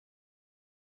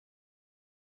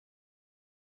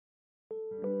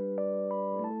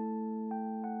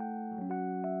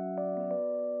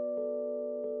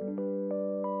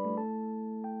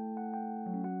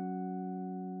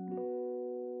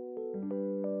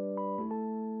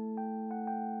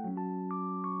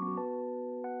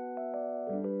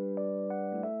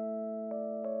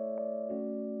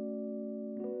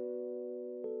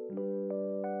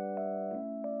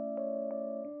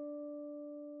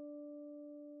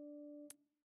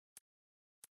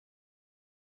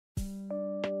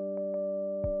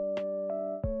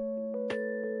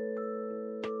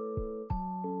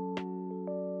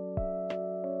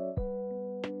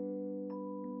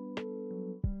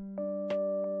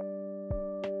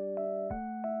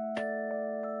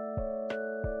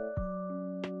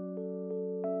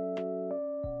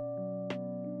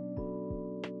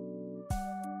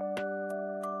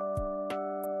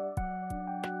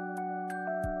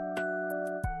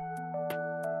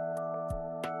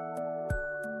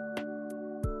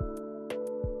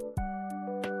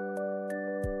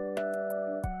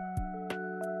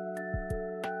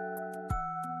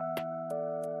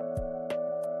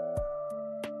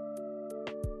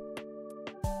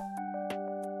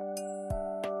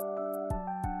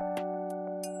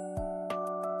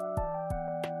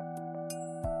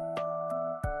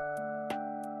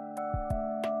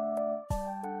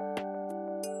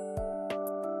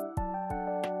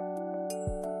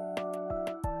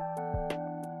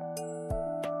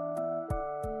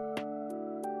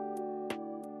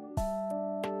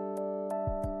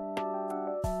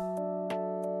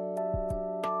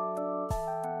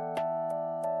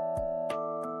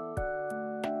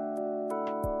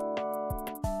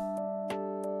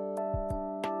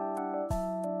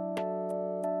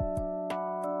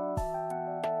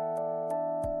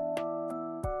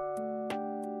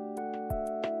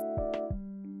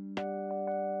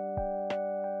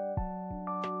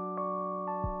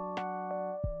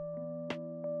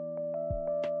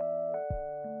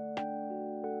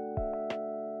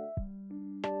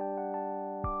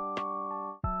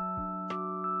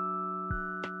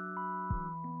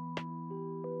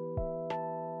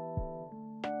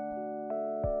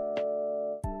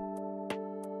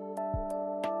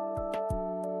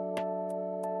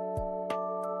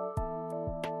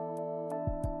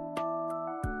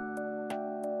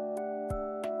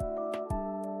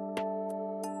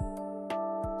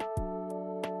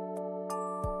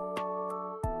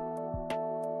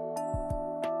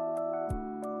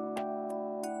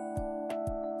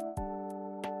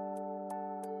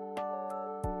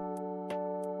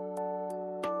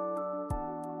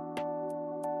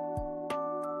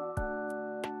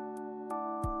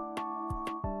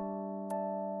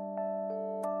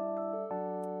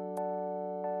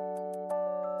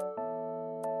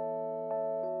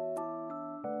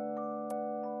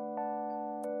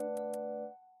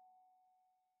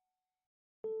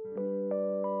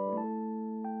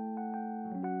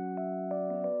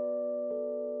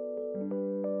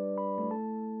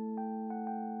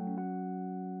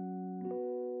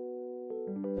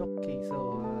Okay, so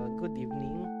good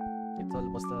evening. It's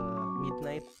almost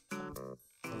midnight,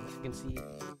 as you can see,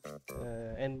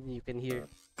 and you can hear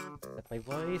that my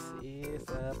voice is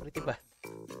pretty bad.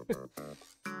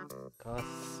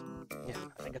 Cause yeah,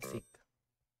 I got sick.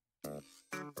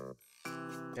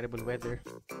 Terrible weather.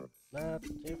 But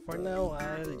for now,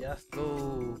 I'll just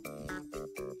go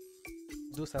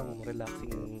do some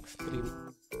relaxing stream.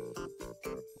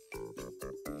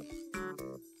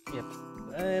 Yep,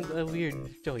 and a weird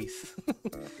choice,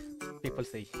 people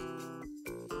say.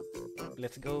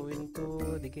 Let's go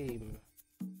into the game.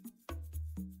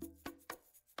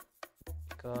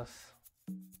 Because,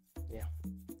 yeah,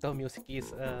 the music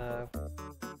is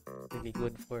really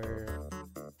good for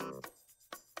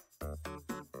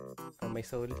my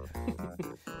soul.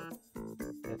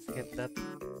 Let's get that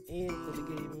into the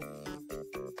game.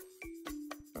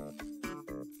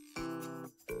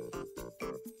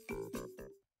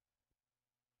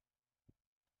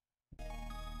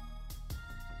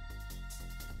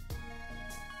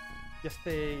 Just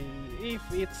if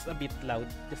it's a bit loud,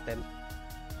 just tell.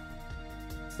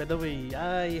 By the way,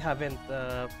 I haven't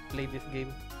played this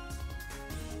game.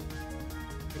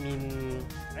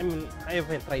 I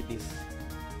haven't tried this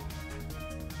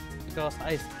because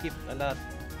I skipped a lot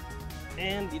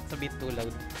and it's a bit too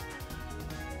loud.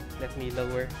 Let me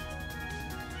lower.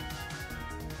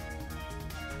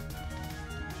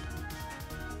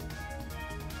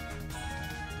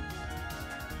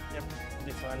 Yep,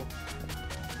 this one.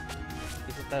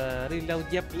 Is it really loud?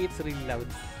 Yep, it's really loud.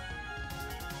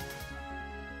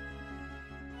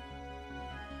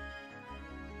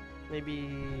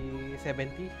 Maybe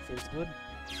 70 seems good.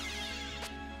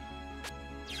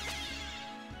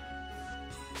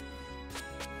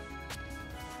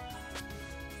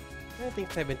 I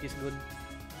think 70 is good.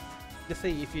 Just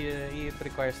say if it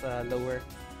requires a lower.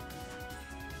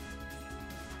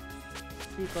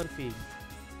 Config.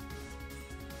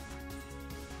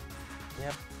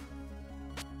 Yep.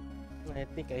 I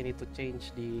think I need to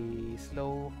change the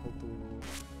slow into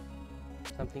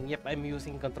something. Yep, I'm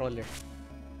using controller.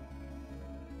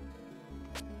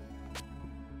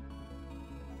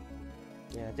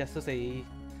 Yeah, just to say,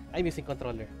 I'm using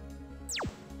controller.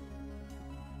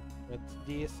 But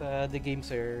these the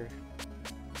games are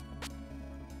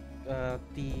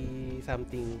T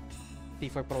something,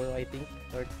 T4 Pro I think,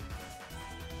 or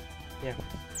yeah.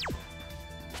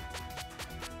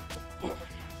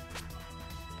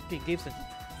 Okay, game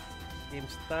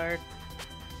start.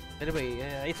 By the way,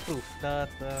 it's proof that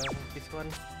this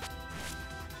one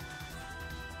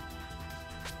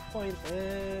point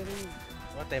and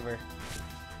whatever.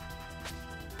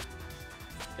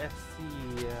 Let's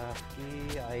see.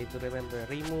 Okay, I do remember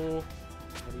Rimu,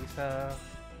 Marisa.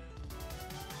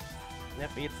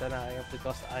 Yep, it's an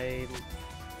because I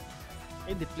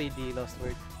did play the Lost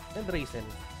Word and Raisin.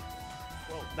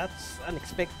 Wow, that's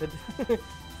unexpected.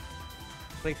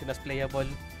 Raisin as playable.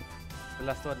 The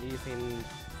last one is in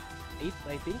 8,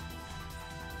 I think.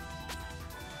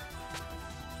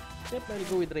 Yep, I'll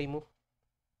go with Reimu.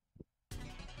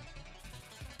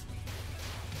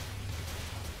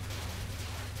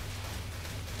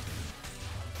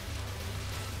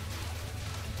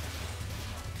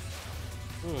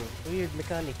 Weird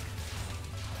mechanic.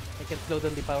 I can slow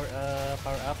down the power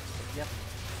ups. Yep.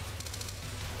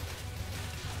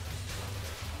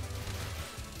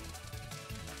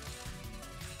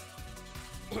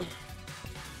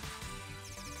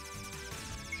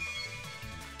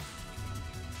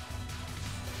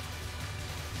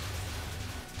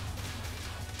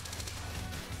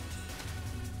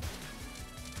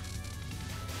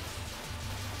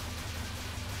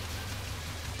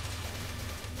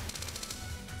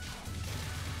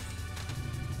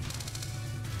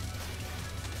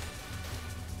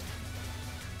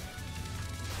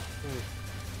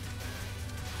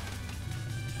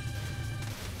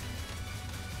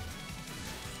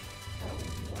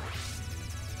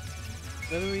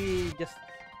 Well,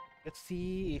 let's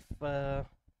see if I'm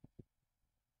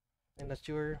not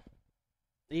sure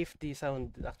if the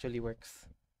sound actually works.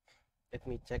 Let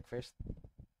me check first.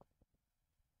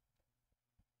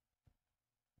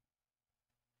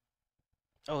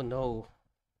 Oh no.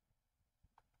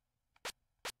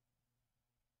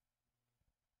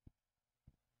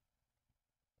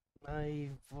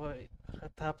 What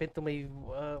happened to my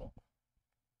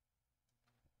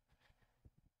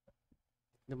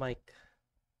the mic?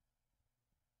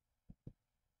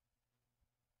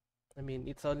 I mean,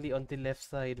 it's only on the left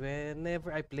side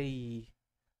whenever I play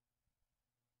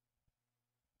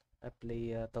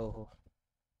Toho.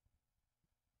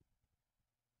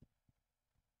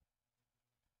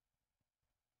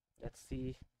 Let's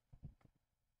see.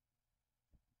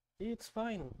 It's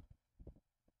fine.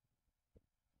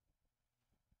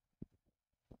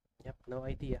 Yep, no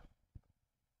idea.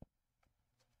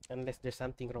 Unless there's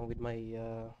something wrong with my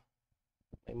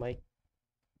mic.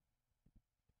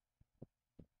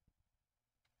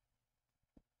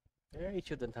 Yeah, it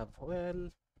shouldn't have.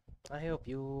 Well, I hope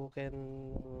you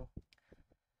can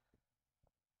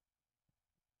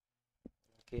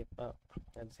keep up.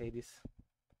 I'd say this.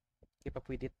 Keep up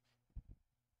with it.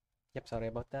 Yep, sorry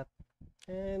about that.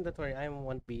 And don't worry, I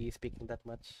won't be speaking that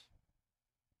much.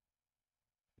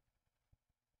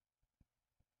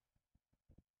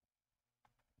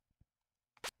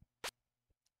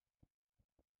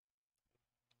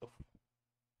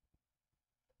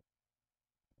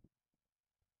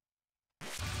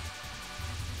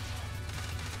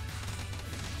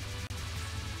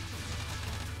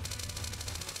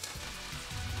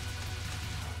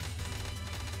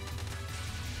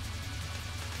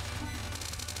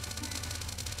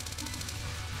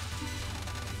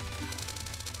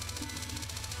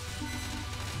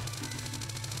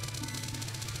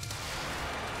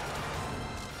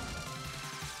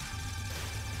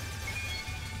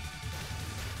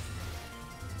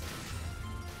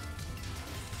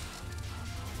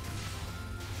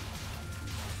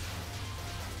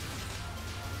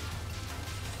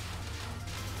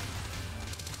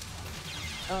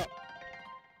 Oh,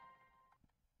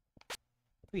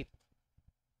 wait.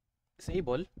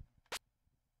 Disable?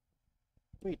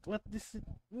 Wait, what does it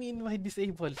mean by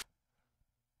disable?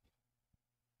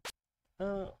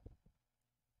 Uh,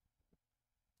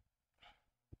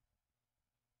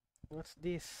 what's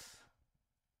this?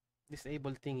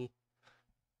 Disable thingy.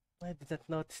 I did not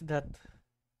notice that.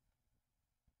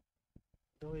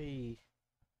 Wait.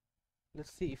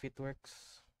 Let's see if it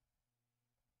works.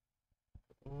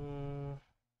 Mm,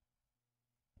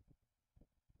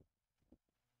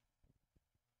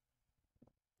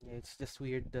 yeah, it's just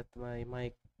weird that my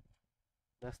mic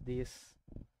does this.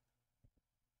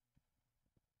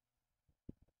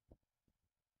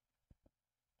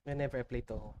 Whenever I play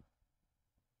Toho.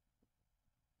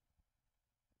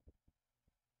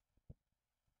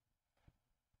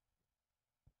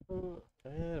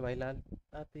 While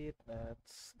at it,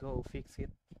 let's go fix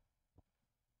it.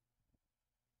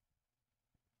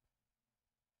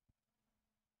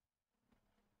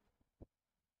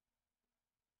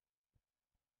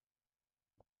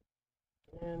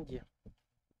 And yeah.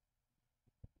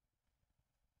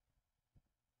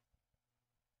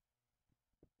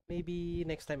 Maybe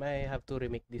next time I have to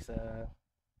remake this as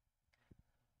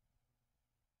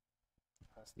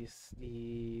this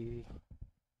the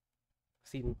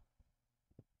scene.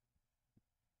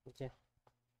 Okay.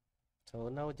 So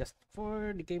now just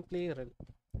for the gameplay,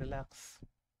 relax,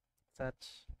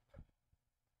 such.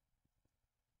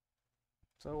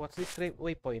 So what's this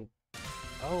waypoint?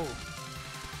 Oh,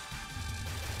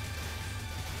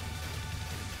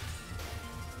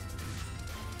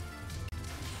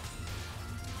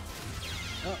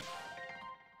 oh,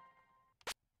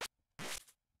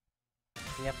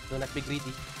 yep. Do not be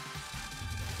greedy.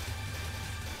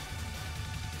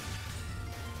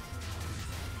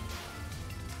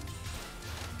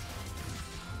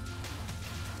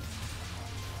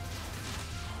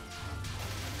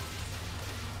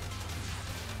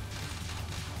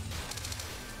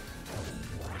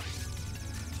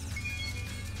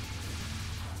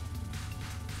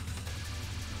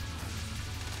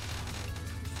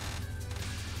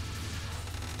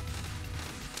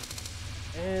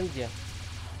 And yeah,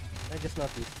 I just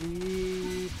noticed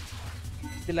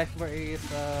the life bar is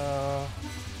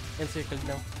encircled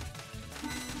now.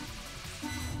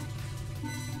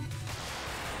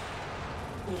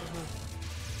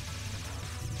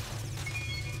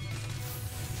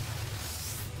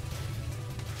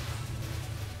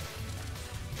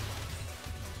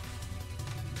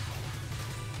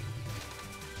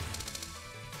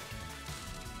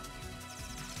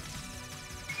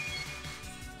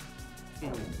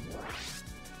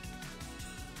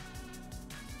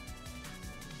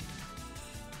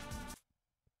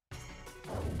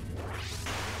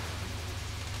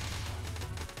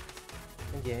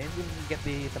 And yeah, we'll get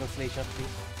the translation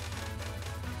please.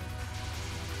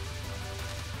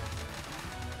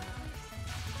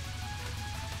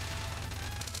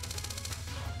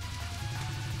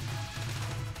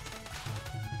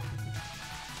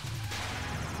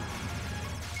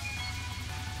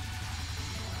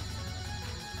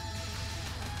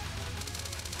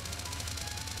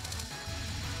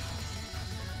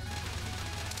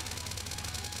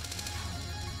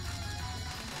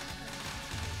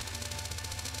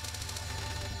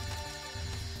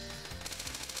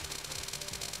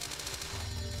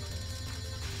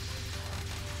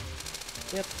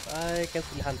 Yep, I can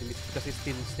still handle it because it's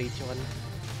still stage 1.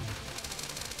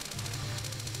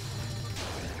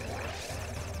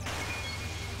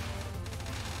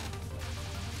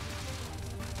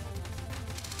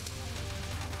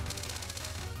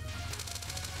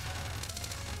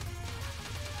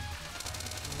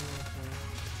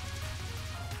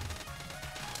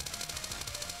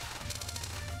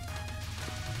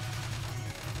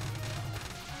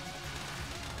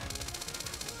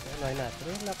 Why not?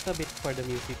 Relax a bit for the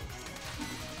music.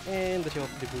 And the show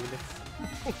of the bullets.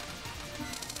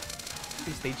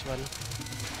 See stage 1.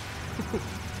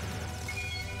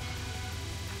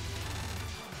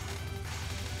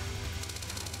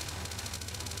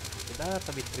 So that's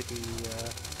a bit pretty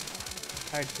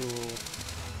hard to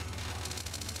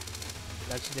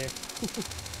dodge there.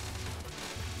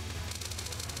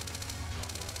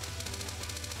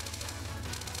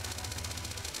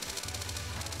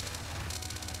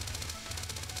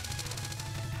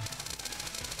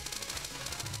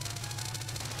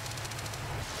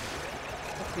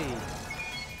 Okay.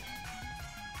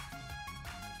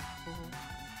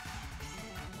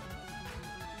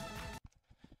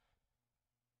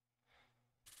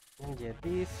 And yeah,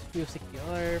 this music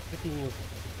are pretty new.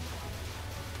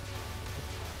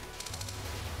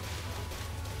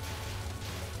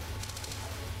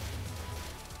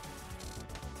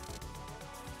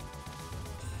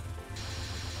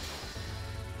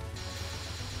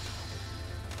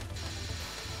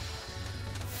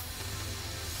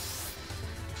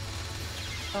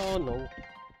 Oh no.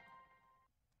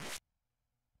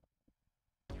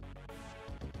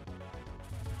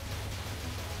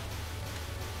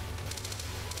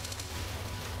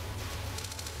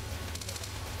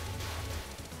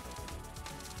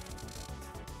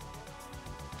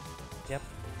 Yep.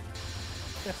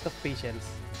 Just of patience.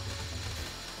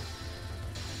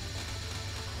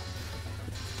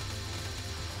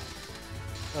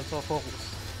 Also focus.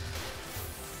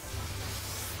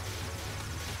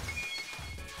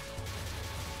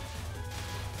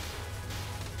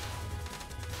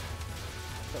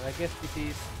 So I guess this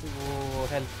is to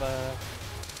help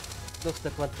those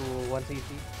that want to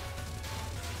 1CC.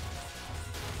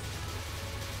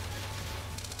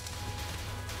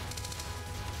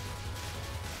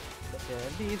 But yeah,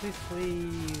 this is a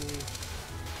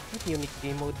pretty unique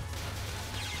game mode.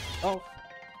 Oh!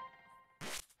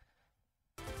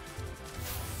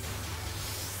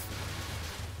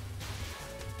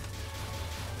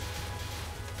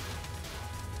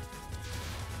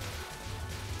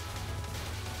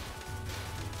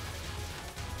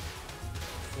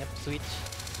 Yep, switch.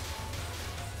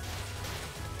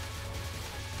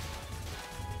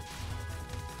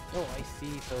 Oh, I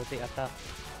see. So they attack.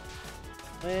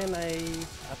 When I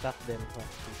attack them. Oh,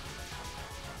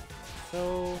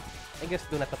 so, I guess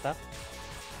do not attack.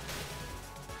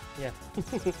 Yeah.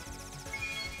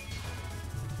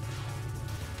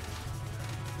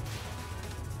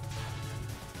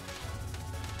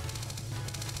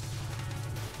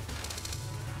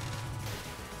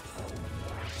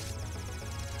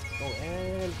 Oh,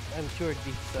 and I'm sure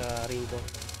this Ringo.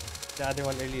 The other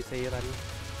one earlier say run.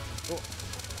 Oh,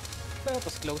 that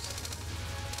was close.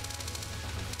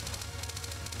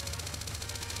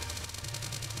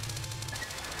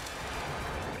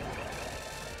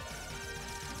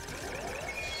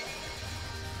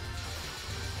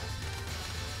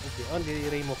 Okay, only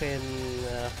Remo can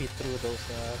fit through those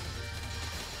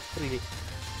really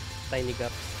tiny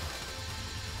gaps.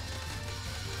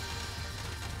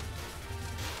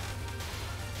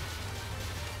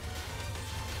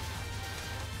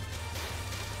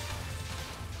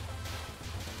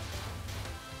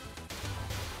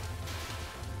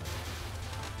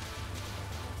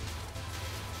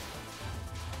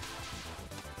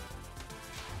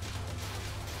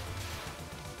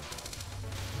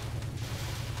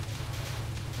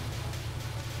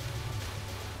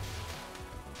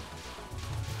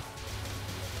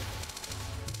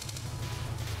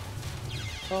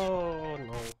 Oh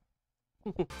no.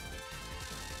 Okay.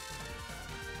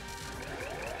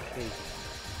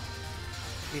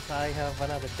 At least I have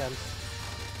another chance.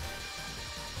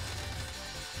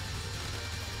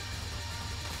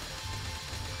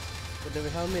 By the way,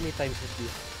 how many times is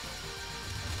this?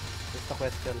 That's the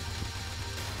question.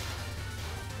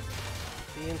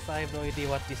 Since I have no idea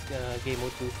what this game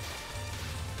would do.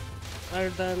 Other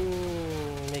than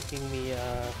making me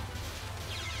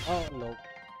oh no.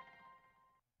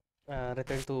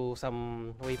 Return to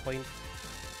some waypoint.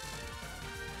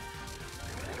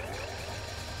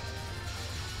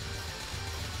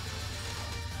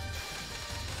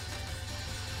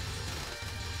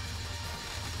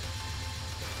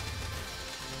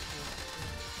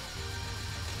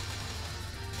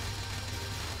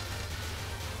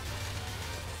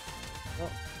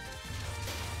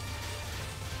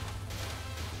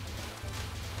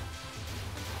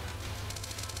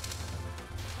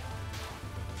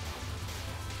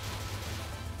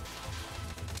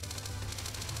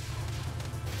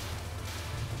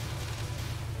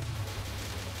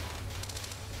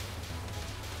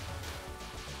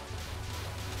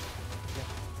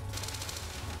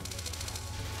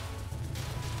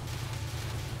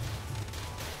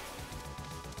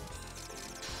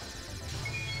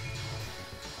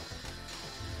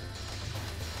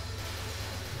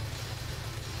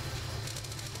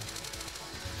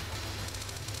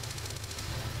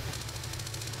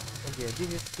 Okay,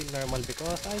 this is still normal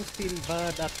because I'm still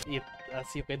bad at it,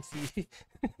 as you can see.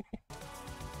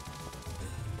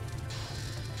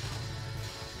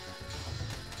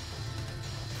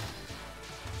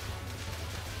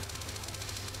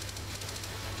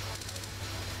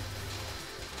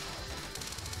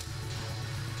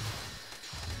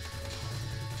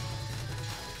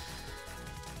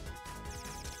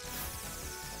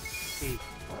 Okay.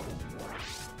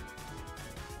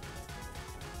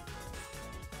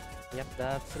 Yep,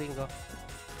 that's Ringo.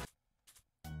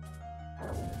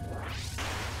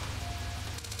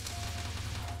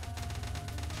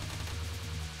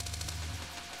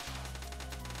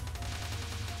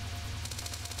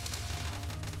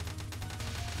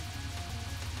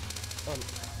 Oh,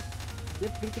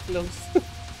 yep, pretty close.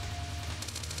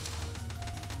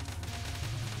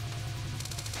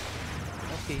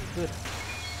 Okay, good.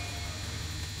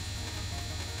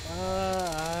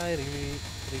 I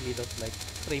really don't like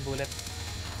stray bullets.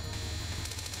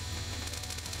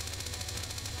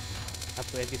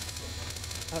 Have to edit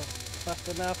fast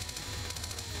enough.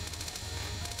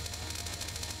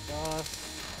 Because,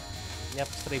 yep,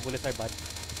 stray bullets are bad.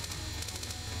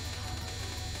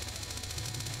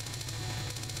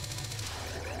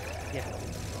 Yeah,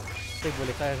 stray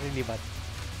bullets are really bad.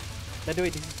 By the way,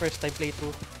 this is first time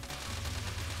playthrough.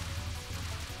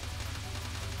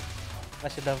 I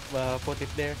should have put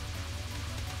it there.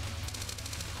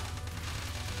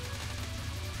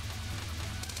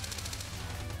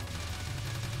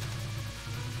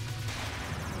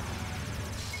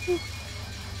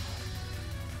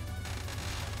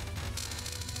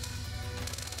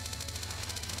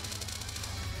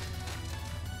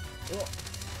 Oh,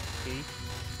 okay.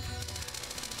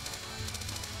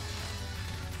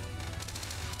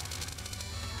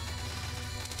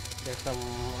 There's some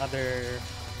other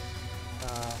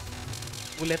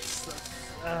bullets.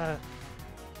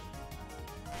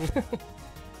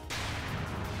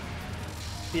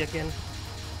 See again.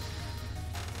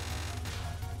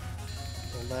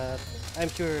 But I'm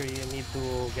sure you need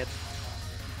to get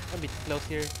a bit close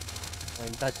here.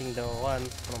 I'm touching the one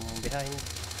from behind.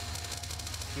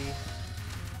 See?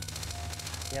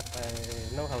 Yep,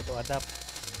 I know how to adapt.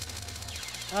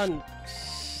 And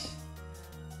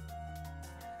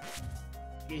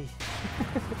okay.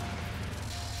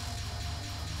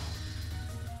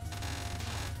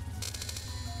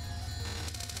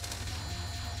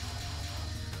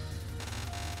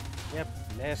 Yep,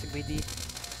 less greedy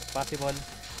as possible.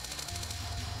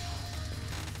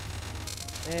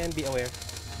 And be aware.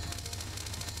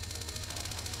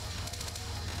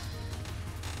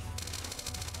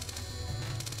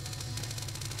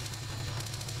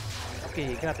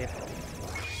 Okay, got it.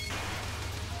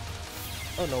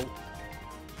 Oh no.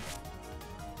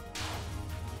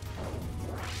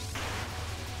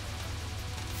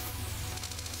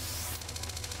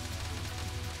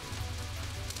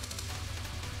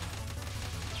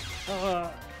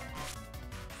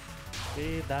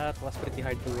 Okay, that was pretty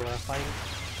hard to find.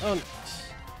 Oh,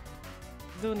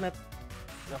 do not.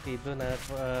 Okay, do not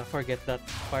forget that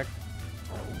part.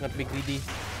 Not be greedy.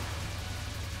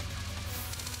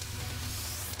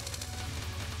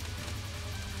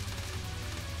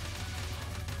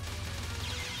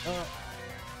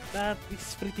 That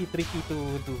is pretty tricky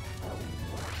to do.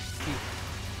 See.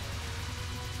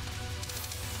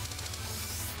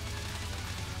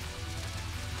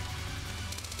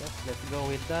 Yes, let's go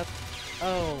with that.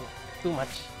 Oh, too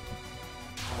much.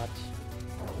 Too much.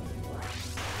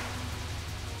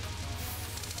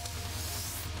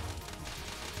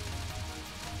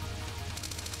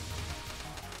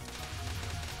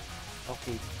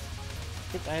 Okay.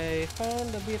 I think I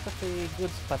found a bit of a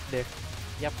good spot there.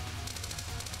 Yep.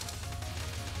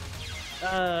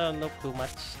 Nope, too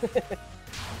much.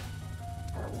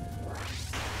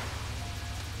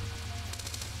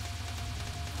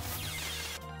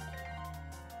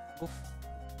 Oof.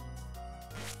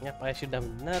 Yep, I should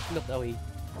have not looked away.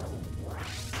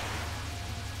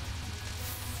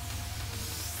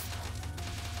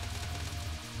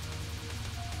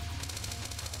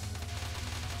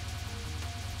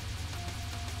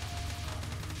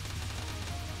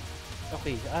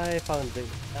 Okay, I found it.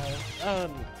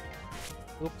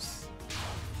 Oops.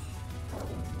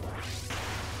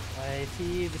 I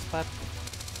see the spot.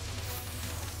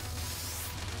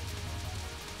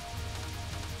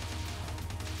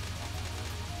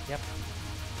 Yep.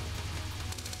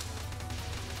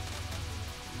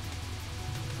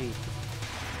 Okay.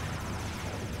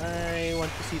 I want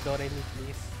to see Doremi,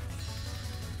 please.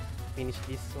 Finish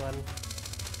this one.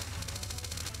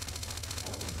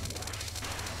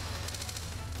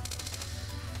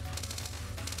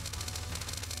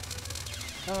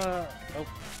 Oh.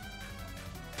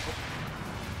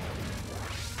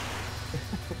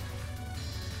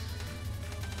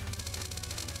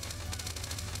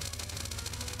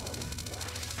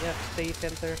 Yep, stay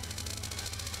center.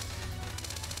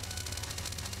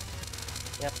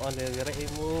 Yep, on the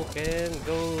right move and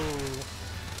go.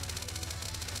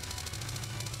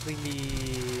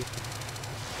 Really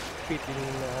fit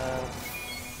in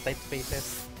tight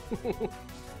spaces.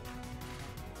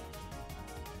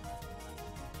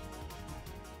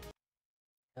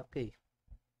 Okay.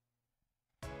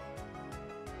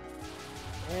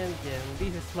 And yeah,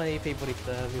 this is my favorite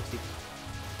music.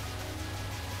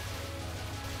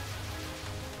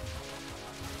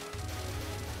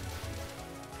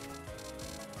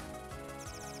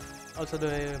 Also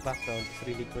the background is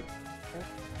really good.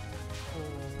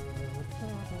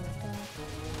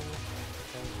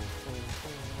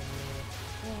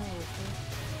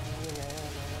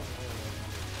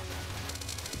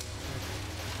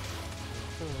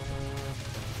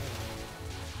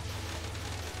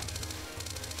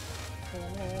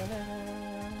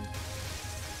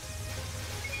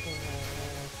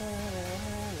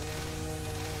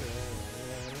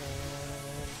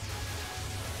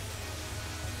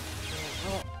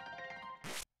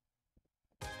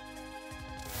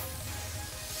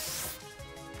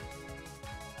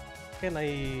 Can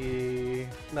I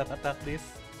not attack this?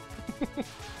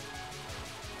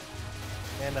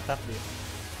 And attack this.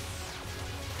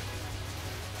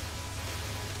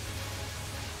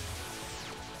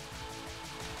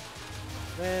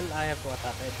 Well, I have to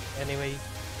attack it anyway.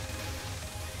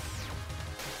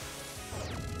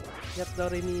 Yep,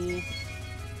 Doremi.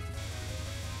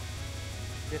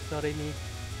 Yes, Doremi.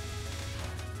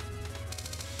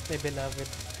 My beloved.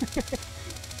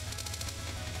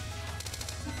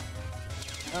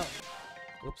 Oh,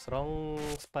 oops, wrong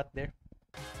spot there.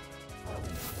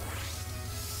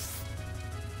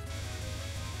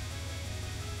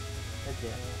 And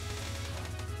yeah.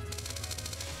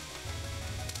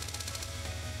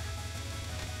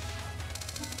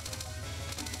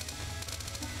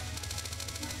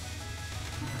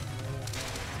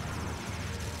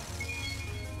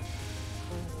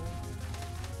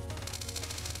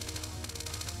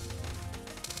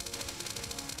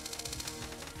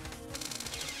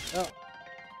 Oh.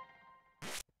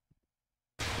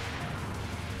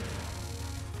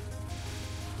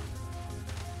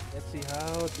 Let's see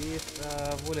how this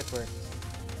bullet works.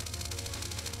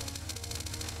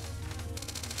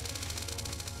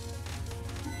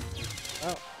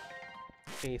 Oh.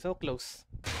 Okay, so close.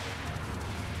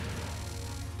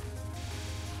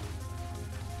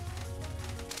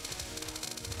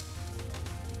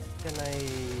 Can I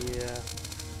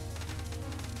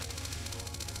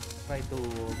try to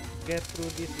get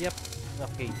through this? Yep.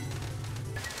 Okay.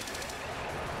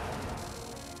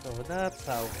 So that's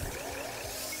how.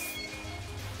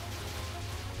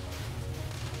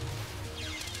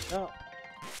 Oh.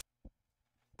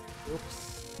 Oops.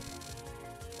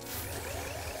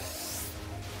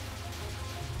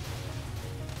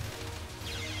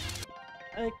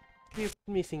 I keep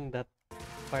missing that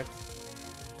part.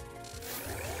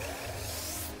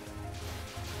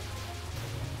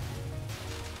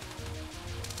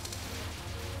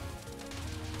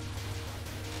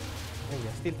 And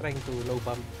yeah, still trying to low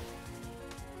bump.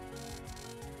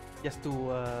 Just to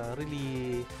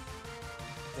really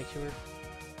make sure.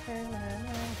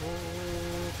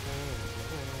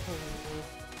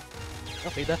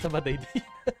 Okay, that's a bad idea.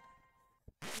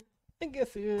 I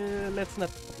guess let's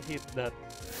not hit that.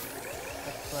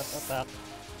 Let's not attack.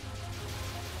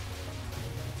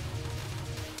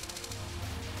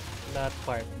 That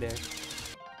part there.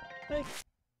 Like,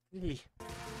 really.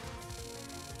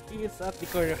 It's at the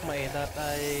corner of my eye that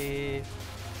I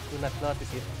do not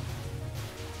notice it.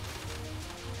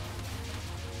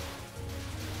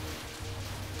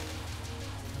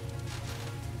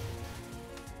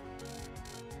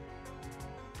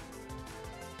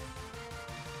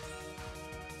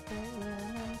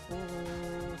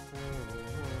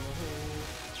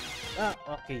 Ah,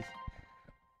 okay.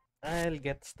 I'll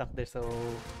get stuck there, so...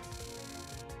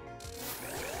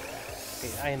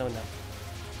 Okay, I know now.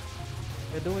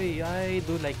 By the way, I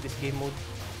do like this game mode.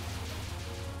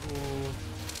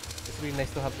 It's really nice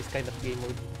to have this kind of game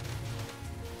mode.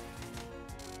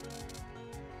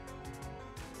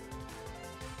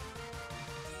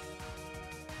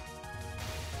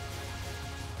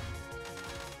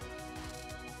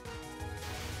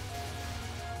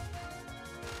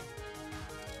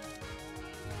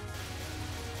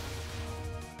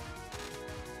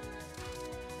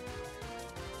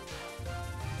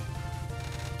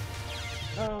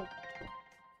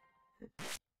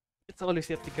 It's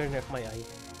always at the corner of my eye.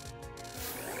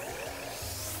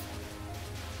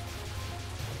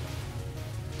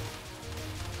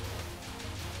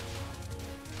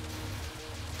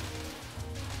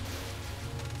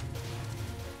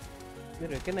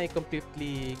 Pero can I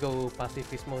completely go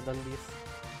pacifist mode on this?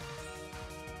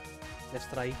 Let's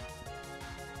try.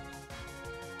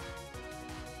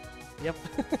 Yep.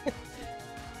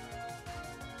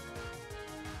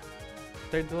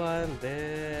 Third one,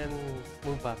 then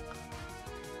move back.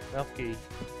 Okay.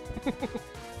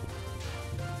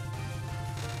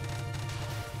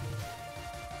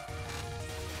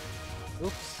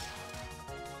 Oops.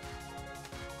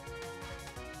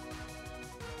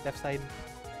 Left side.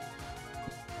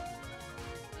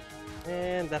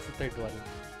 And that's the third one.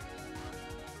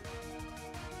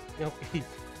 Okay.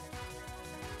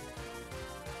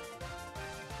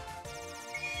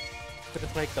 Put a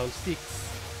strike down 6.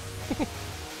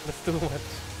 That's too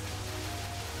much.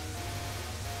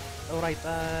 Alright,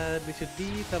 this should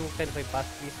be some kind of a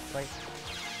pacifist, right?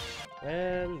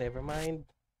 Well, never mind.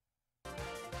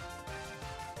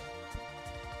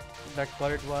 Dark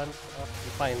colored ones,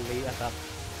 fine, they attack.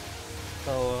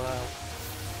 So,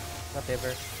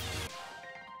 whatever.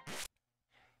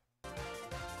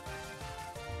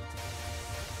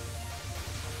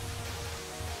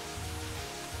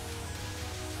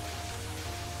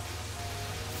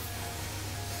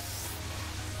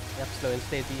 Yep, slow and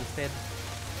steady instead.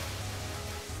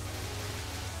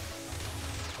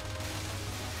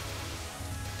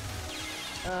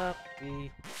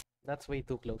 Okay, that's way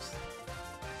too close.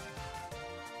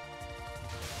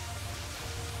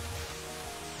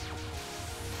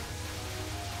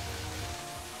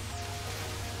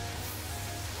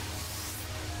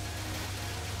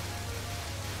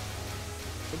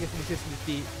 I guess this is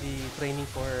the training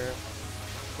for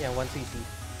 1CC.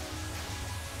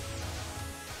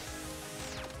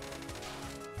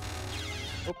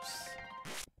 Oops.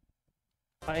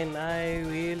 Fine, I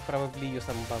will probably use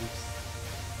some bumps.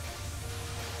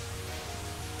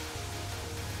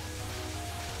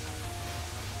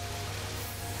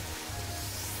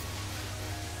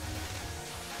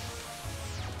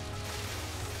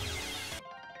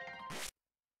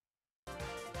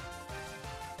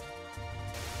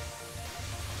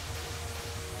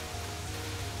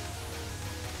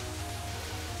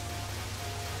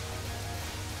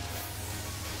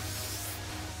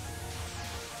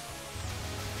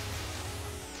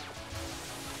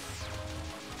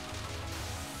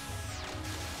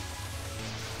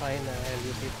 Fine, I'll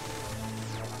use it.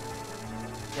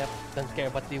 Yep, don't care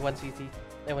about the 1CC.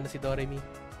 I wanna see Doremi.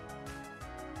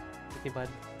 Pretty bad.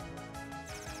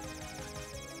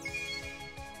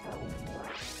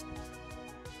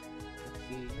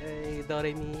 Okay, hey,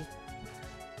 Doremi.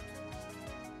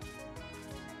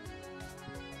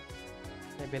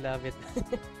 My beloved.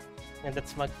 And that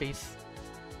smug face.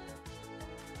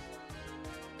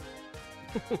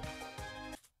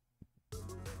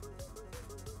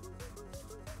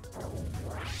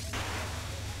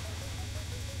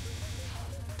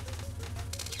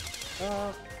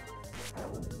 I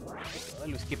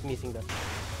always keep missing that.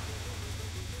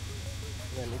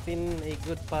 Yeah, it's in a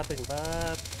good pattern,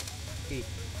 but okay,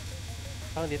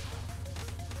 found it.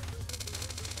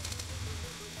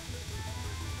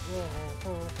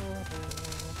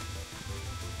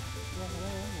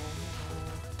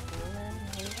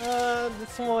 The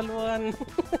small one.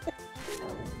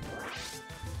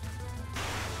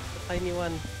 The tiny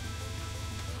one.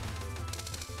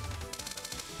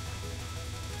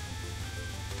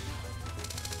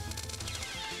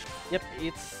 Yep,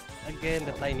 it's again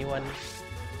the tiny one.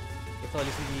 It's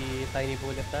always the tiny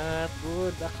bullet that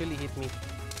would actually hit me.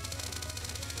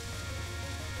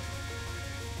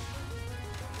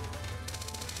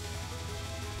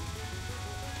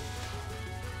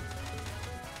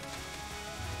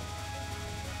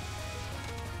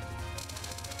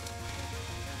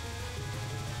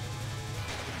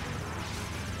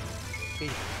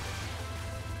 Okay.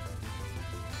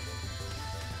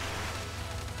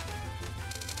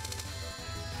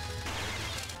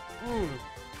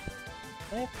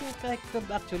 I think I could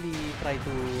actually try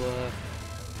to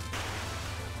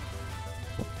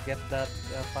get that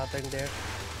pattern there.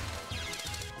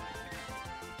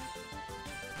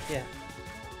 Yeah.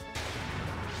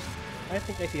 I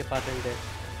think I see a pattern there.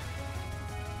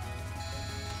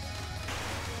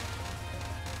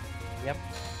 Yep.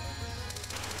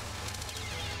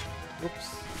 Oops.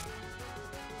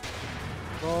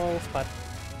 Wrong spot.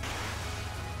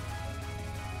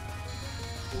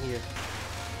 In here.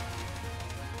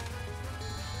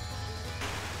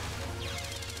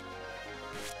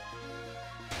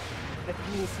 Let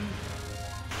me see.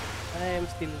 I am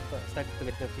still starting to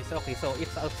get confused. Okay, so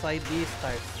it's outside the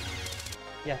stars.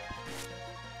 Yeah.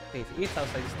 Okay, so it's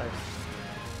outside the stars.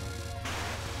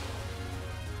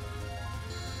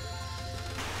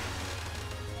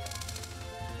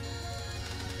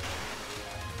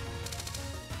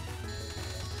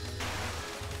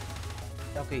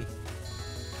 Okay.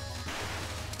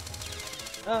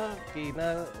 Okay,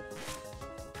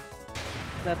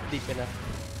 not deep enough.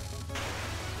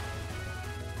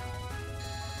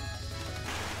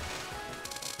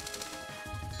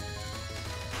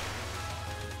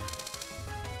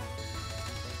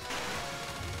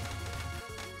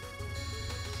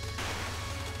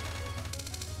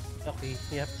 Okay,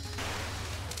 yep.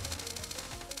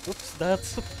 Oops,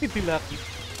 that's pretty lucky.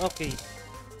 Okay,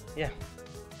 yeah.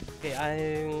 Okay,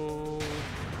 I'm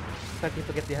starting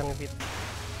to get the hang of it.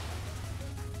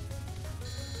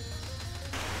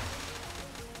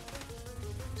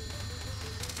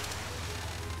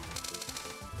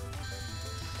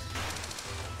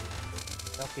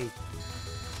 Okay.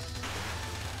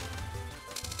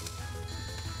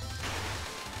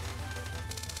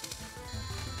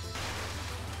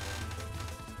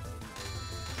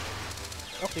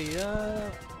 Okay,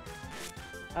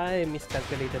 I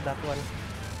miscalculated that one.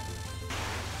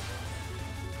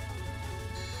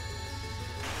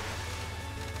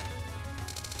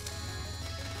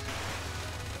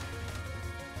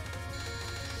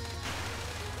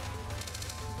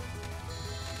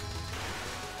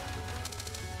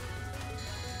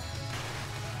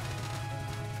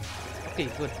 Okay,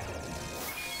 good.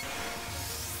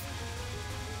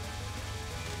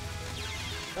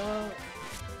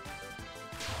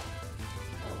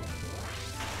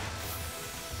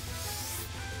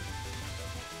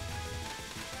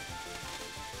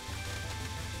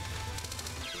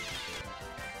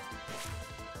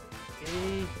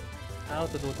 Okay, how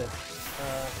to do this?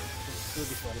 Let's do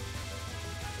this one.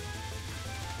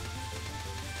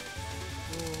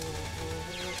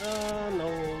 No.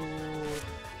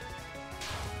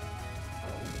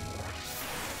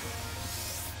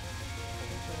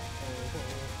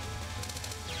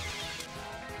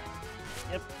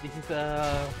 Yep, this is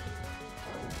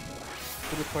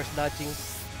brute force dodging.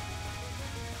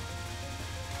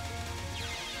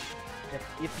 Yep,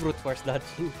 it's brute force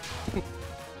dodging.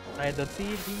 I don't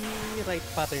see the right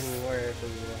pattern where to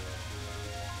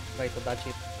try to dodge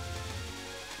it.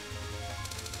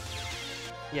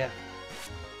 Yeah.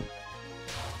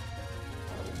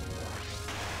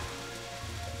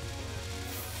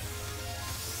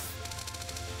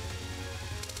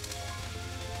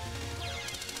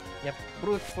 Yep,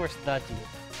 brute force dodging.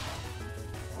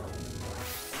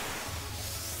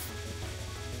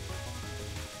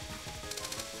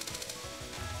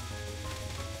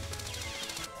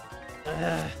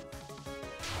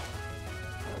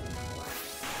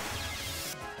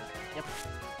 Yep.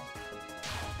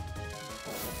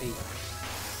 Okay.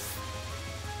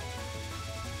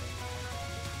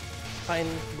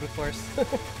 Fine, brute force.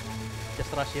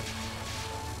 Just rush it.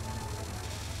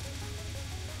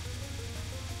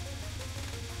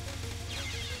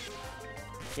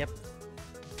 Yep.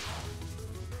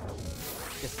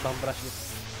 Just bump rush it.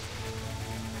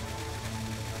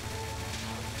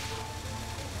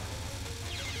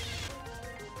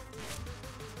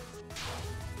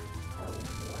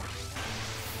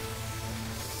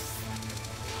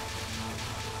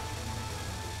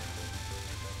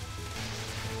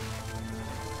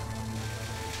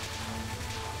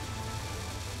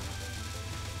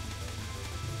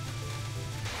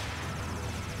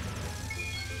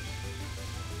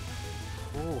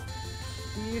 Oh,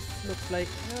 this looks like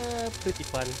pretty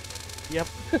fun. Yep.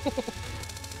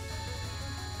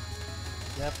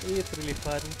 Yep, it's really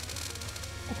fun.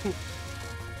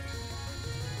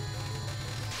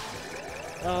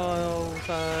 Oh,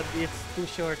 sad. It's too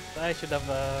short. I should have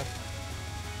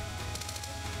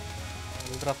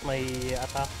dropped my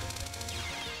attack.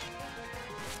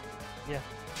 Yeah.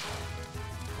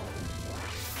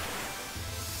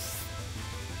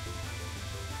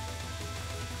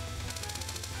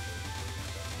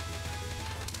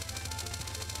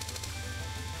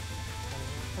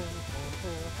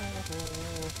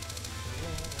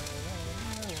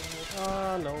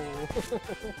 Oh no.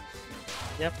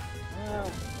 Yep.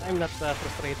 I'm not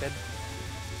frustrated.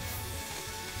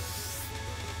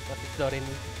 But it's Dorin.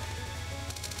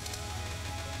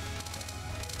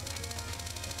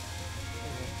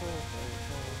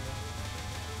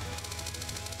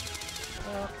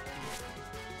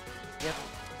 Yep.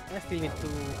 I still need to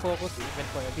focus even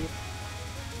for a bit.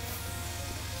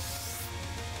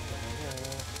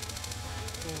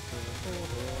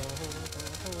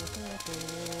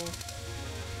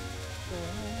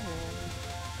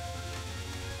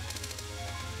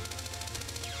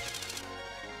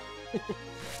 I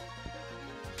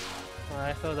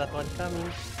saw that one coming.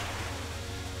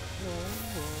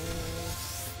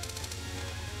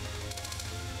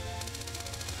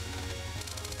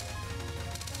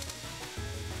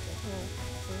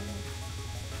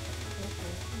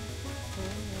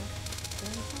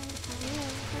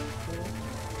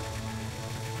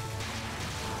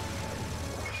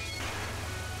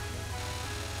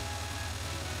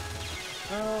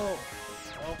 Oh,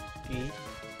 okay.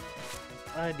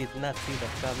 I did not see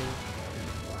that coming.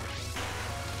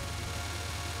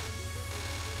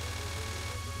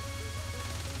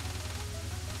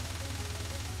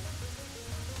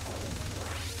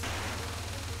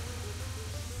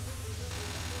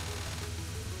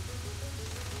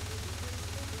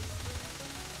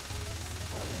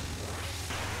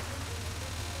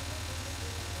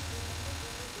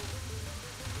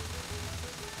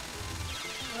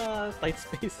 Tight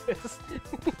spaces.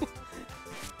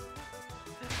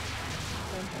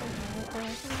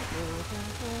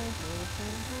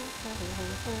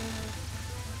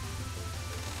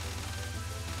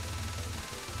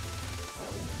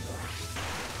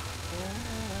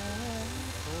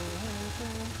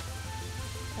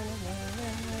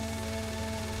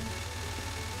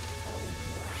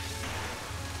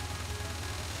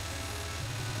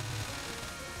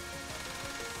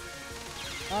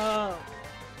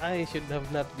 I should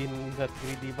have not been that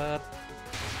greedy, but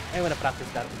I wanna practice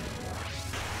that.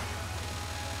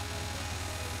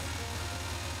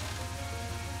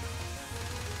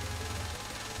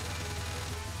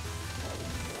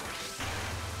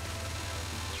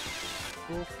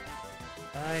 Oof.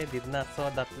 I did not saw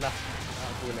that last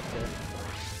bullet there.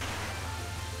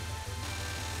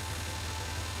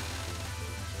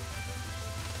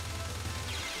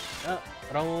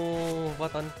 Wrong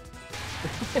button.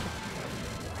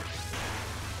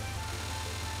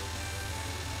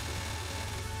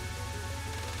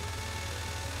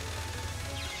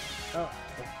 Oh,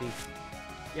 okay.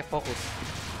 Yeah, focus.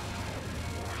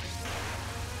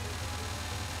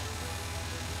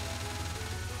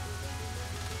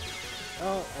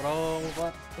 Oh, wrong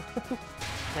what?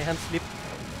 My hand slipped.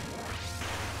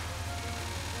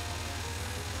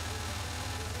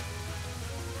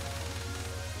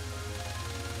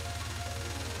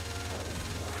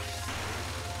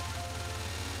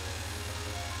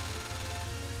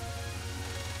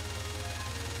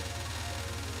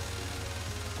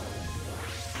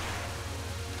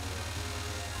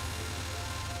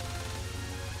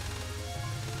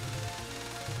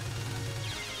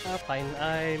 Fine,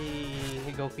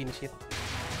 I'll go finish it.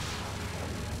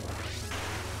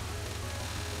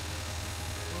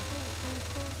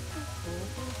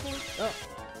 Oh.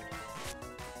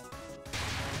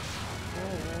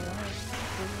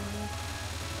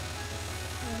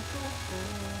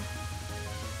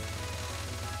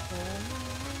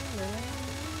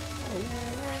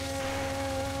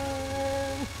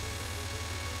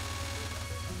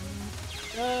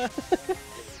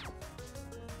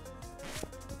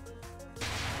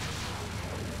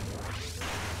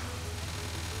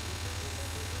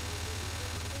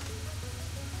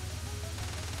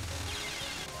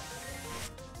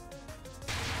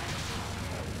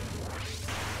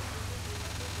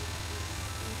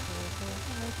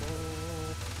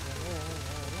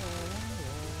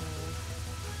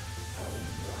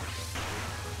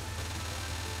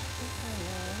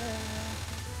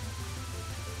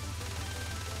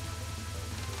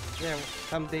 Yeah,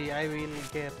 someday I will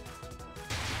get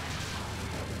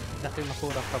the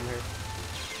Tamako-kun from her.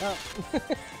 Oh.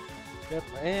 Yep,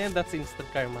 and that's instant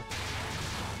karma.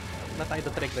 But I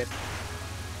don't regret.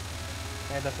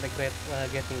 I don't regret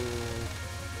getting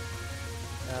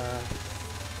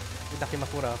the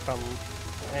Tamako-kun from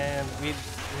and with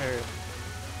her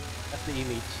as the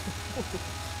image.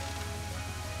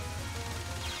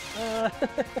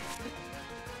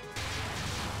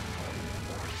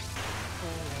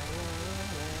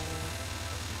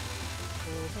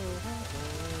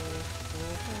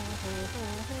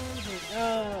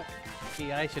 Okay,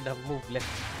 I should have moved left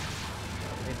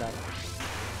like that.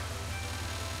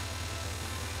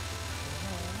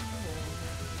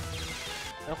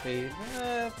 Okay,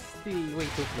 that's still way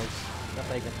too close.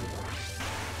 That's I got it.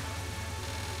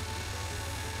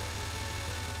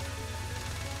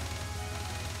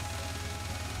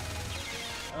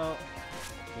 Oh,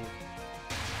 okay.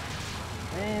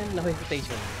 And no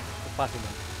hesitation, if possible.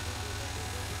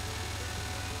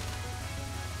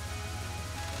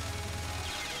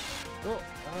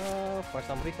 Oh, for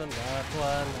some reason that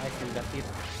one I still got it.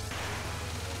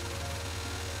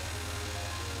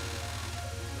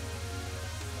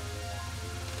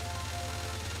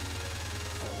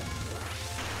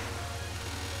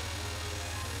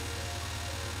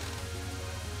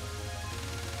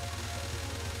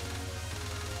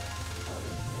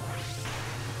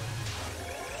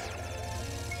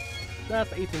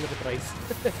 That's 18 retries.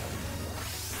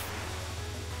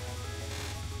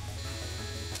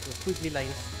 So squiggly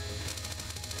lines.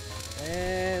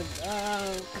 And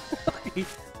okay.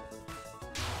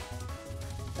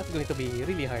 That's going to be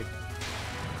really hard.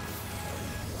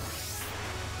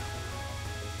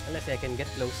 Unless I can get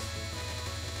close.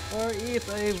 Or it's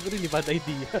a really bad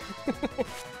idea.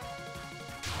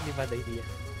 Really bad idea.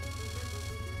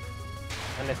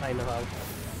 Unless I know how.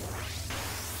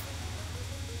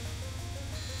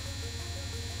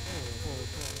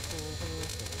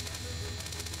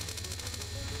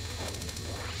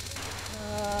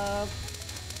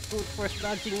 Brute force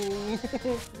dodging.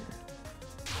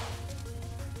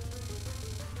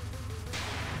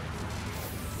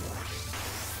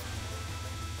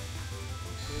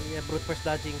 Yeah, brute force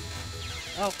dodging.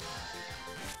 Oh.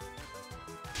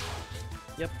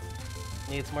 Yep.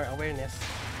 Needs more awareness.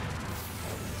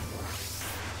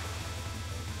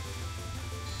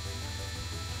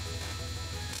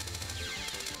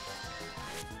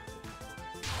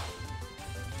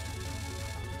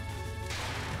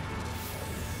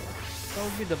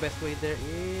 Probably the best way there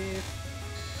is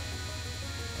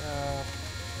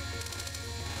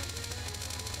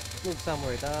move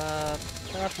somewhere that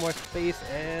has more space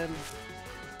and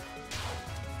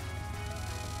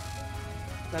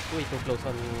not way too close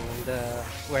on the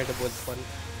where the bulls spawn.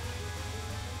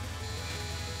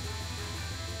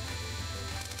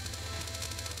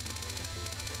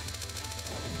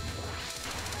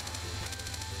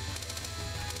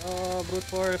 Oh, brute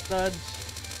force dodge,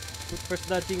 brute force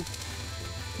dodging.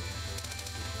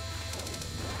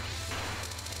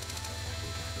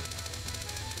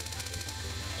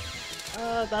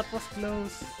 That was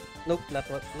close. Nope, not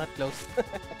close. Not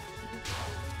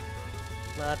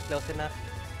close enough.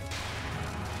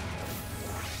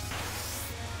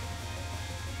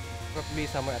 Probably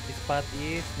somewhere at this spot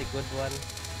is the good one.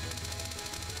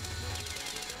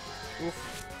 Oof.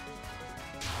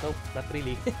 Nope, not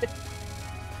really.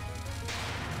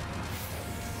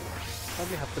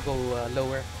 Probably have to go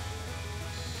lower.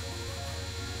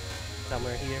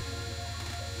 Somewhere here.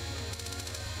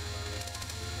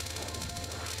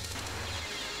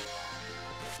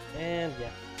 And yeah,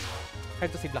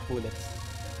 hard to see black bullets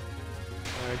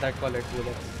or dark colored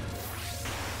bullets.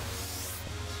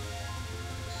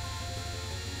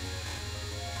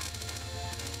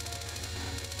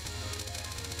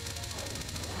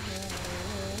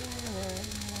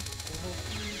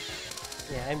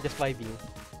 Yeah, I'm just vibing.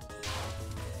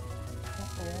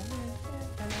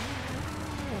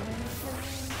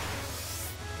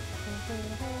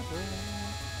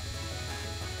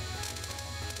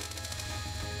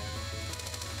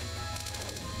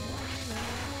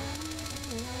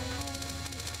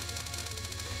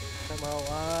 Somehow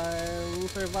I'm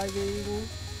surviving.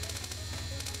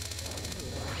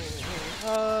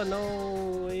 Oh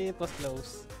no, it was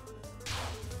close.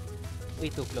 Way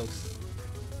too close.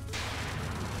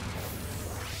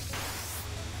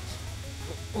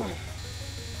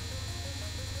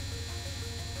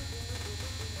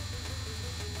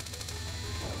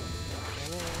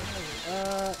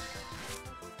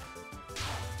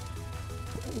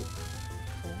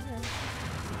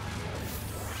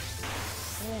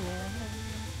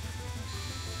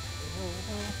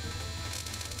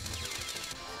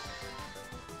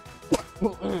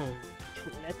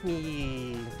 Let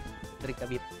me drink a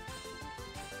bit.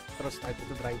 Throat started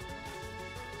to dry.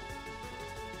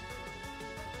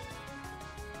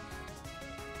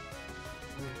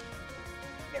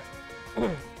 Yeah.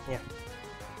 Yeah.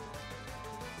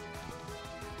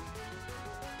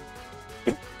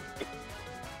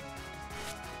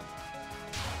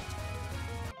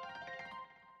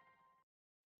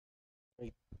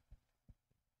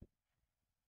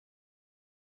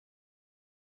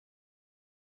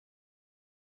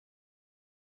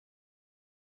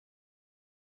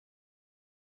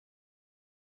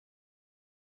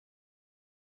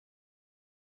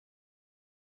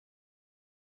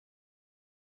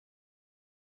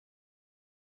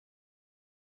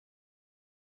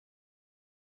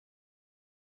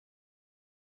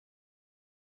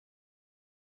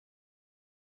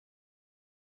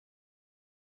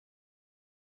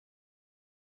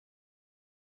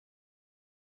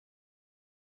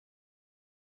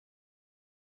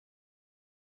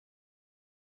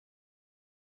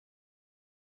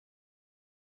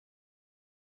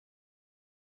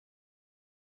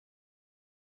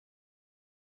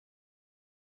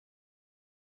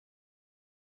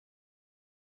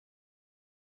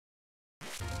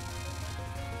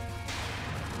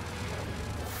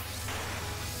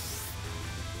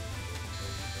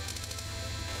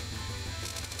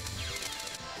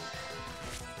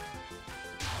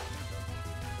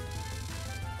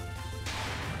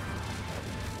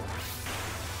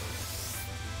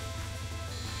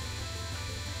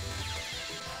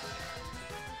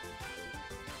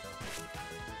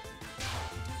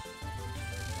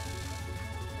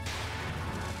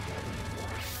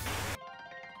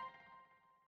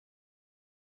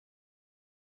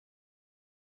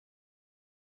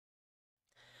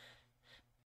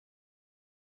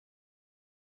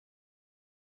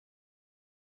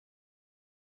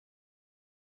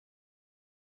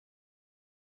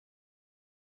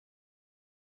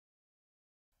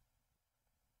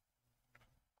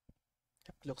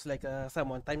 Looks like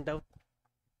someone timed out.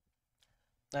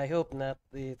 I hope not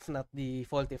it's not the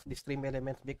fault of the stream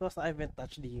element because I haven't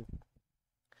touched the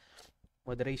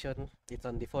moderation. It's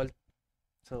on default.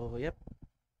 So yep.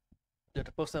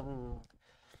 Gonna post some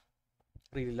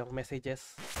really long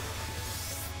messages.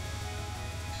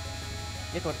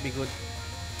 It won't be good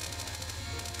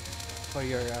for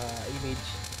your image.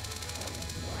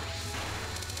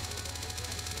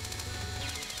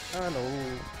 Ah no.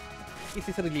 This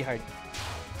is really hard.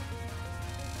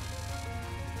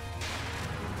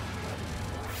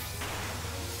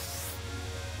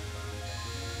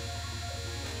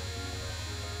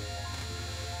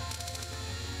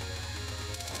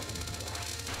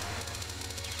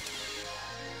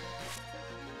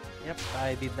 Yep,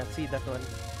 I did not see that one.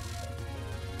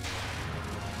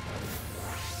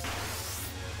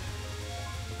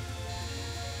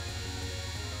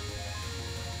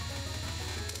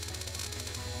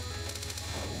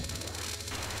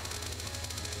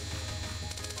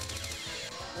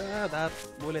 That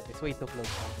bullet is way too close.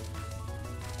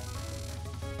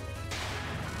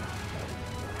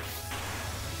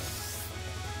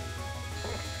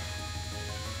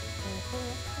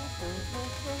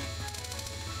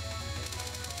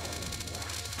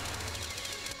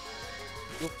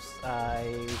 Oops, I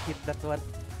hit that one.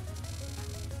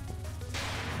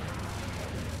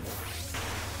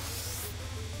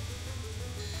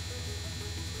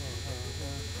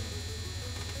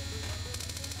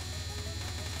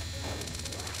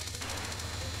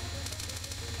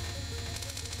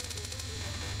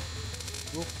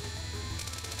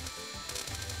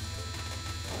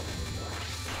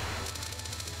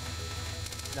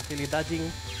 Luckily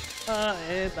dodging.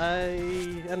 And I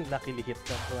unluckily hit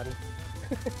that one.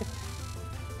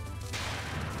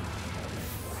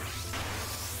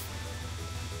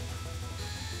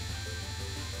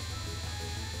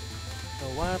 So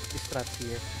what's the strats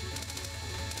here?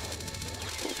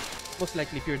 Most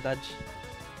likely pure dodge.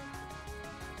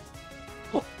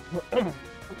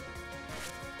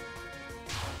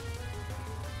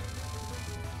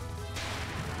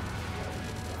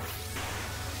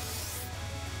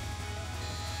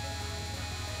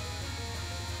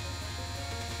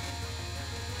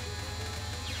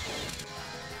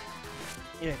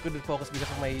 Yeah, couldn't focus because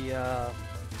of my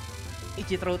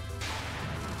itchy throat.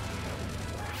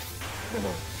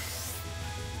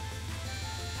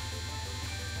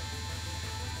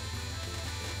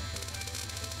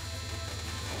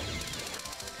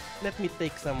 Let me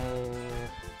take some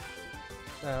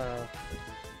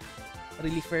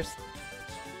relief first.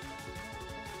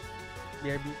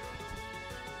 BRB.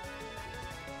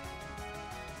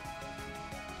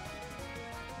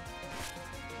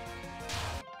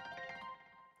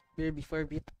 Before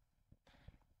beat.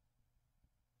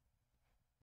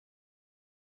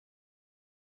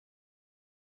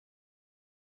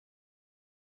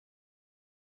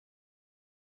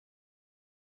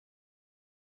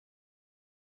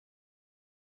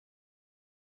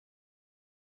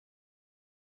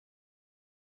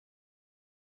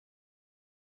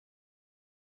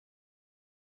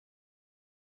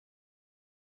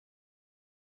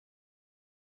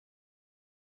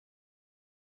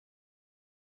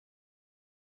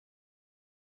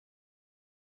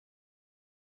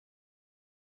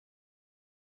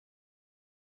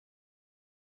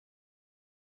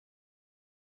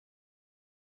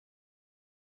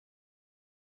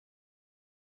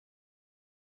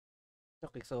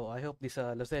 Okay, so I hope this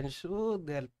lozenge should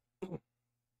help.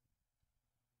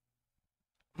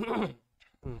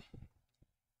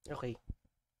 Okay.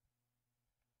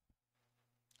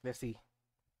 Let's see.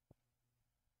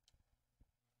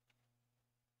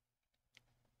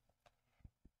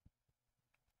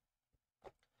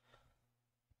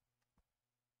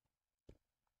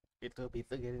 Ito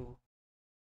again.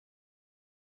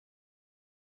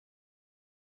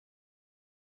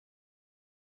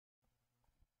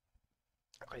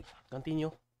 Okay,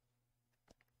 continue.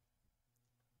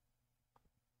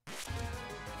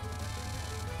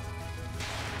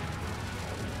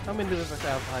 How many levels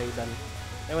have I done?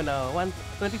 I mean,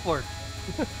 124.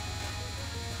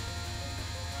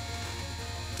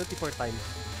 24 times.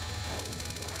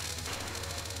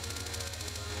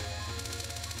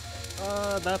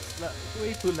 That's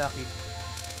way too lucky.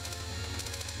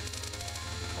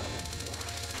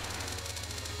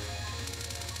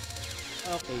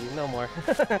 Okay, no more.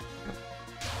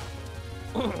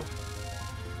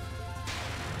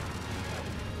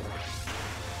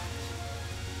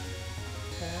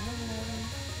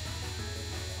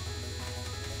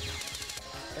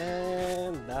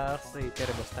 And that's a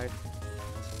terrible start.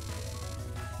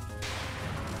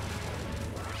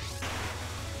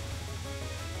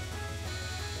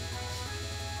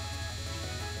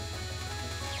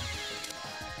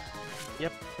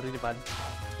 Yep, really bad.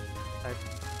 Start.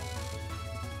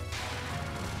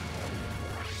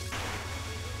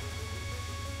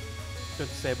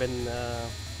 Seven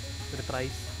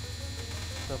retries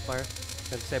so far.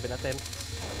 7 attempts.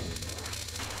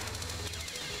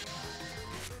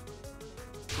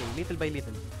 Okay, little by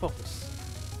little. Focus.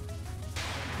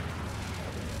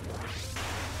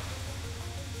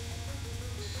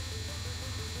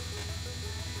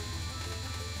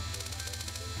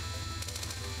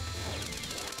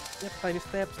 Yep, tiny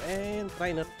steps and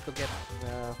try not to get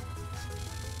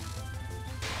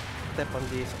step on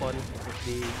the spawn with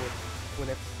the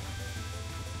bullets.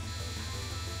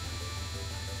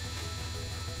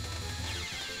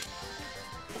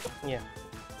 Yeah.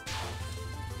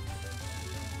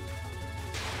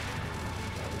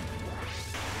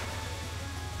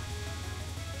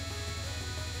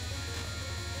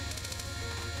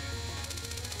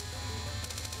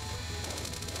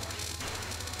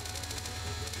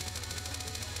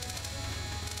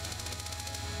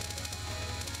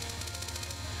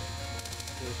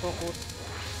 Okay, focus.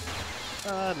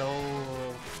 Ah, no.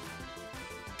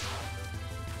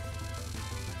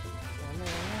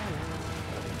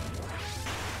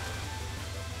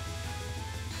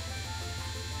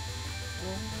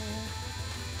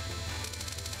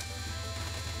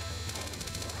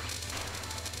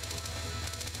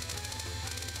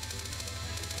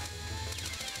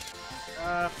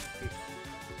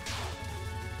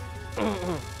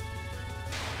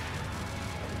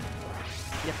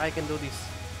 Yep, I can do this.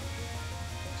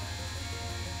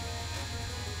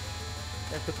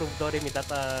 I have to prove Doremi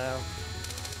that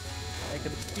I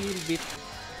can still beat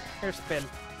her spell.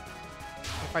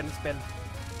 Her final spell.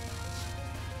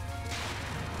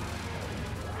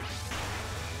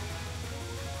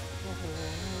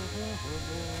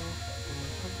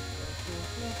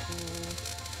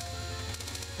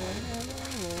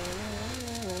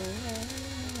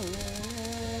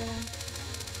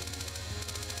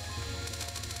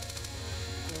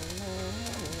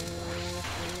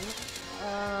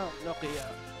 Okay,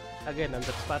 again on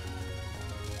that spot.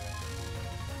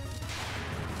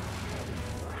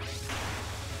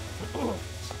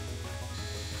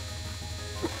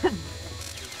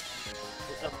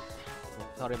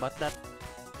 Sorry about that.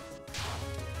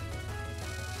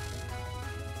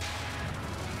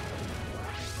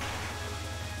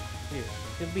 Here,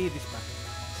 should be this spot.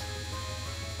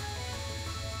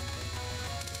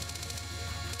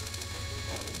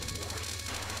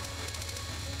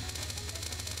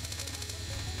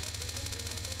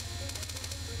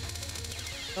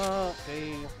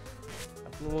 Okay,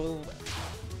 move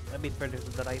a bit further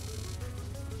to the right.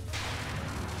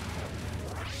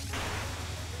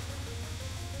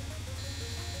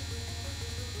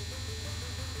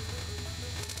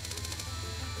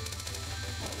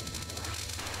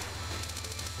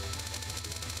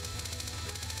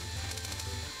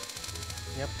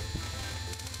 Yep.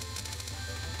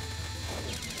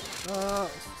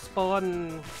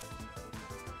 Spawn.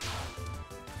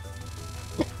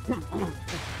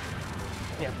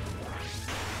 Yeah.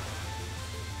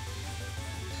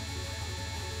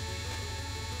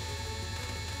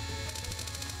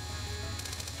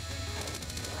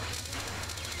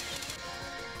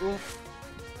 Oof.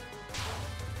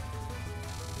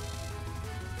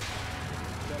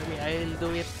 Jeremy, I'll do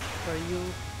it for you.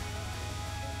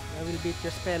 I will beat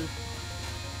your spell.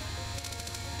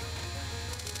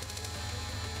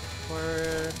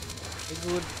 For a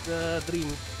good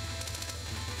dream.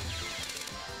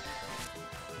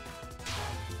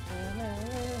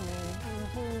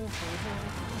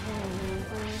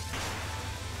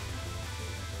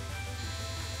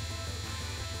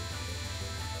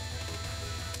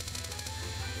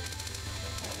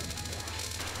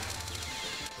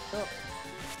 Oh,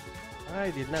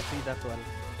 I did not see that one.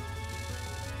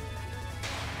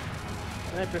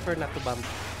 I prefer not to bump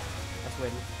as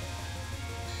well.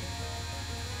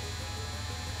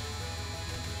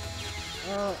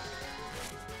 Oh.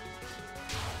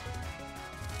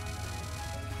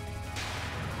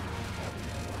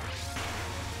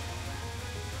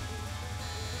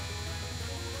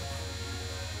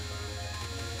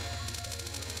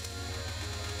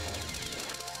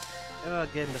 Oh,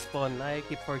 again, the spawn. I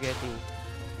keep forgetting.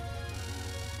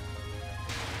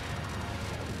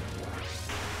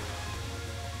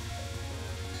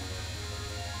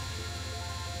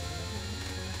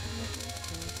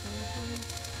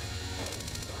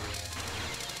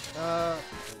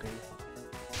 Okay.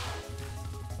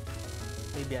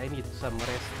 Maybe I need some rest.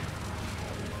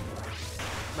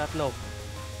 But no.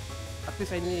 At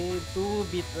least I need to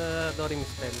beat Doremi's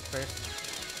spell first.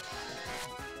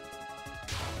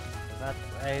 That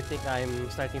I think I'm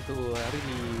starting to really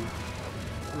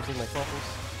losing my focus.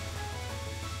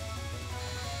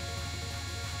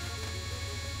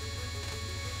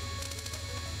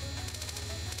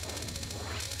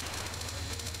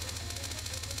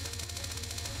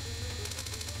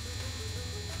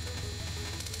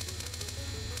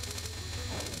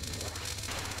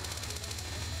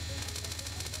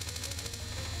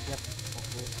 Yep.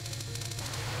 Okay.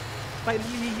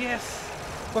 Finally, yes!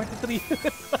 43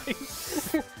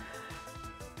 retries!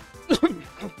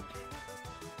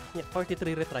 Yeah,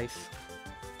 43 retries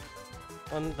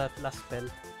on that last spell.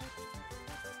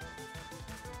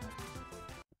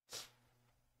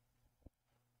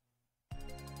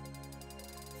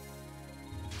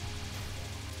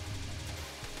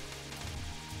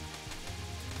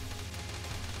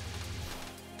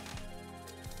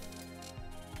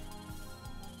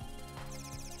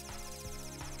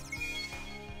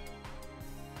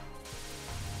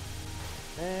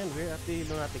 And we're at the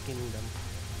Lunatic Kingdom.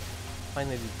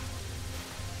 Finally.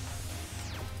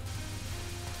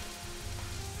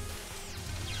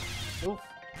 Oof.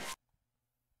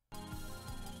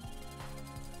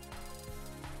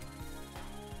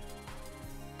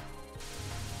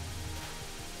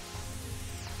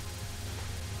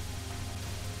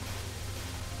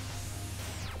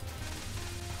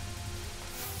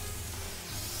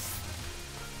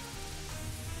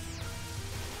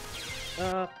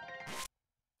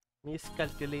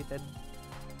 Miscalculated.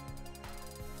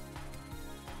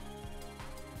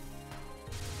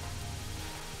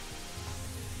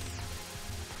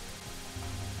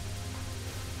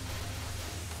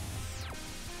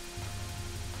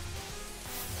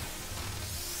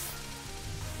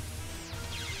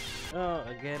 Oh,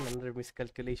 again, another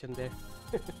miscalculation there.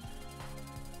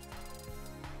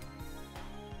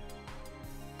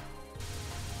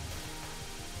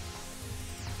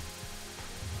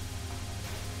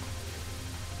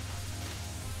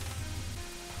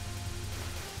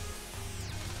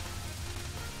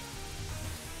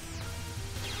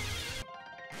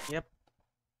 Yep.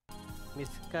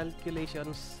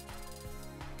 Miscalculations.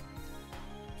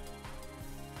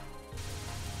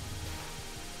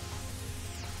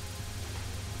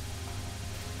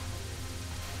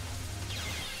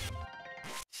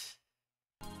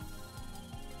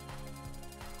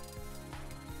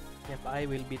 Yep, I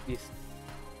will beat this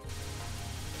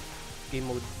game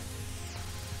mode.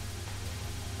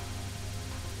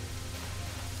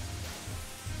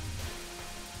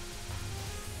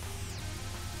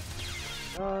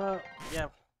 Yeah,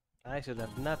 I should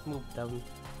have not moved down.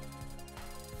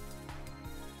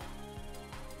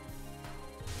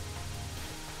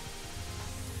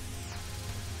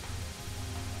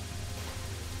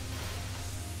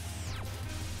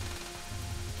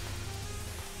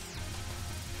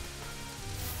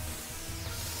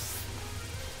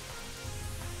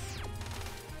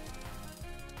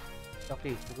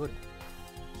 Okay, good.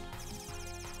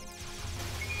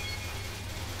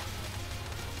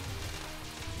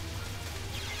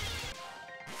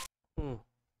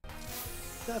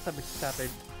 That's a bit scattered.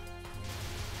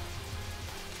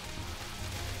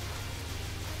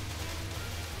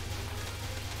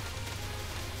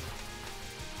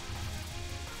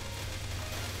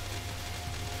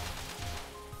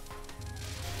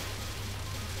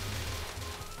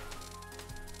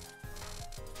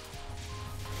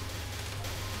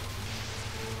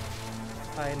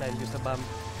 Fine, I'll use a bomb.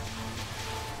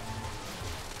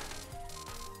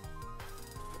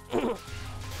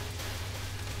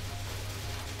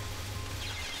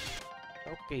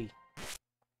 Okay.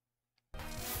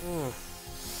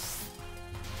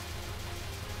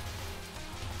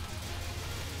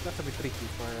 That's a bit tricky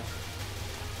for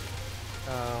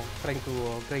trying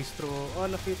to graze through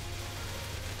all of it.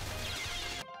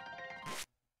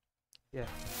 Yeah.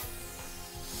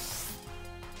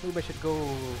 Maybe I should go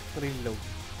real low.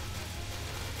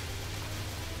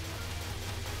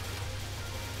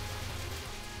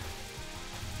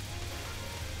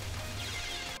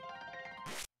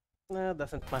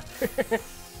 Doesn't matter.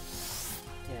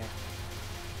 Yeah.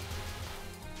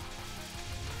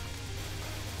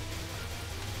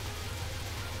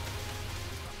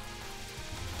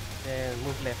 Then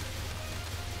move left.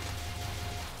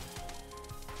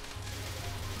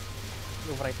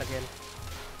 Move right again.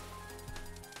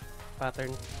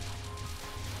 Pattern.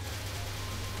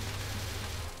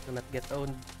 Do not get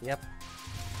owned. Yep.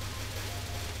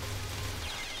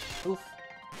 Oof.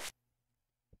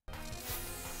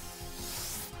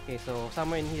 Okay, so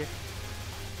somewhere in here.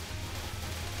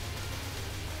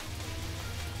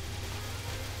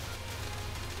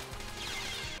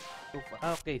 Oof.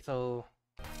 Okay, so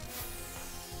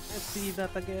let's see that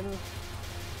again.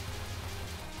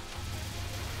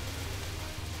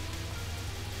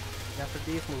 After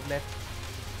this, move left.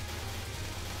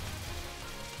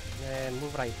 And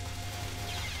move right.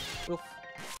 Oof.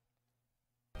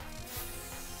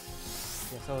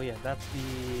 Yeah, so yeah, that's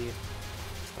the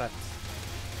strats.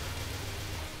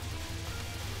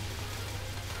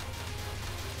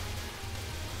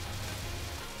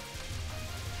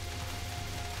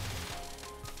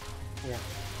 Yeah.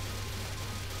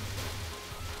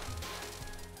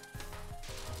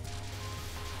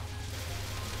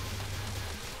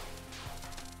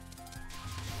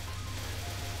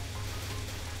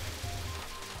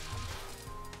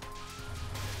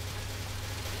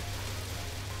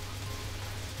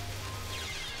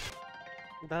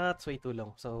 That's way too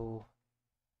long, so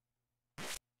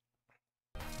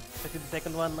the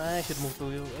second one, I should move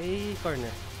to a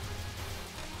corner.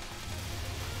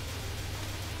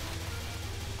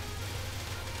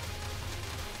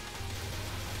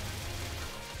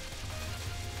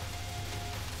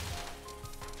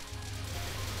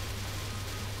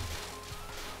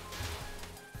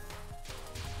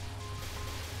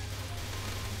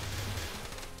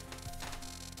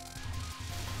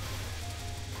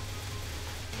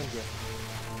 And yeah,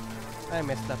 I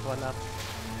messed that one up.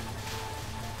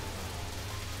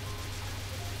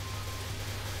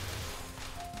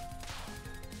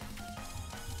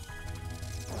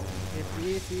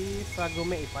 It is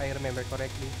Sagume, if I remember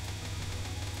correctly,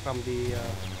 from the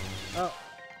oh,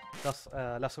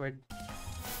 last word.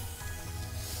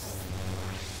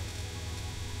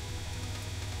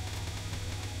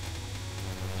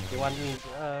 The one wing,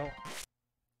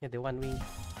 yeah, the one wing.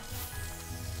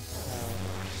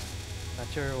 Not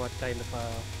sure what kind of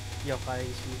yokai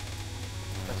is she,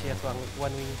 but she has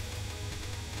one wing.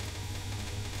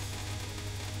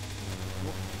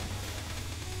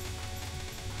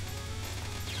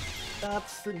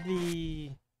 That's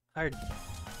really hard.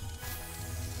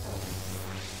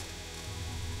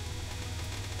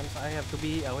 And so I have to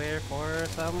be aware for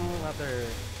some other.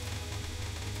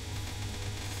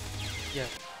 Yeah.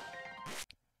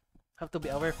 Have to be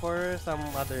aware for some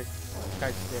other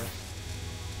cards there.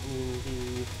 I mean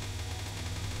the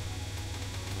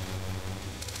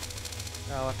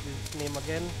what's his name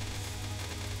again?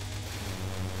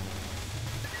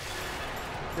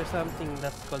 There's something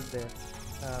that's called there.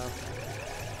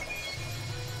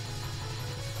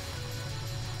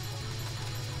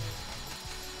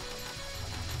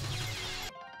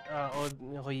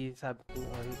 Oy something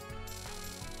or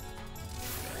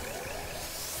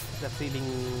the ceiling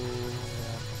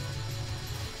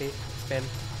spell.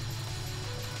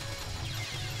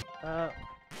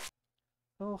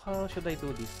 So how should I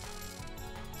do this?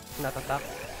 Not attack?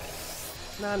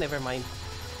 Nah, never mind.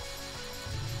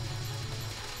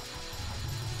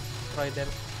 Try them.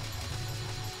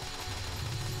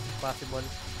 Possible.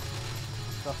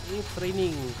 Because it's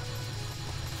raining.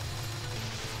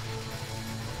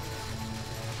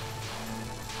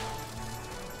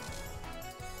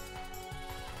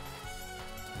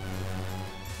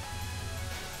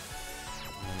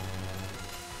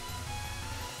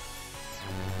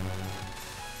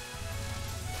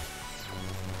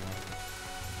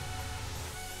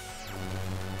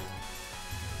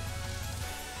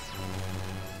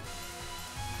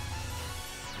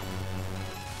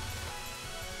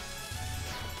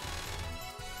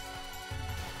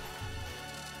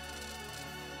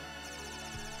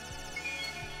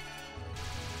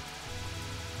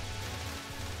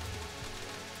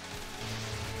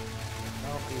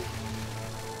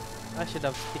 I should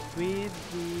have stick with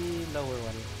the lower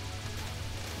one.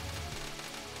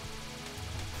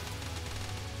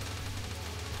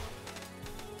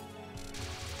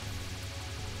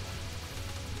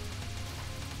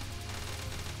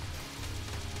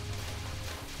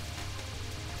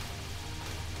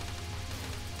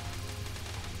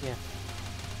 Yeah.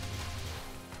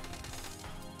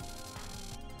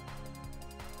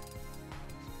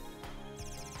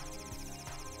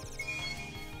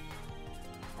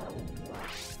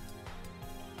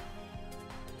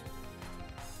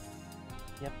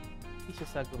 Yep, this is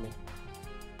Sagume.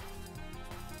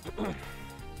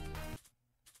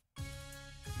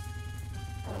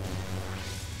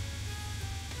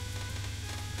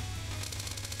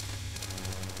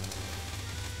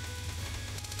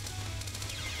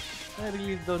 I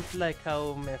really don't like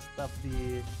how messed up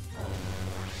the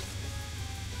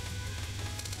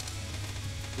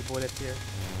bullet here.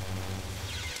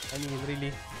 I mean,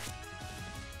 really.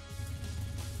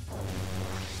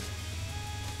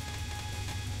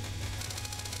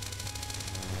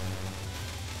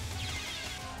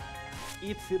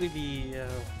 It's really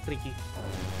tricky.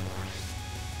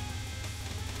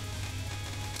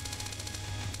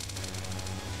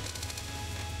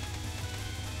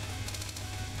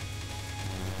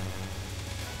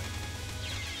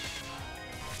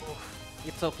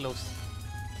 It's so close.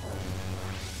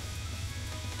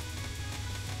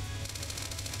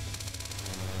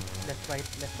 Left, right,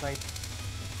 left, right.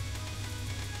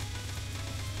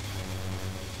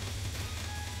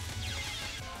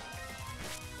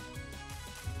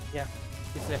 Yeah,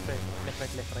 it's left, right, left,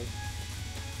 right, left, right.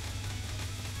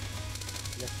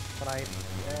 Left, right,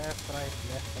 left, right,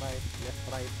 left, right, left,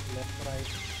 right, left, right.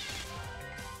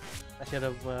 I should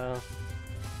have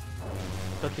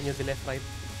continued the left, right.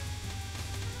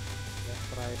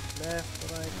 Left, right,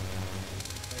 left, right,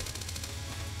 right.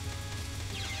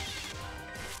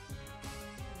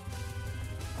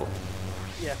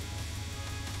 Yeah.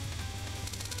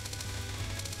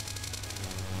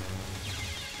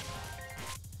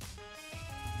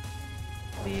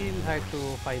 Still hard to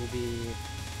find the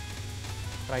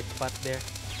right spot there.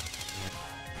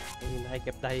 I mean, I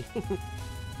kept dying.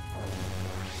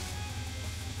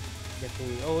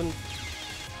 Getting owned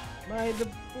by the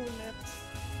bullets.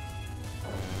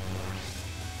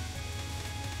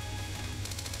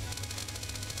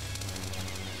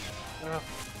 Ah.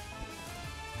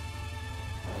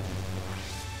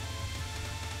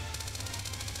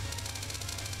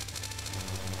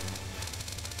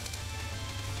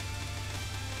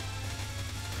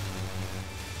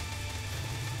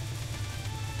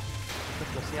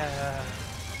 Yeah,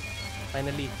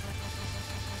 finally.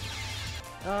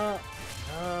 How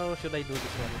should I do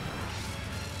this one?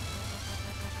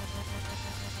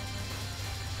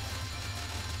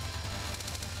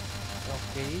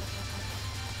 Okay.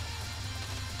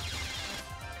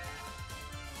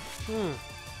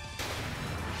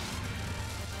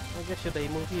 I guess should I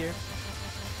move here?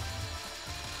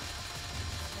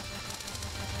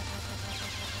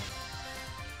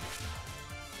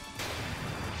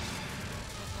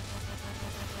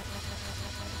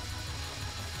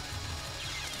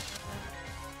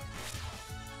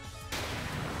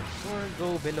 Or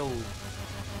go below?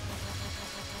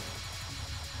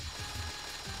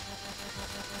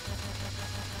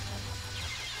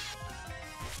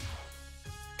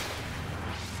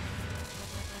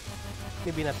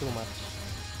 Maybe not too much.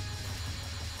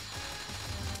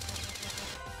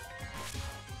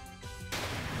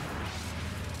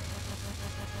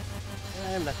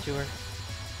 I'm not sure.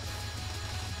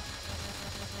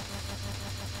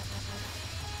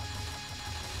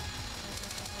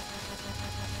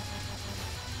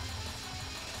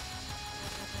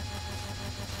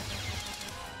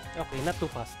 Okay, not too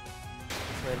fast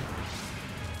as well.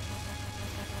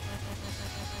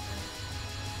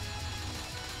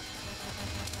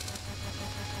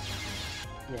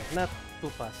 Yeah, not too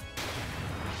fast.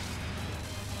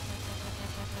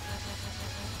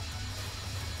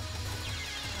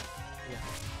 Yeah.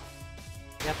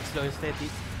 Yep, slow and steady.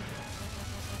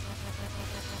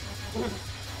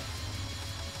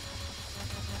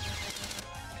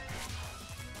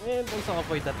 And also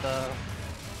avoid that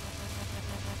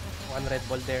one red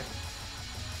ball there.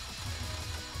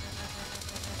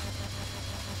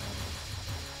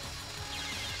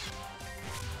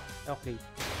 Okay.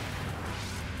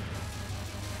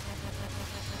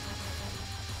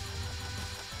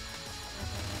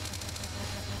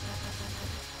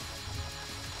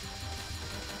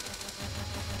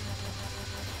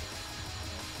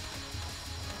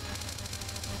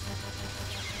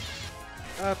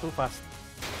 Too fast.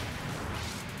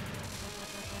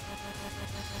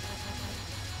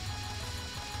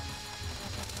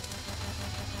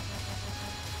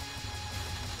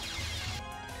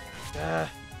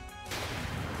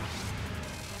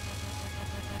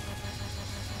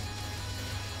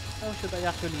 How should I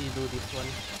actually do this one?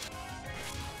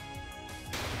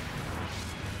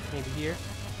 Maybe here?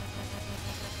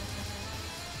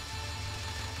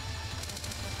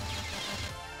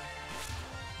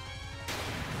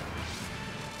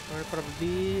 Or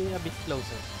probably a bit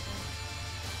closer.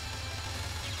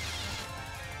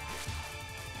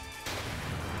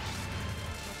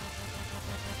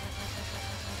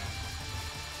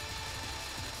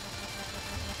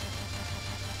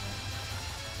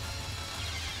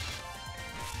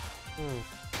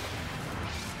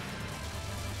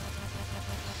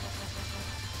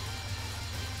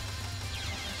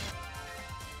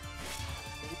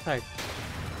 It's hard.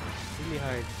 Really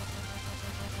hard.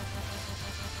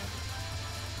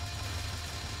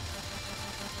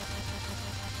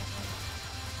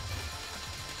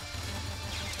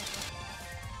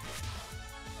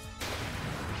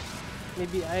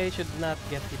 Maybe I should not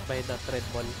get hit by that red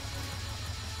ball.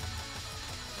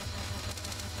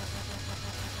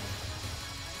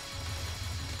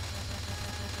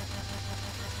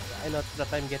 I noticed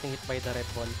that I'm getting hit by the red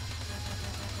ball.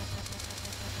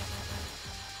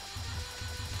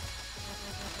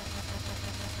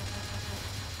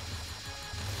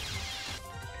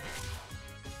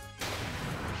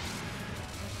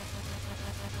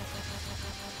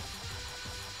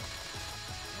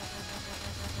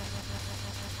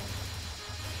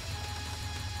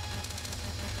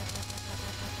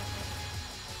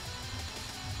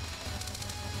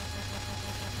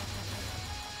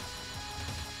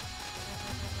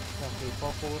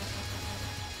 focus.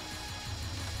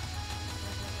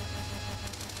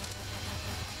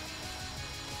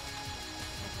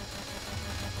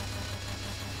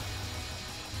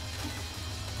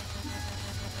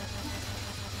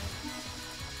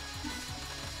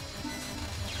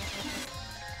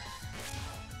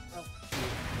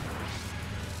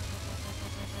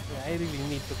 Yeah, I really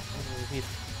need to hit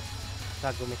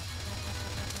Kagome.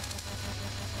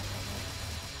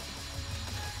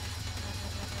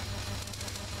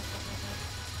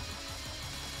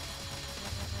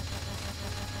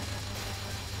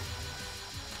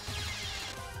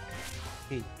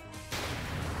 Okay.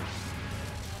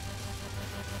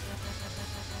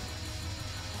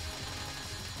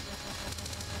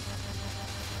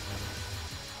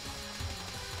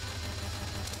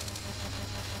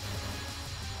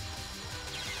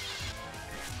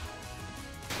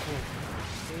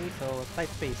 Okay, so tight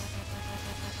space.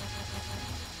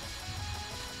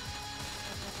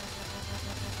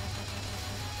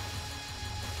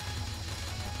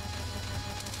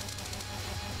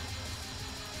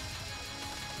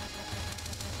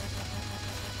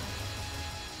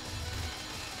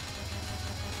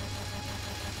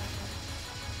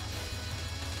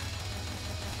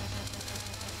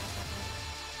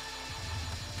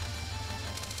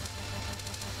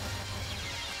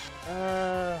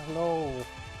 No.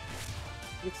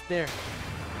 It's there.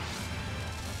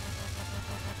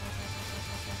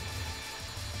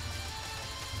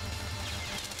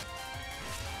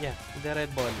 Yeah, the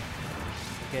red ball.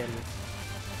 Again.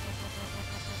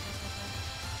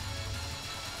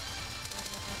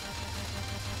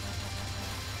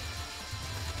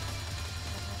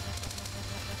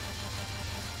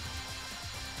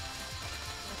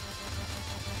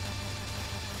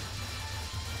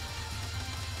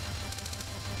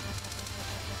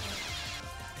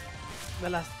 The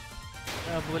last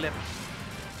bullet.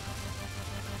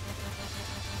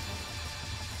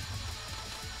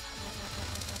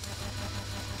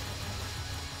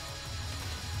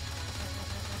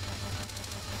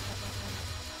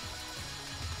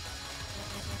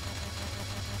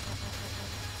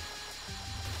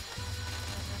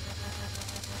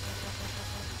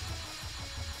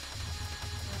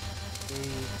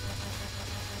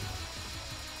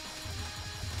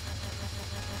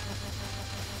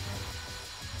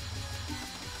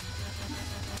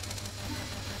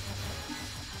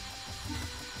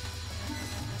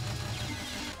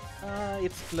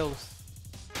 It's close.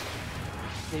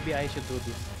 Maybe I should do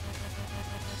this.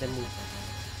 Then move.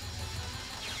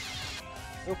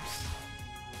 Oops.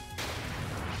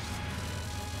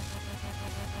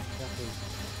 Okay.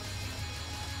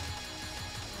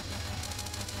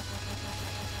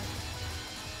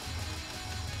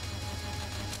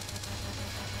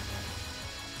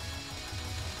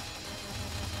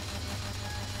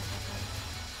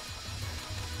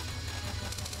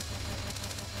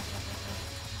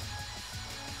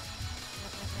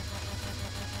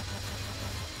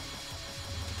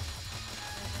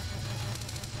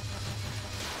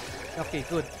 Okay,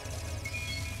 good.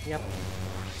 Yep.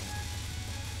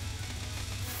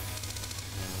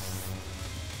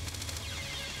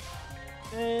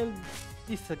 And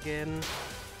this again,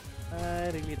 I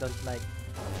really don't like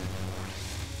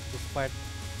this part.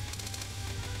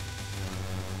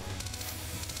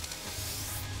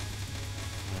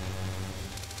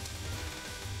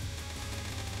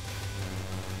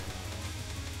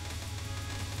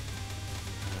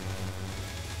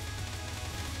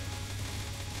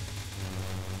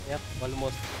 Yep,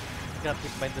 almost got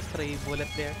hit by the stray bullet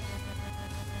there.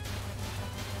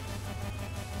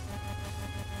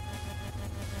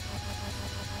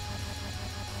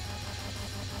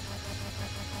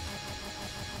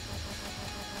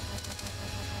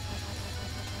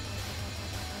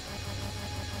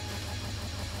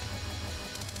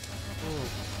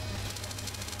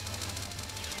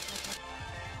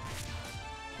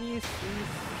 This is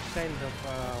kind of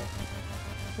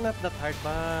not that hard,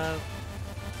 but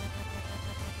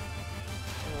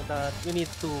that you need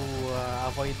to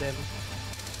avoid them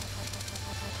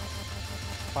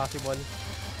if possible.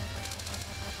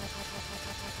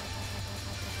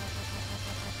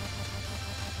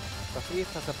 Because it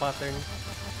has a pattern.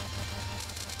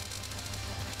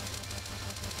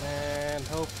 And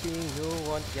hoping you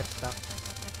won't get stuck.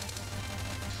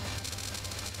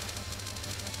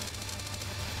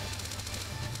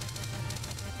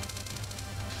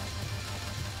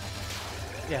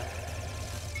 Yeah.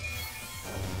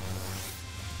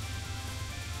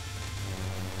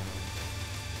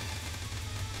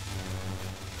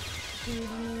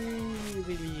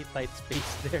 Really tight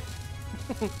space there.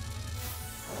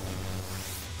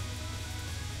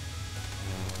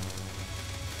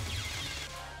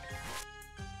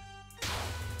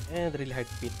 and really hard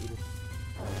to fit in.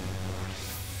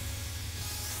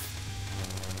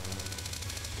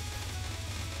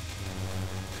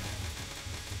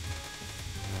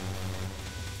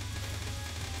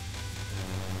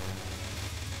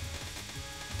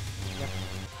 Yep.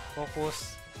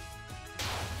 Focus.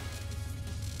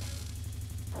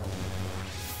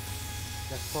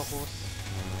 Just focus.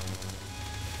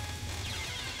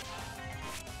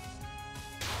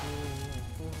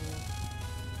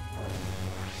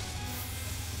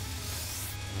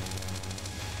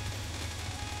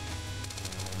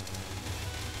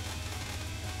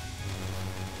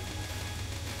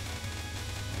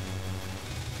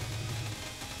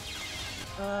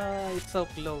 It's so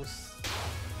close.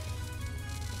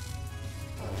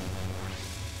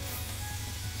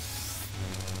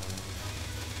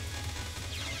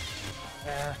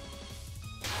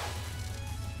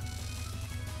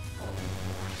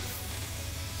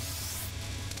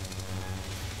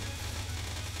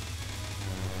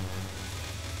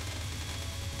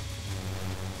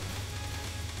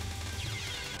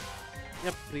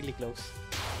 Yep, really close.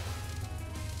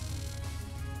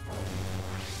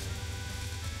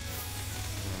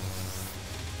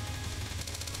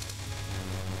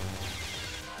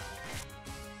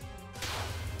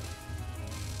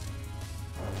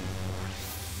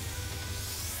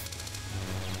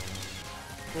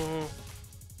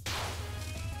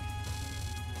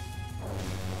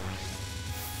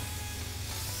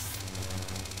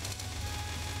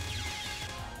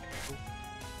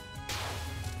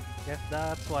 Yes,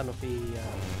 that's one of the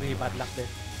really bad luck there.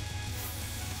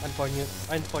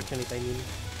 Unfortunate, I mean.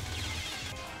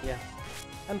 Yeah,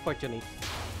 unfortunate.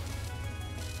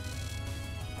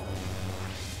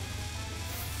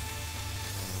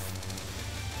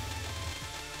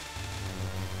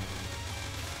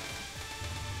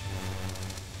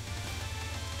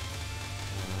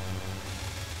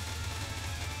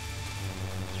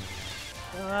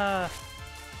 Ah.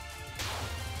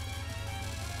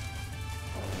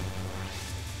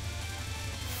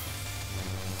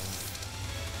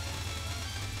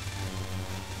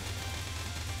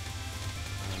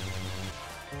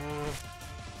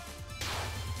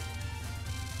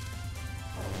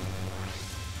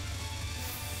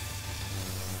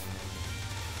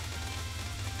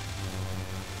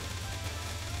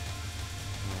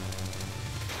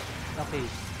 Okay.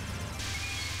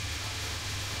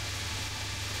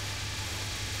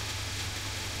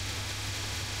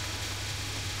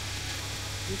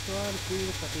 This one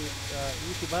feels a bit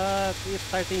easy, but it's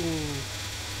starting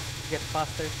to get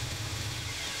faster.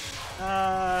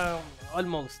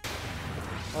 Almost.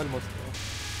 Almost.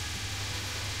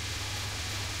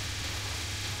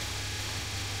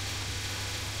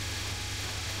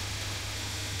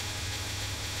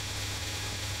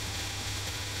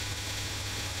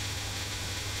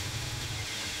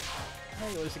 I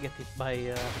always get hit by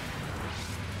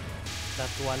that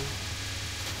one.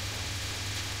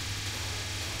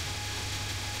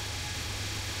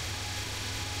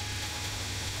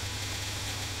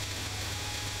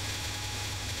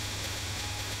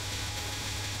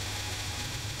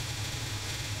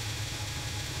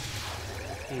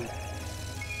 Okay.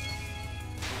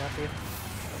 Got it.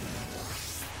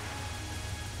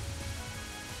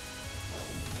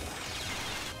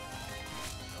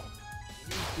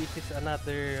 This is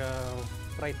another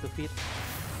try to fit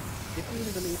between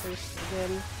the lasers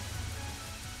again.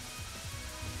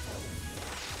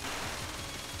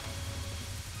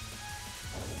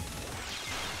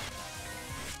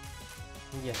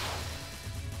 Yes.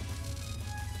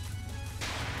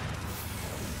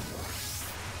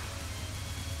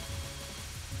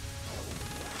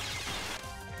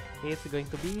 It's going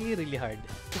to be really hard.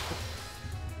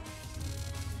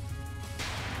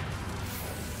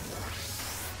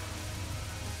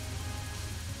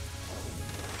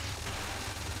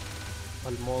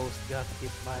 Almost got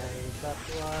hit by that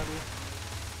one.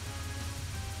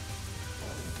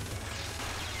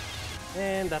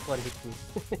 And that one hit me.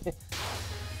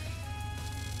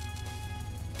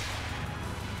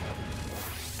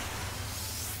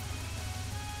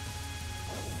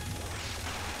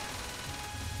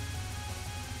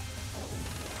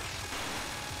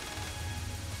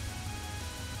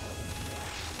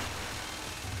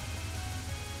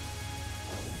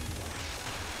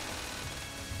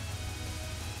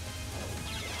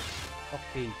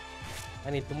 Okay, I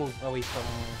need to move away from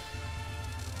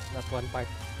that one part.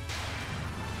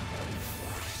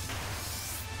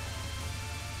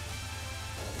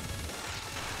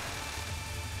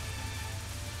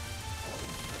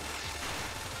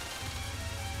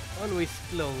 Always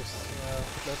close,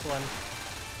 close one.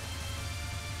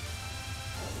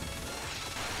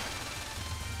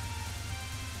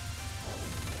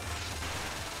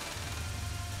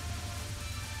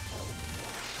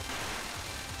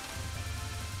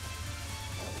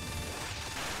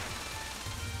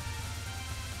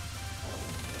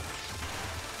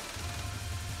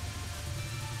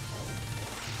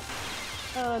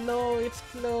 Oh no, it's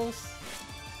close.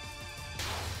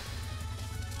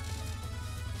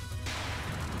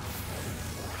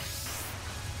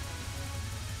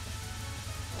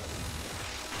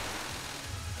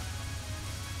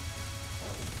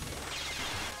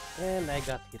 And I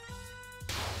got hit.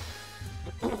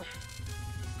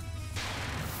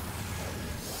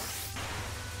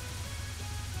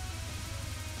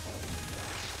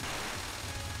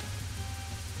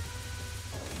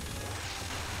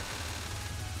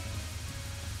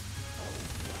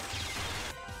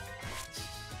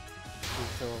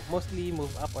 So mostly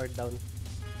move up or down.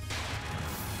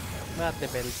 That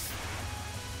depends.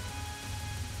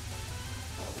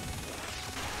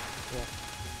 Yeah.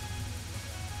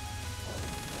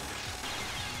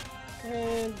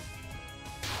 And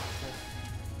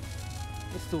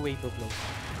it's way too close.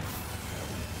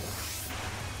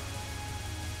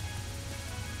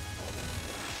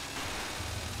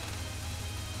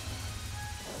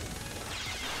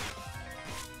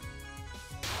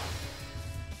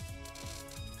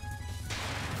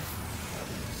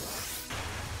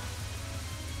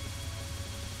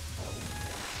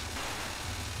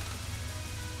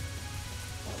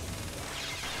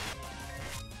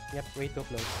 Yep, way too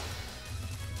close.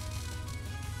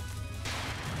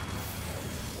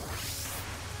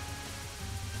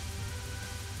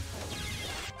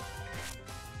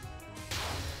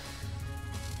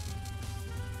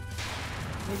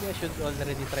 Maybe I should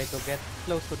already try to get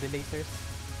close to the lasers.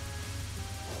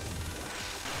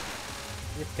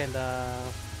 It's kinda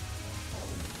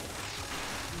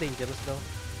dangerous though.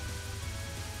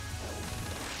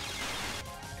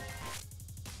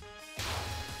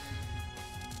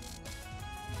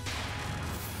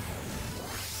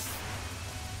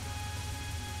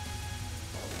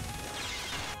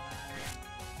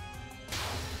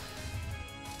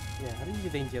 Yeah, really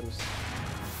dangerous.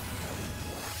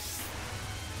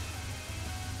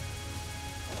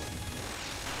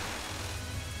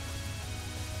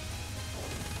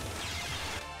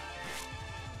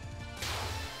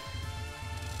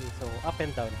 Okay, so up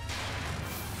and down.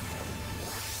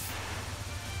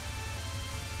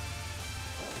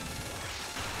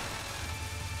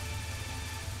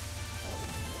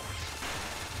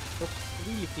 Oops,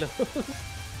 really close.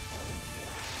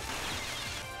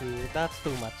 Okay, that's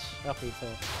too much. Okay, so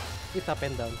it's up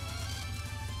and down.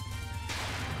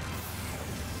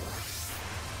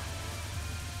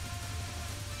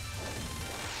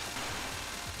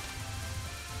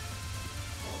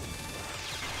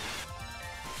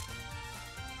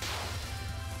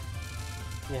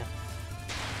 Yeah.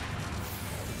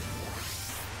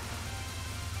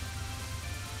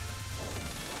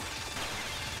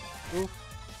 Oof.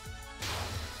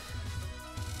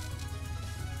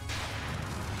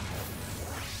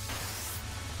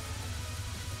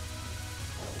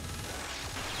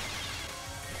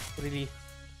 Really.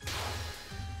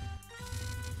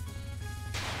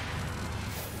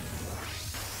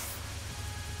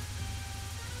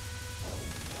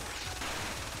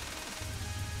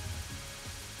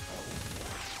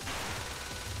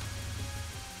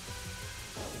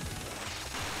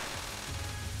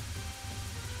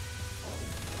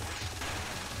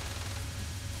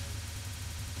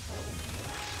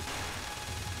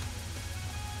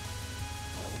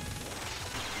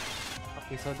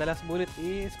 Okay, so the last bullet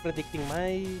is predicting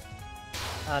my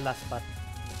last spot.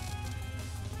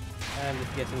 I'm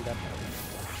just guessing that.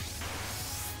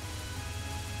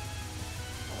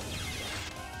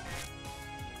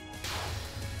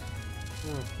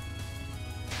 Hmm.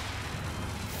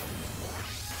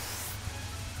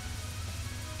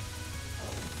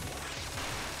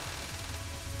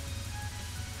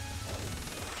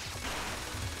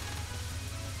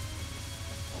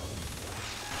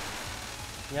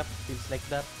 Yep, feels like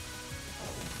that.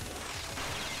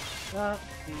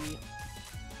 Okay.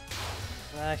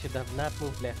 I should have not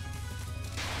moved left.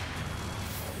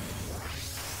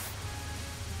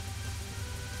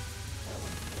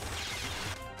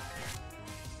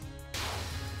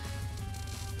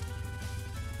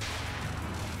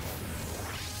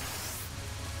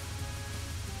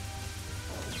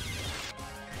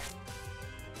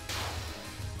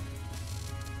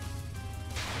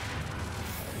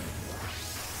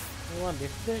 I wonder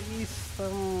if there is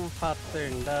some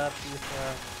pattern that is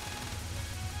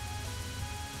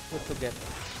good to get.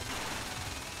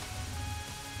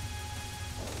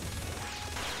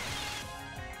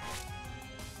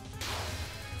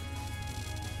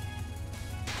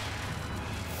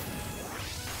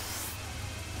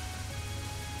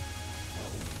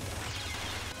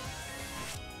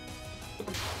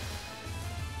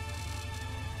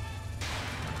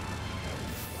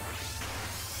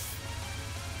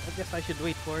 I guess I should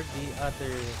wait for the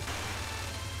other,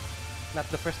 not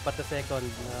the first but the second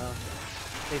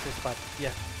laser spot.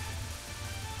 Yeah.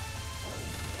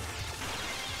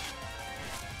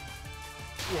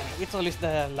 Yeah, it's always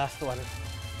the last one.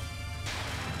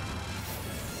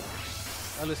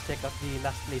 Always check out the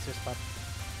last laser spot.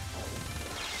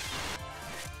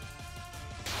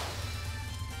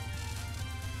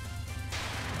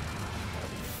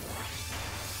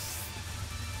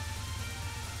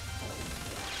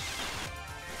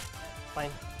 Fine.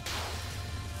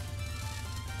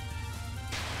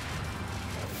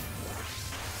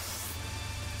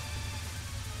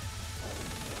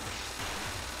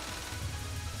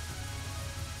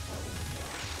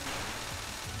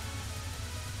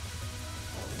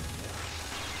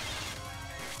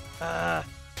 Ah.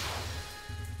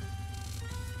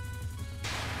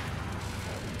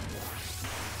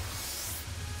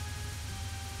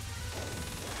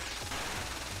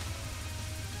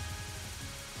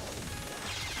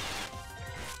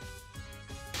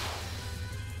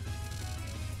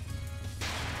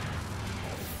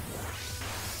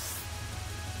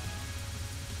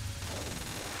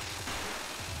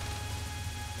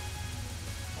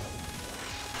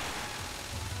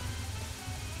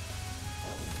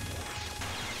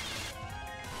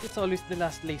 It's always the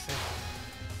last laser.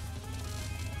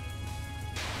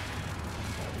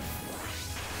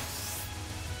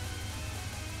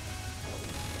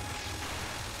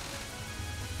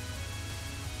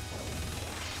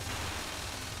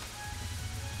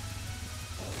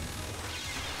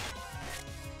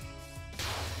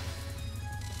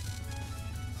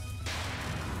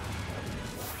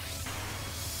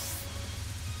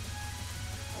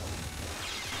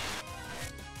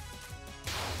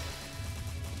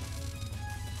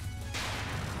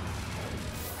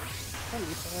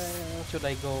 Should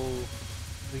I go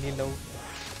really low?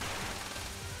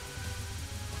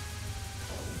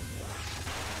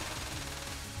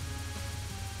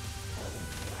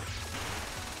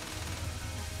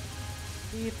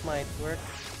 It might work.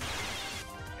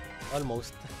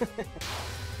 Almost.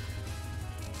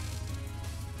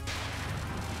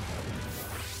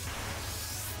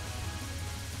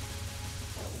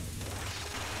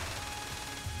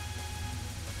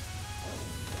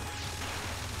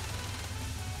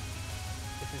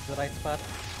 The right spot.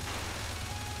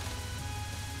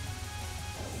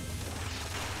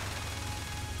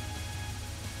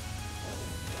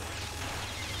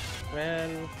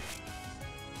 Well,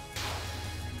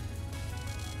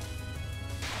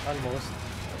 almost.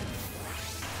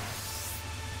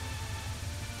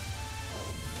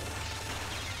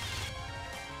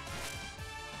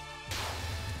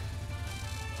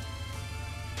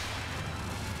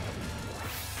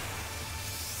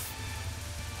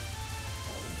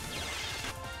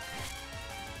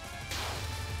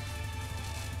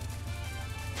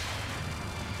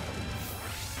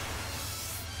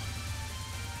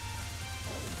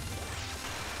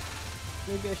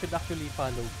 Maybe I should actually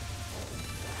follow.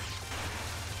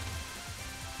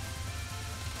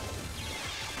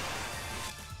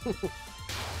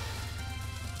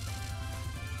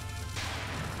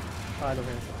 Follow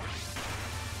her.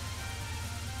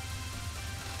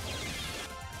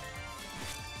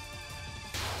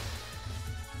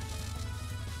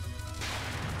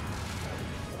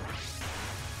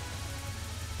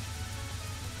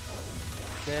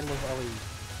 Then move away.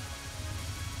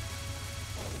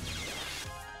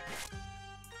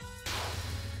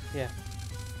 Yeah.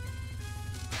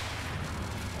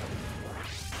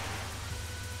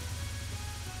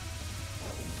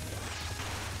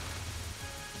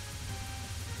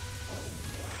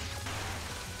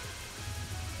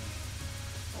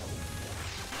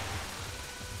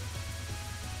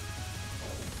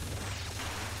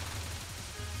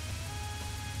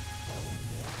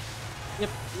 Yep,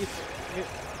 it's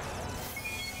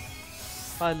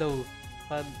follow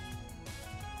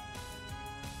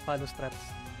follow straps.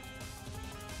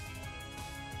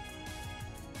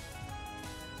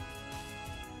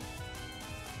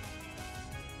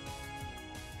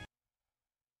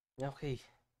 Okay.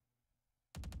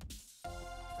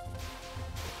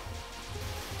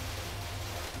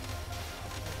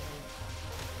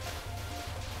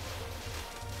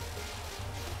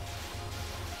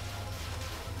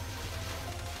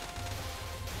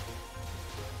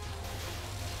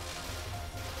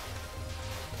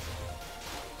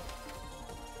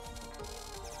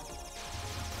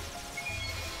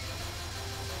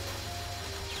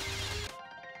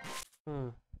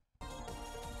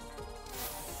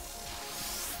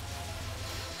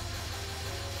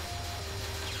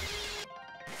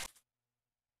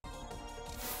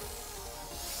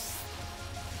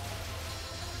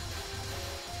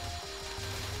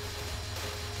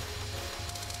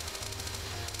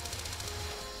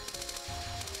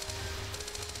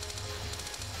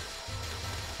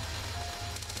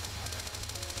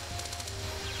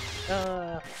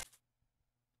 Yeah,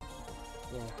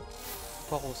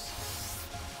 focus.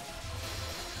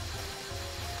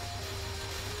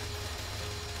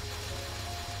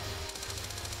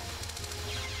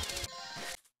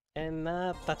 And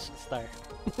touch the star.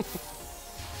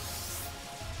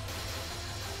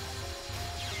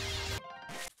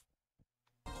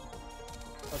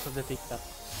 Also the TikTok.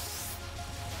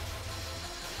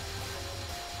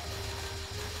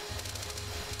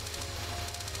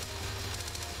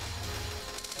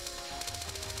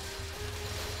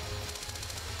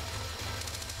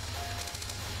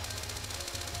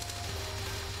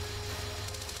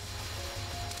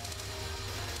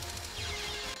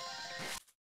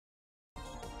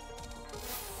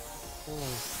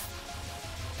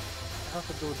 How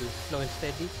to do this? Slow and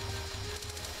steady.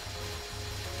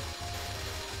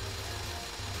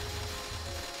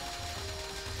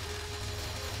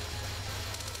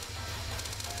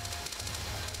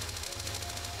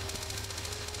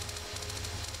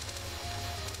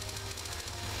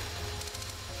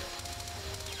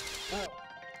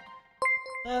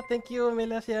 Thank you,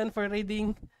 Melasian, for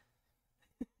raiding.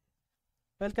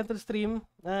 Welcome to the stream.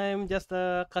 I'm just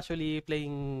casually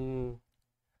playing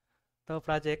the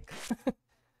project.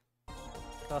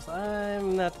 Because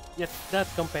I'm not yet that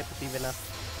competitive enough.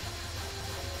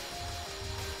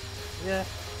 Yeah.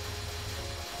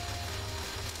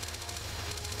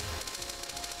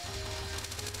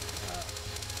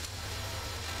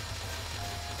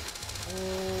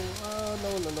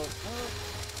 No.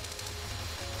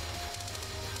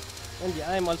 And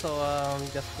yeah, I'm also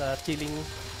just chilling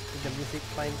with the music.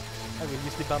 Fine. I will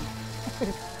use the bump.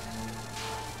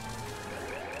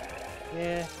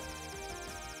 Yeah.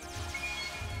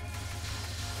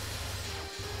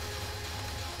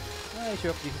 I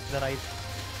sure this is the right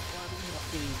one.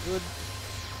 Okay, good.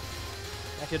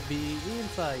 I should be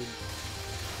inside.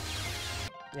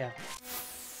 Yeah.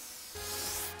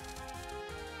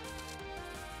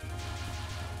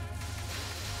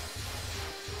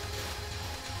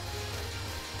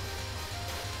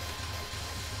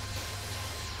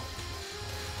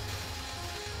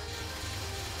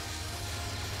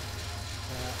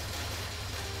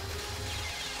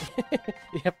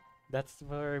 Yep, that's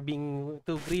for being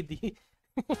too greedy.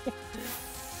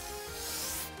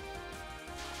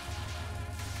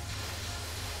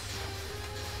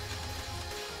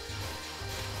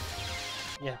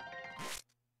 Yeah.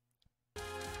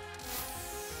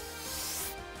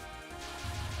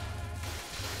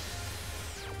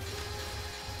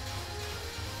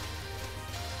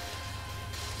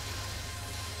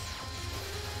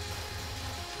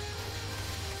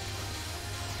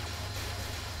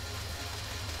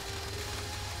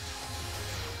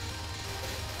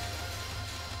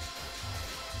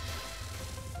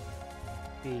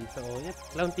 Okay, so yep,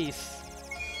 clown tease.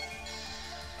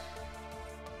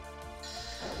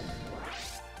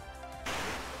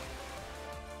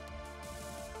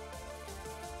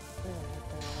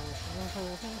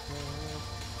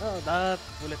 Oh, that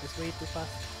bullet is way too fast.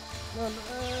 No,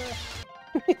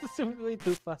 it's way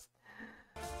too fast.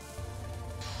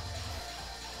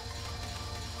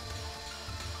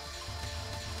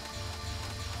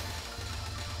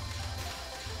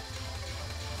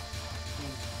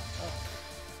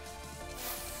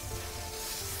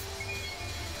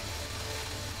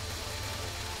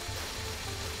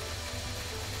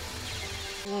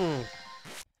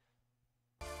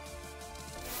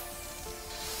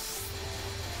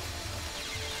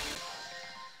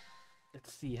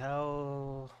 Let's see,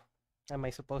 how am I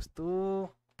supposed to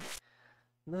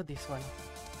do this one?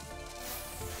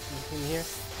 Anything here?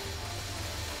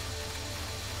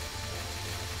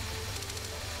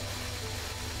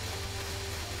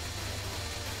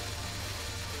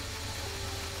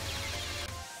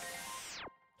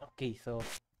 Okay, so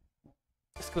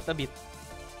scoot a bit.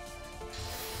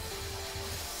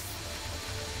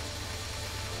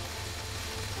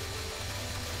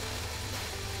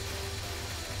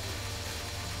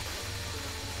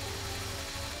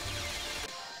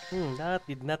 That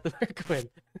did not work well.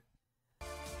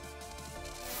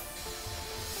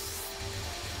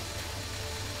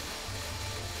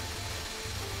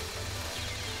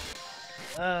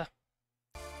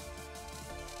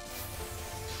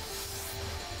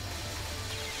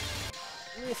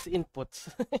 Miss inputs.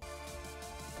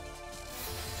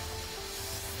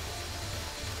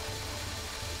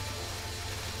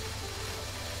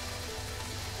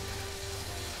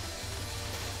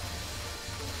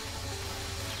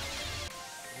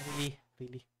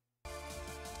 Really.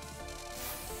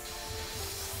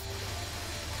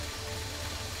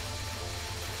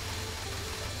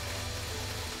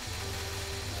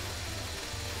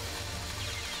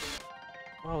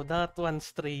 Oh, that one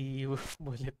stray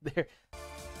bullet there.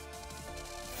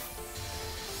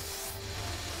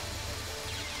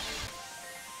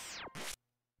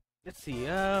 Let's see.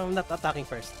 Not attacking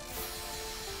first.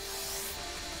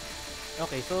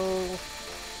 Okay, so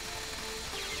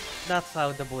that's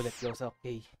how the bullet goes.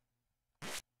 Okay.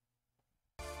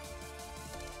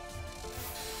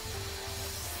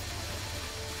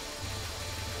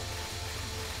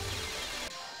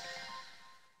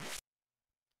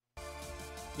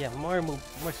 Yeah, more move,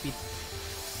 more speed.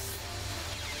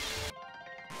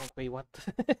 Okay, what?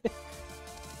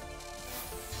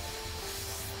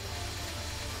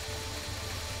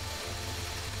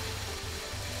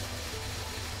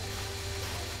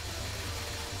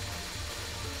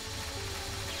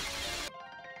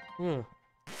 Hmm.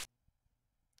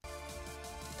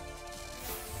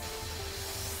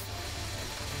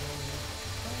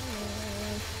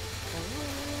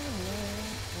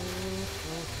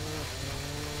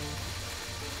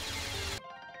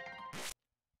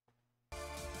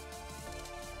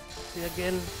 See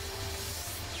again.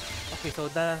 Okay, so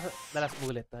the last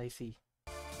bullet, I see.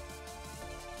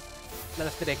 The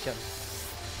last direction.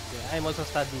 Yeah, I'm also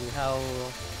studying how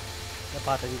the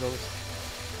pattern goes.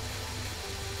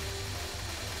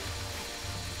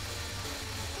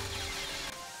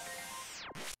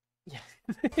 Yeah,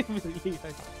 really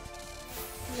hard.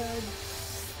 God.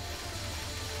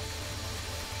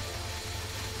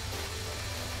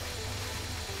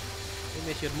 Maybe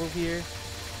I should move here.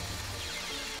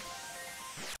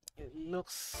 It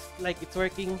looks like it's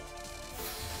working.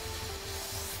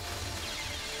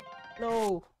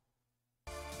 No!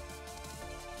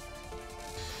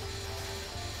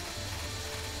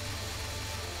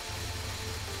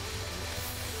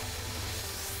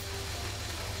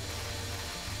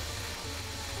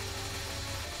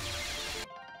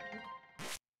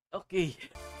 Okay.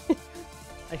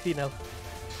 I see now.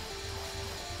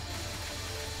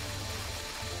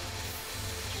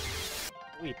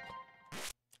 Wait.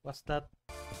 What's that?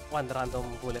 One random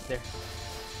bullet there.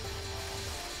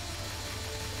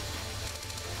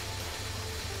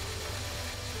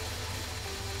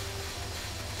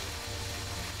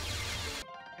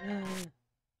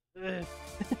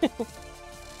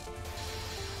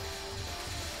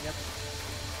 Yep.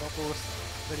 Focus.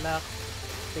 Relax.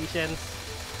 Patience.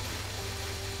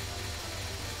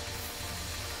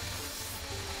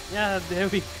 Yeah, there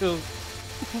we go.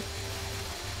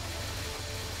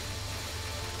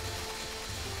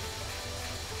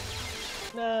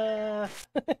 Nah,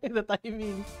 the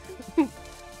timing.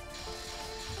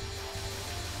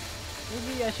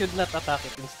 Maybe I should not attack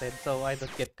it instead so I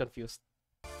don't get confused.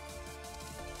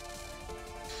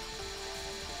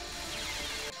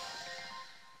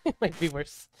 It might be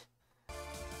worse.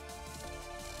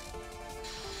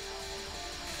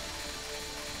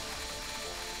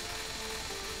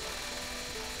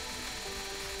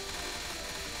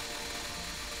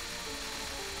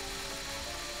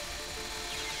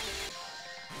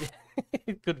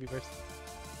 It could be worse.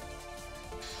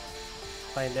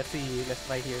 Fine, let's see. Let's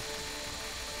try here.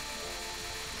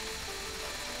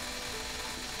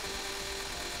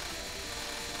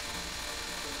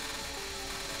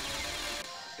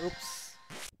 Oops.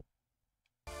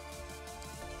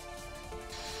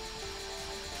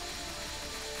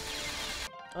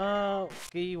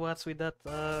 Okay, what's with that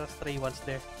stray ones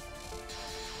there?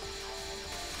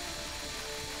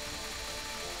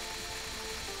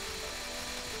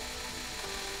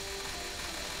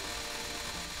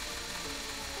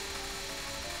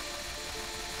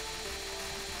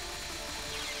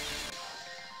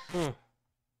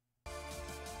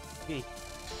 Okay.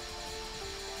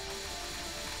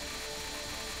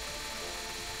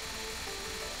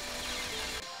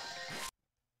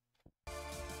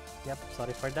 Yep,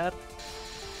 sorry for that.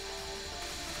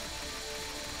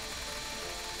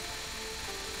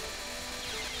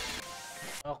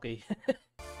 Okay.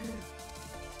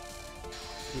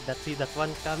 Did not see that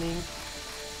one coming.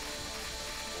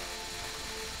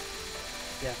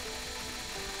 Yeah.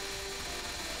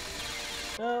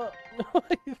 Oh, no,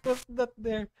 it was not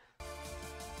there.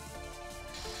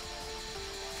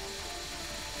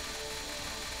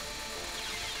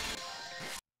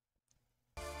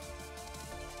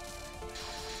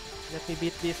 Let me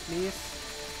beat this, please.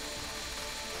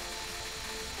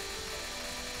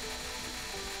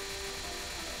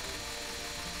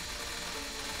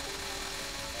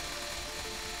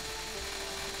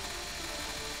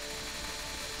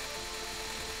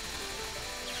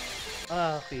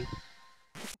 Ah, okay.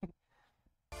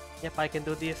 Yep, I can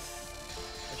do this.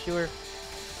 For sure.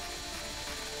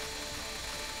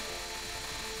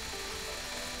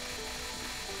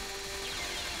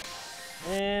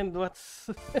 And what's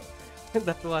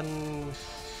that one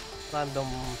random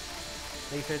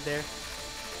laser there?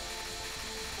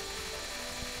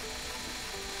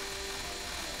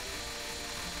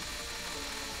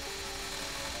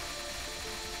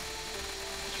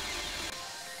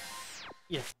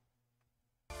 Yeah.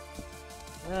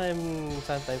 I'm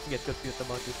sometimes get confused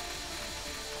about it.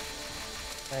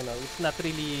 I know, it's not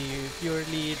really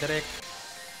purely direct,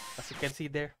 as you can see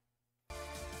there.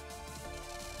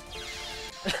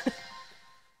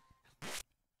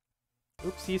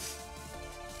 Oopsies.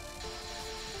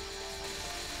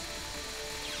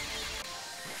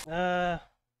 Uh,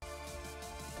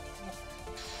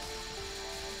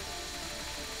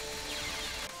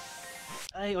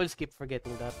 I always keep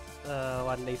forgetting that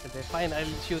one laser there. Fine,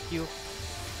 I'll shoot you.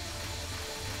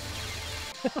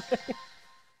 Yeah,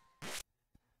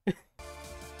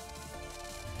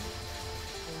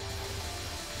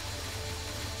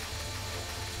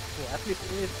 at least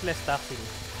it's less taxing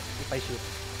if I shoot.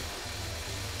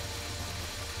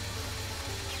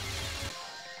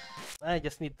 I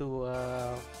just need to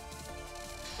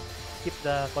keep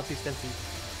the consistency.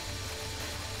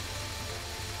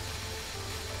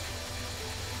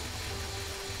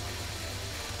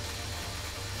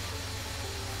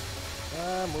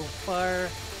 Move far.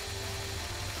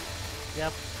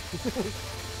 Yep.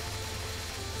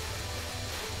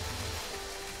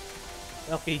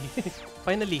 Okay,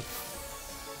 finally.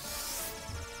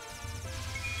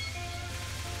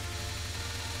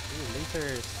 Ooh,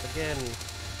 lasers again.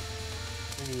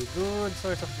 Really good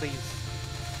source of praise.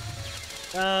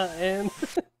 And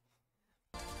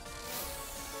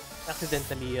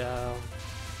accidentally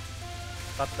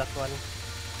got that one.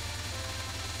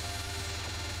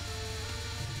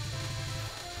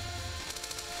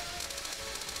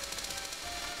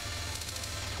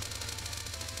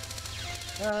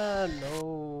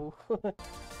 No.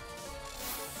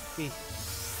 Okay.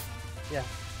 Yeah.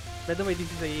 By the way, this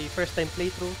is a first time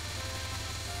playthrough.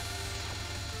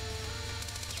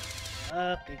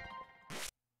 Okay.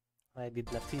 I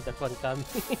did not see that one coming.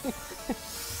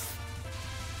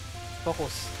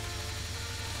 Focus.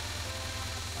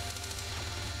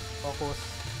 Focus.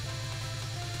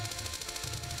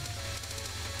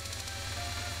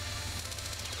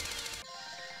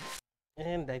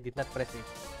 And I did not press it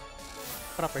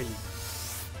properly.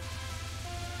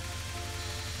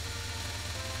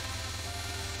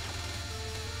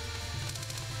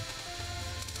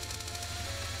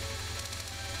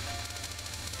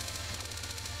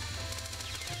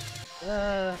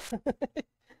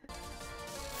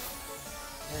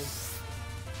 Nice.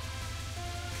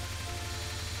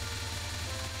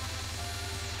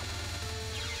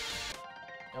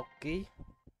 Okay.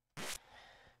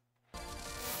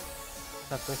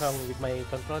 Something wrong with my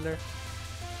controller.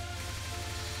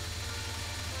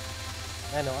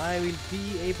 I know, I will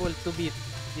be able to beat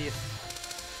this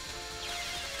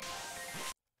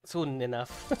soon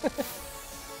enough.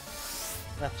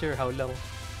 Not sure how long.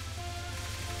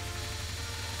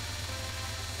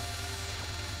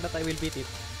 But I will beat it.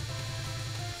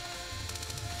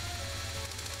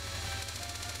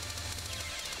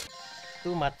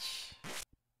 Too much.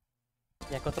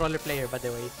 Yeah, controller player by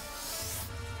the way.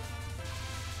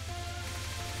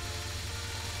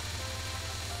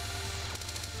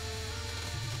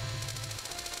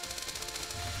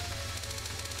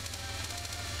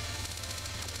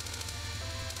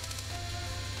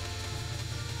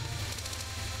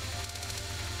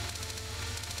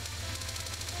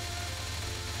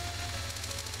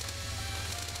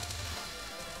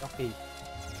 Okay.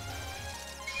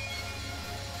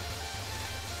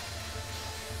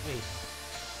 Wait.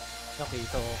 Okay,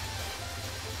 so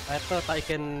I thought I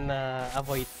can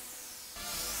avoid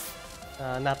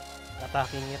not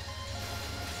attacking it.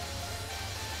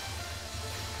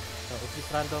 So is this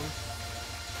random?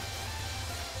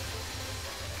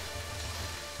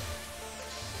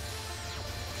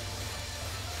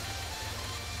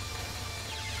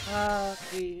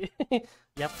 Okay.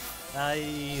 Yep. I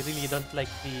really don't like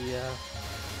the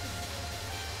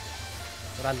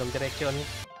random direction.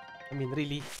 I mean,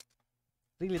 really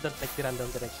don't like the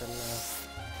random direction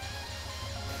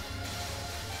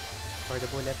for the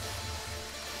bullet.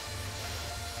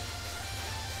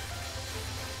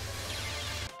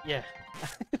 Yeah,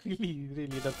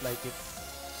 really don't like it.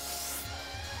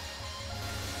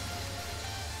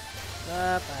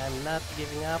 But I'm not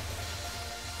giving up.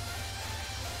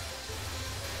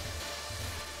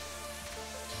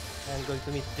 I'm going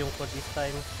to meet Junko this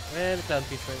time. Well, Clown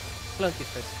Fish first. Clown Fish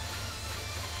first.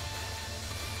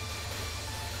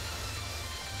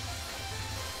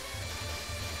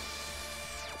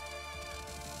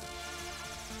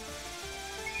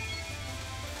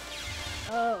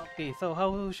 Okay, so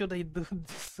how should I do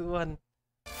this one?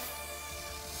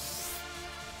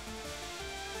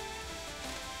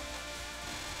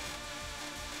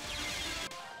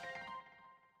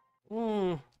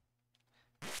 Hmm.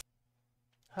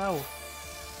 How?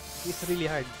 It's really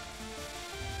hard.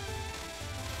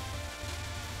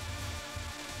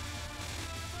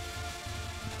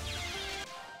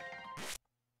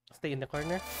 Stay in the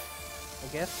corner, I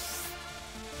guess.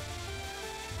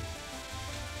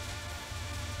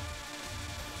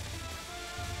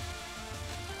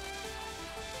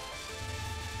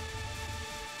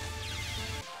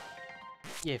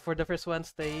 Yeah, for the first one,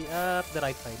 stay at the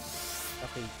right side.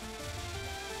 Okay.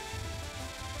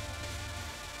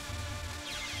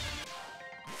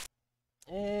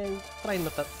 And try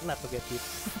not to get hit.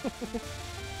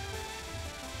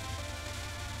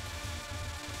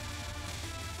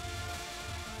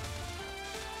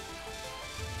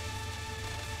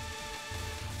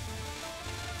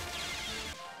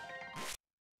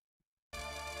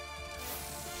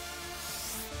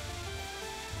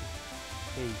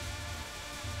 Okay.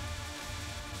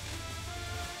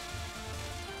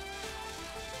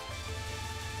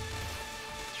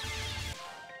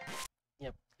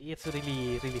 Yep, it's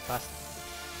really fast.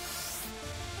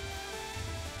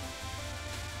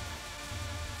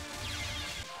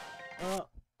 Oh,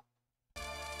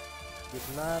 did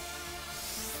not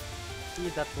see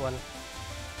that one.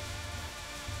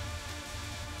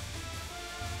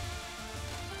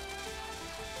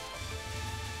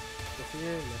 So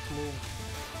here, let's move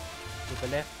to the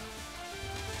left.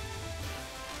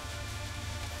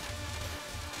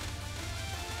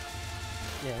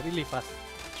 Yeah, really fast.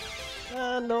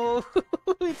 Ah, no!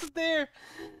 It's there!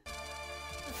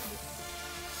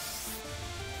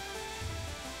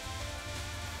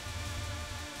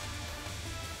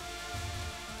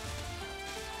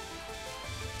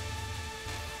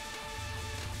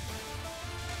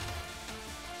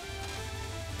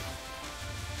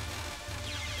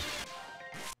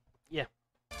 Yeah,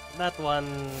 that one,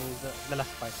 the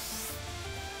last part.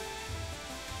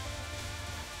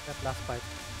 That last part.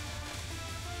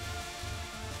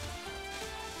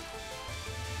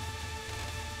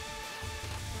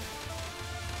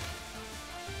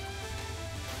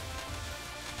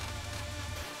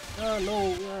 Oh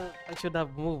no, I should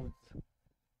have moved.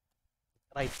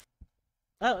 Right.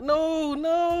 Ah, no,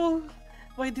 no!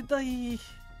 Why did I...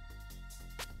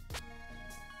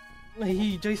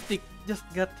 My joystick just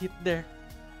got hit there.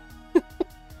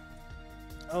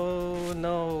 Oh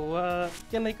no,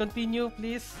 can I continue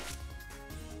please?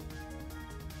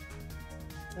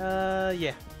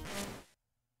 Yeah.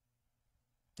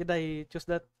 Did I choose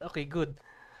that? Okay, good.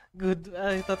 Good.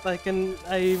 I thought I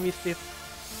missed it.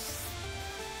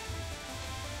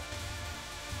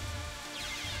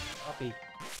 Okay.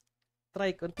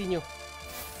 Try, continue.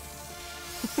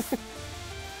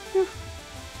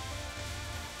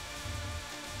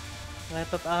 I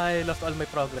thought I lost all my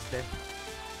progress there.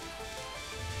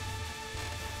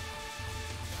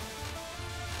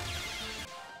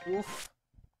 Oof.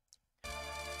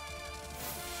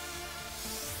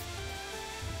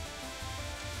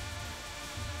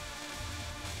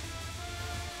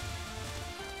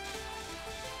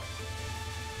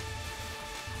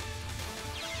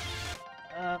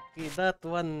 Okay, that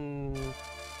one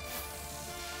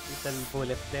little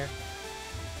bullet there.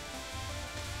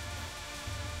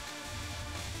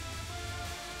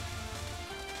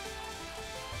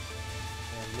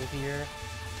 And move here.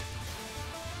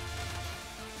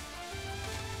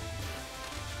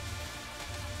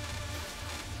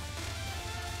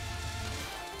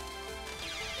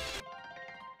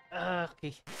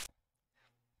 Okay.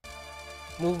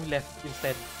 Move left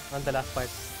instead on the last part.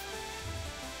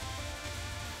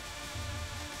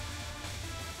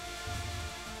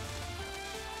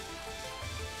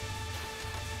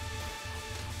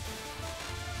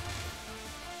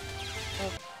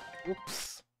 Oh,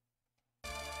 oops.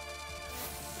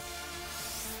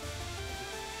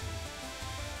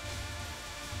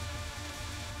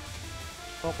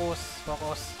 Focus,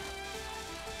 focus.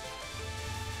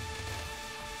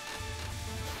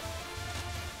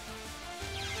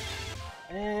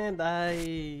 And I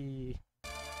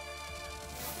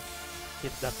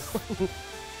hit that one.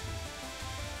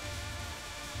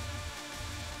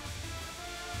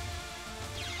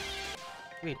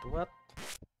 Wait, what?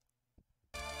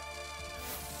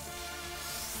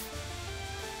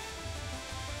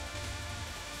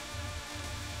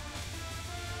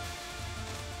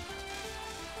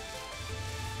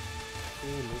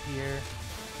 Okay, move here.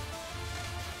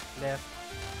 Left,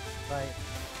 right.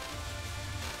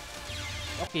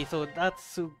 Okay, so that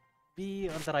should be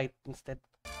on the right instead.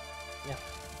 Yeah.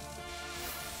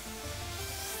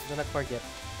 Do not forget.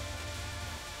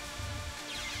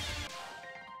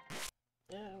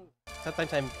 Yeah,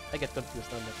 sometimes I get confused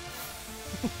on that.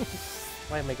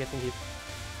 Why am I getting hit?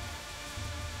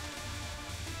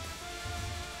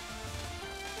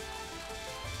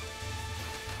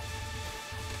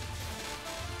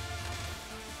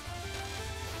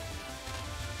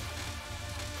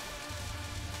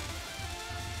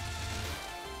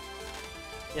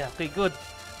 Yeah, okay, good.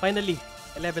 Finally,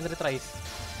 11 retries.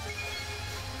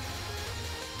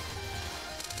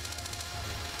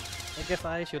 I guess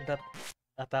I should not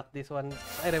attack this one.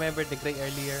 I remembered the gray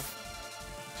earlier.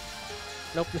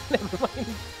 Nope, never mind.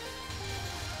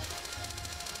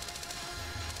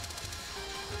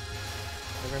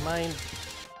 Never mind.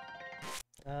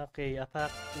 Okay,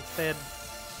 attack instead.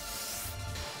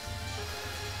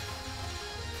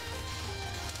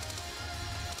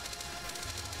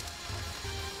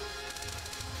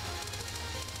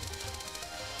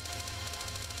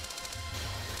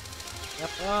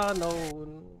 Yep, oh no.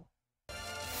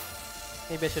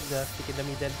 Maybe I should stick in the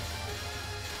middle.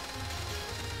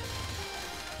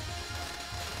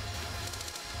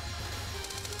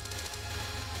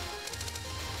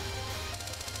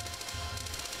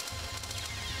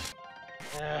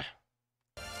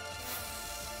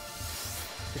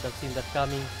 Should have seen that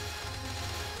coming.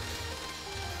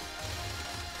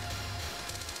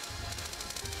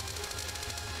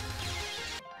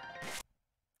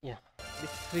 Yeah,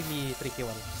 this is really tricky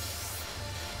one.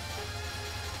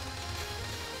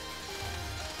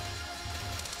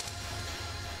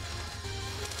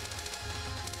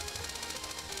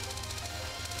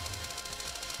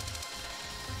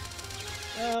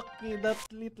 Okay, that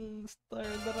little star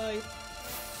on the right.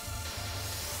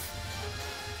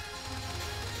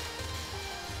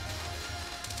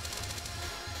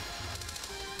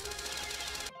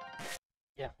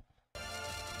 Yeah.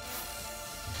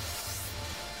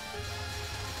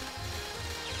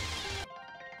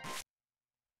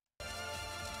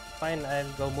 Fine,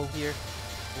 I'll go move here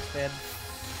instead.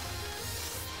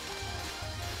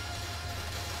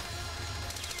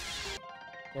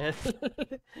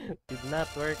 Did not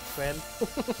work well.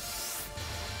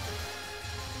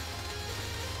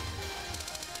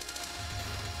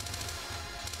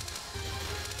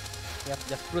 Yep,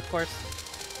 just brute force.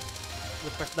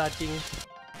 Brute force dodging.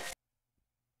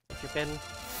 If you can.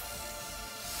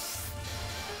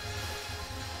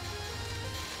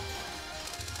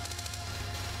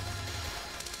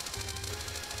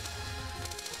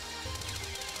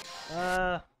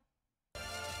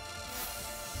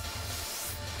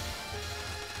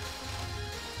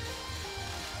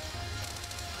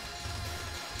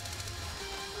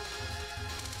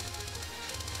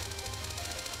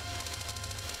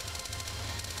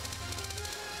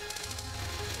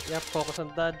 Yep, focus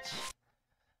on dodge.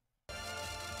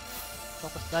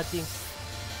 Focus dodging.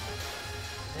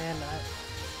 And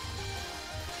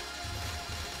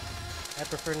I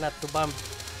prefer not to bump.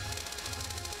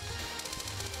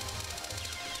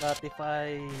 But if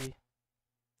I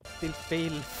still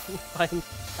fail, fine,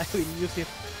 I will use it.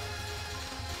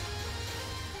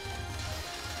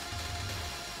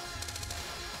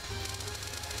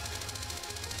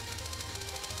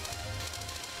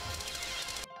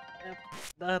 Yep,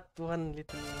 that one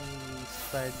little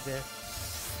star there.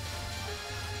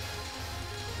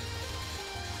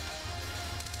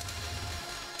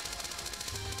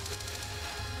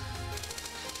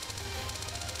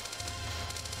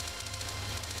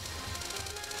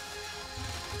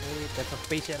 That's of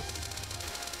patience.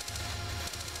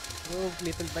 Move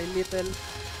little by little.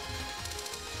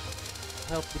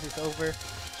 Hope this is over.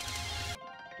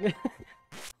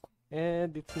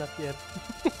 And it's not yet.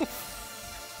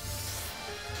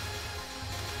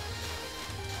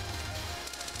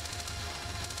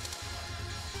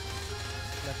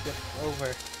 Not yet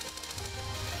over.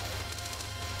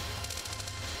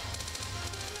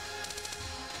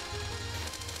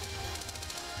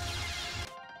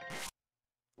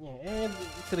 Yeah, and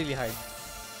it's really hard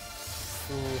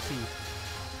to see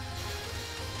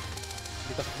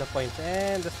because of the points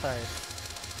and the stars.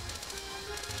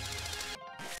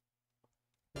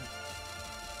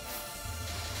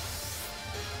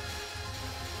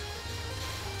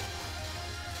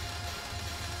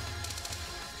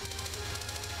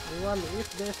 I wonder if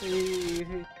there's a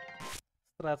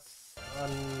strats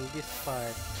on this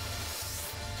part.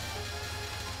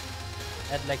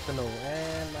 I'd like to know,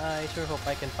 and I sure hope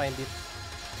I can find it.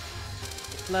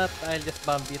 If not, I'll just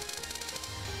bomb it.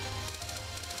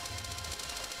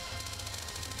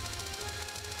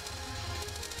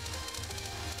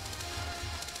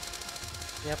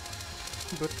 Yep,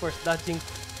 brute force dodging.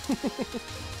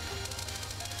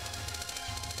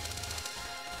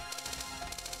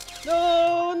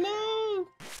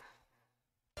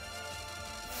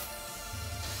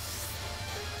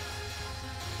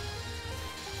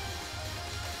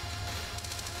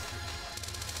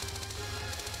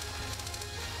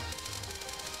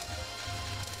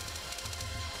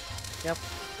 Yep.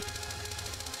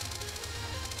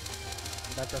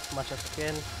 That's as much as I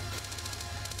can.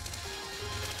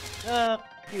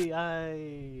 Okay,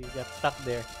 I got stuck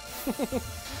there.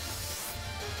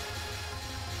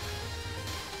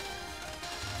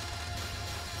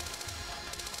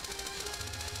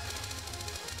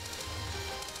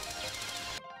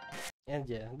 And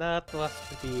yeah, that was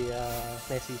pretty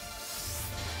messy.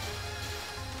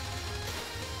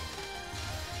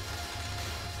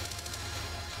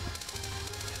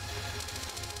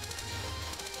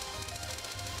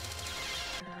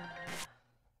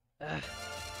 I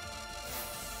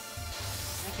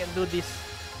can do this.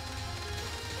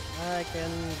 I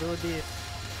can do this.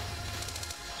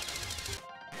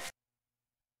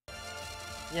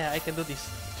 Yeah, I can do this.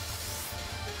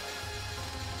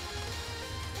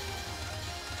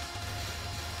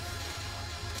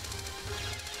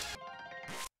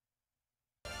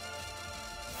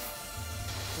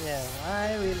 Yeah,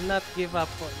 I will not give up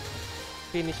on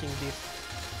finishing this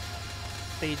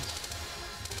stage.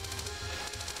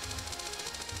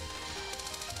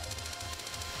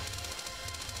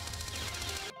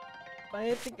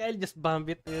 I think I'll just bomb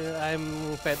it.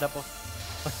 I'm fed up of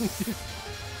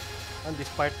on this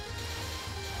part.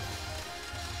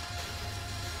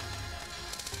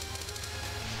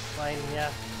 Fine,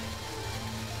 yeah.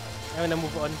 I'm gonna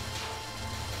move on.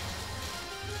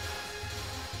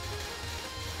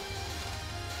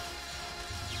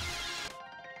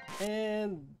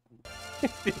 And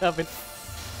still haven't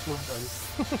moved on.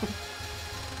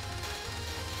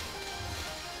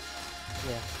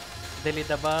 Yeah. Delete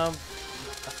the bomb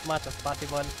as much as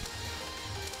possible.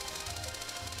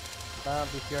 Bomb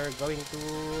if you're going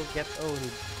to get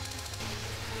owned.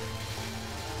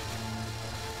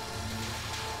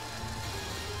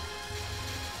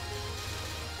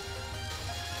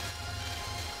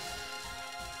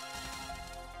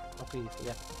 Okay, so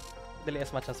yeah. Delete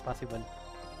as much as possible.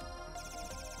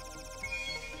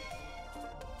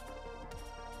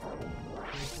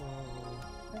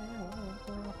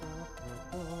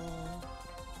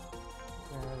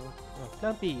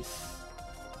 Clumpies.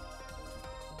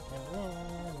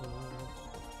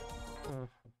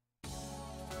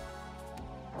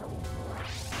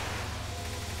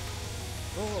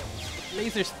 Oh,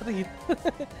 laser street.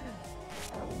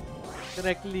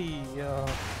 Correctly.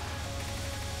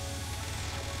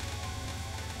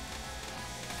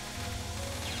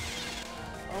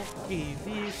 Okay,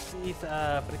 this is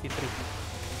pretty tricky.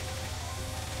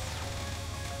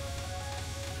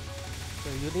 So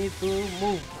you need to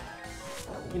move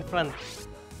in front.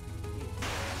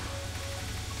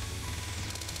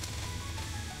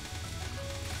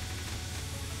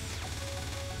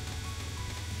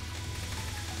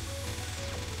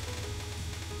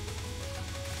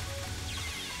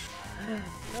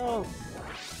 No.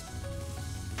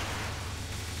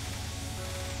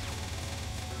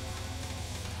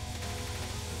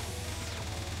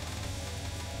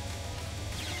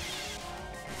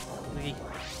 Really.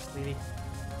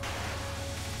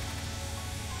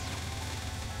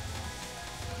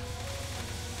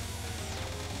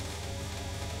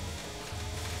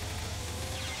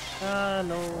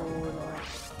 No.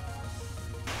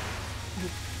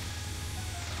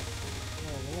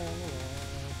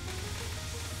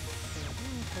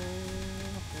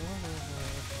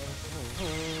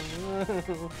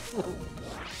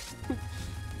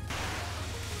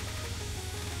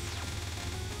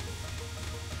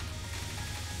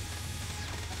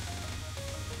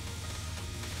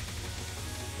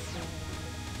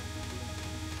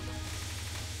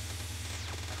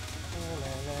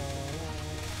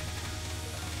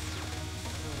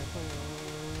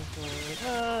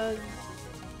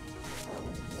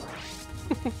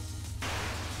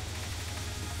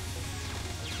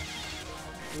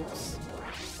 Oops.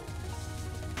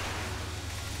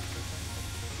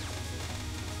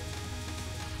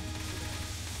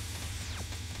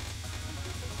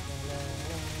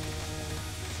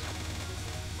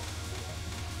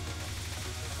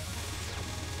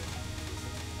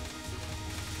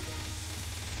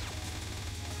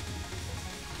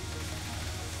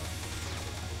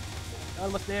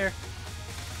 Almost there.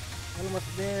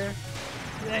 Almost there.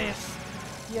 Yes.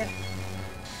 Yeah.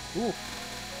 Ooh.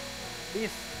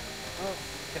 This. Oh,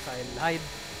 guess I'll hide.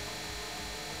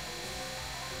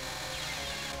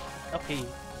 Okay.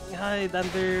 Hide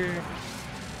under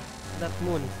that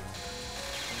moon.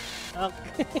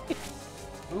 Okay.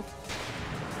 Ooh.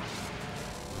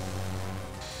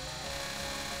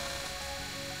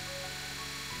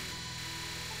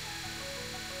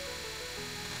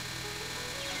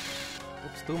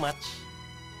 Oops, too much.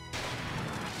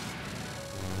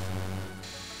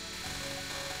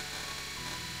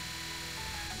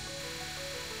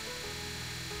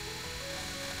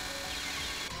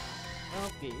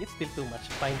 Okay, it's still too much.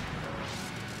 Fine.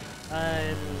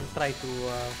 I'll try to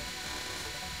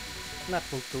not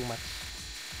move too much.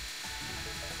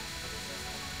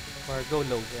 Or go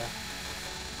low, yeah.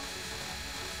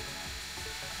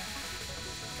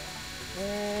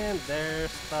 And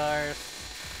there's stars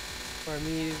for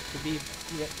me to be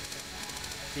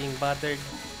being bothered.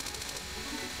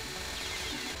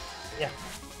 Yeah.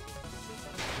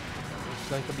 It's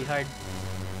going to be hard.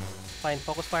 Fine,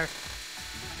 focus fire.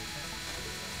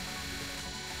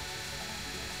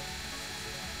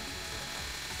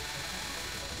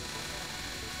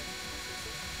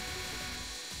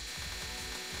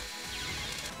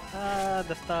 Ah,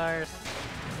 the stars.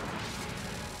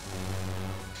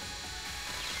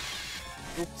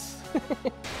 Oops.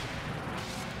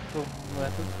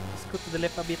 Scoot to the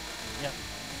left a bit. Yeah.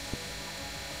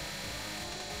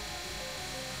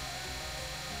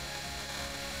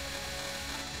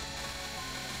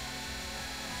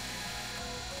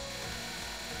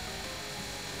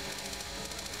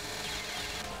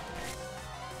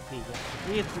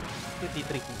 Yeah. It's pretty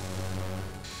tricky.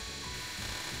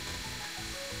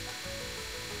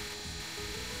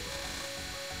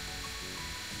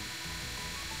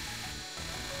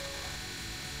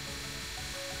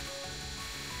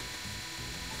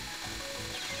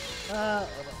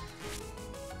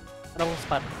 Wrong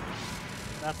spot.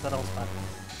 That's the wrong spot.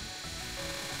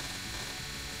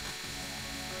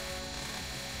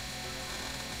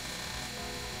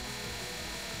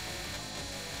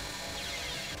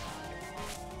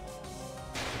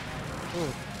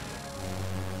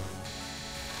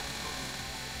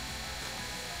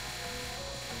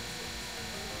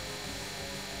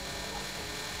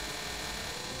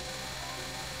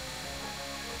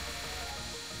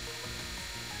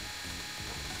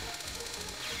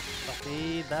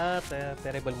 See, that's a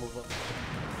terrible move.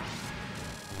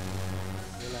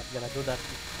 You're not gonna do that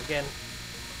again.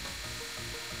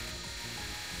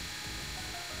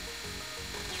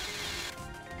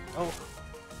 Oh,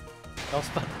 wrong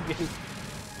spot again.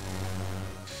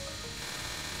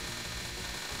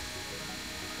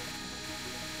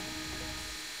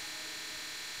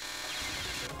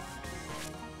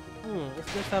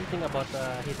 Is there something about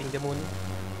hitting the moon?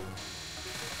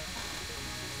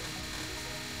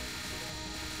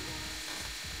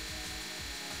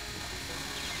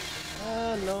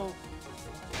 No.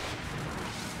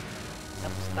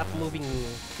 Stop moving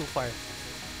too far.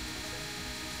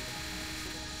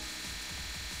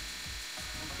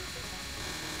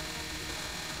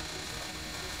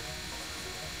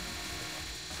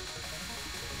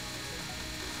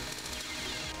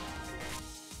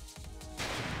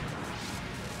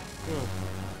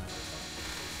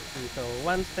 So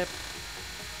one step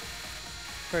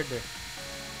further.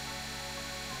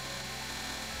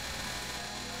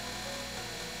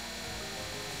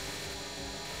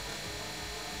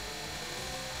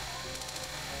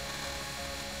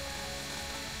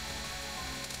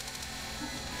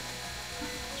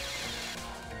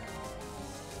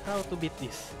 How to beat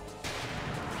this?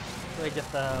 So I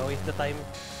just waste the time.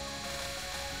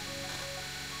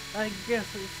 I guess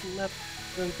it's not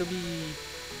going to be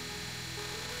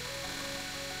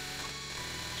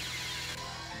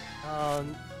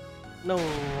no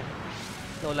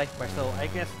life bar, so I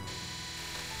guess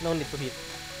no need to hit.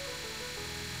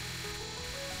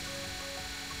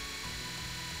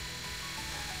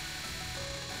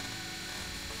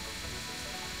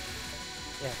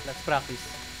 Yeah, let's practice.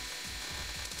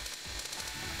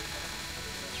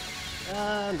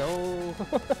 No.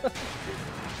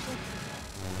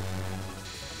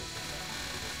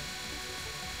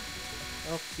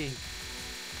 Okay.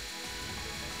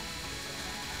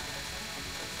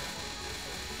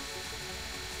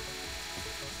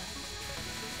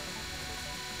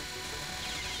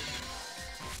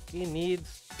 He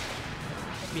needs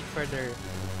a bit further.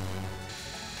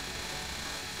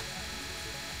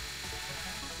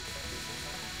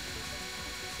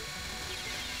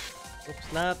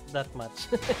 Oops, not that much.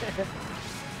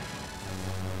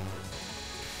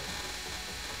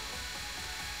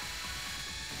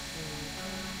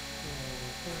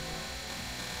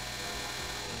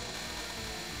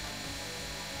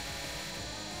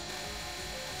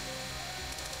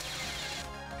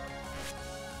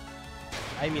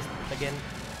 I missed it again.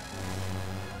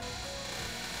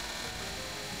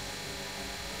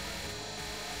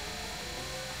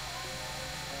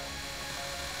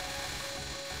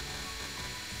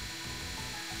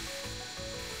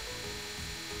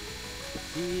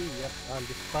 See, yep, on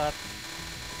the spot.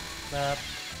 Not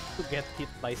to get hit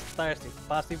by stars if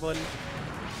possible.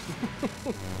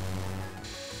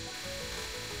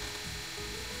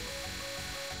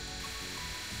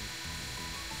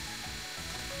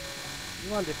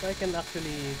 wonder if I can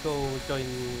actually go join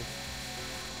it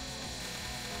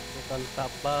on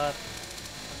top, but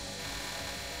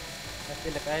I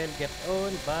feel like I'll get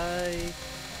owned by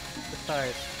the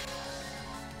stars.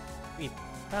 Wait,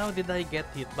 how did I get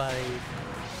hit by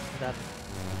that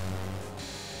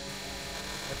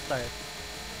star?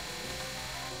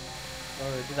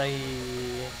 Or did I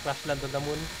crash land on the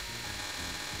moon?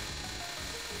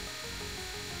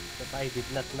 That I did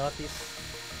not notice.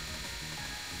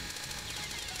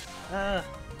 Ah!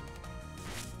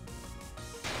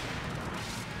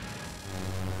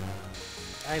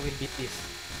 I will beat this.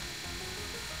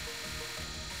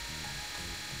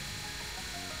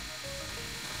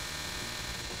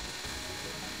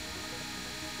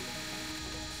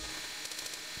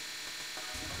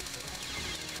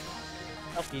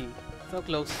 Okay, so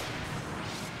close.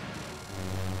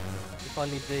 If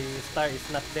only the star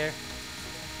is not there.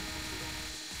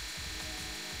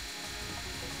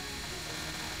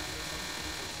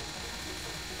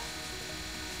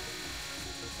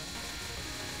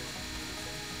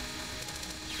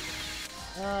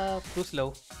 Too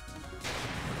slow.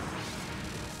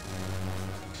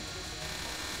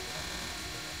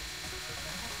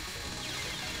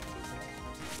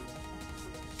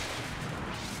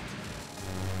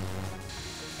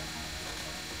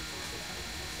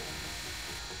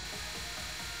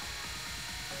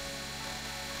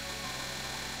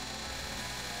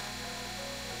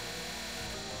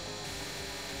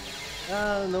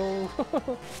 Ah, no.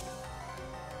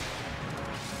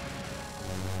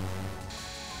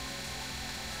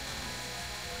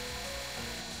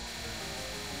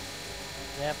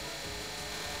 Yep.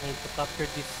 Need to capture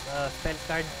this spell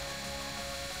card.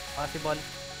 Possible.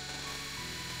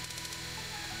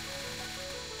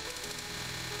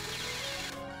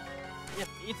 Yep,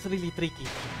 it's really tricky.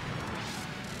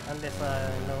 Unless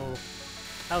I know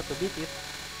how to beat it.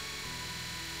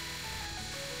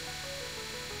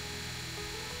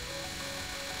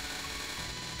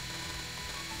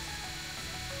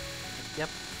 Yep.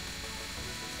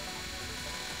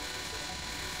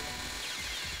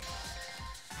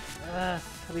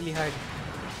 Really hard.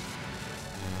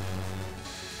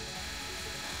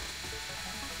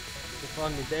 If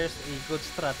only there's a good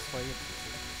strat for it.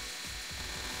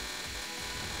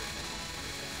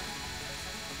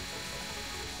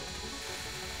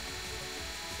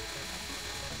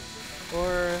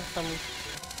 Or some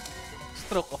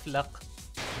stroke of luck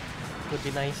would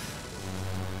be nice.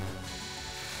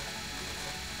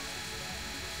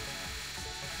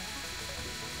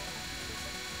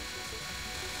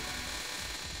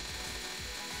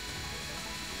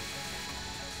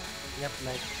 Yep,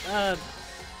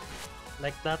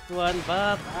 like that one,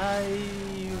 but I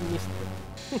missed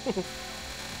it.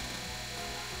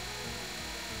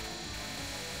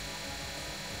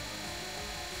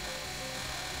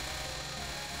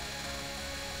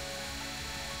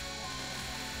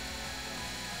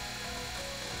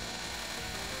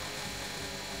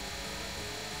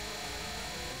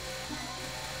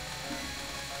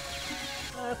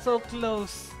 It's so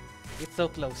close. It's so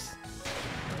close.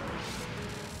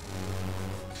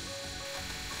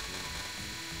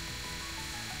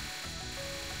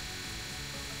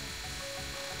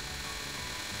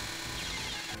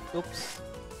 Oops.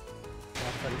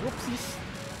 That's an oopsies.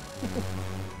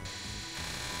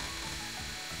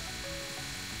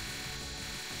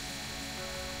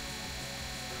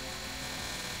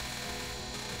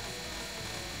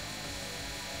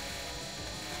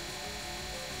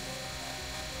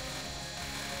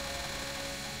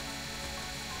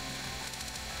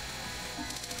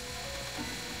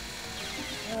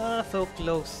 So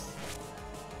close.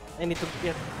 I need to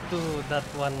get to that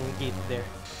one gate there.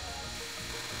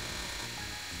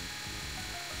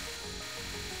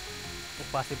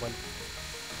 If possible.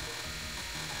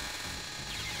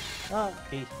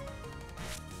 Okay.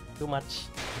 Too much.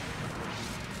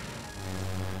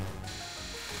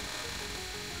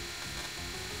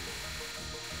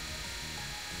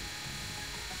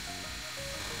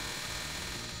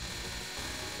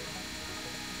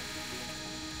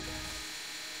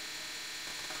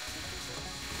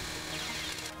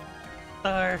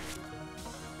 Star.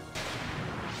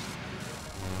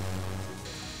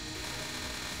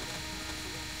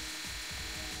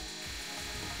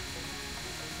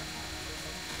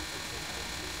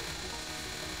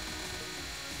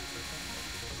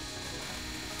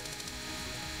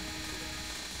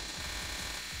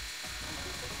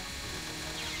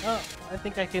 Oh, I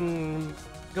think I can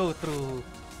go through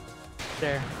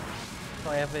there.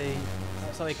 So I have a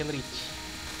so I can reach.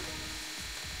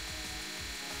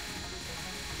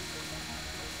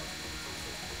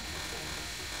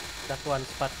 That one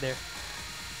spot there.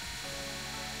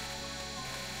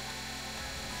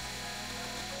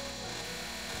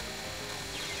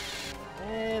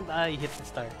 And I hit the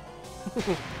star.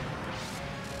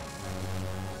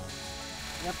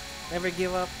 Yep, never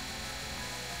give up.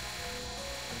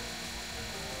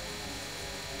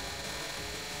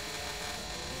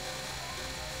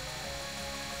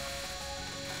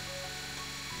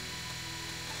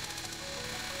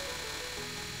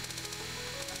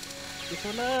 This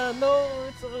one, no,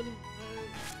 it's on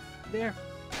there.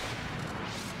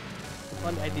 If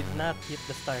only I did not hit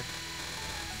the star.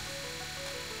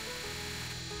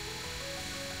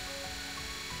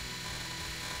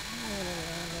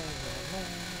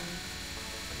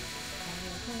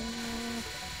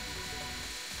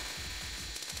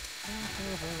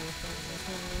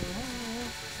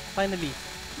 Finally.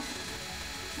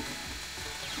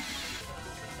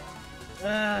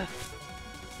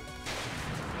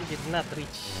 We did not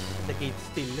reach the gate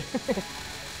still.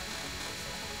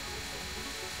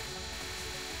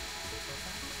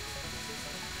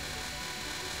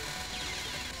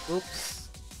 Oops.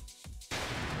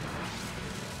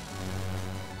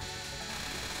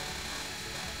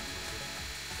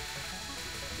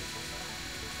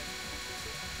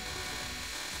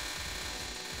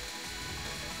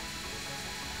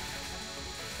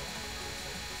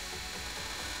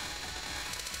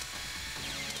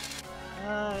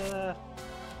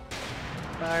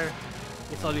 Star.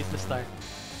 It's always the star.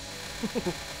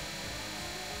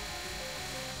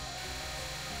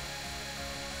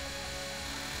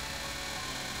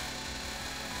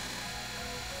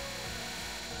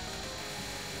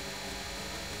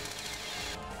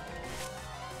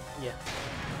 Yeah.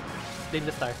 Blame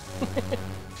the star.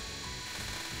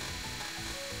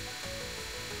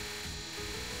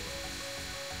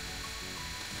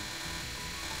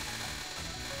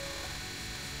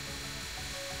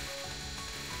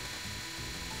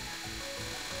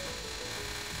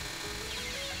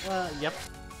 Yep.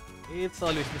 It's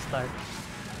always the star.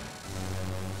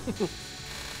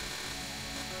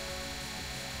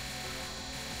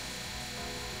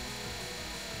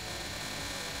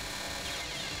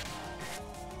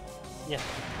 Yeah.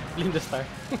 Blame the star.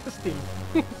 Still.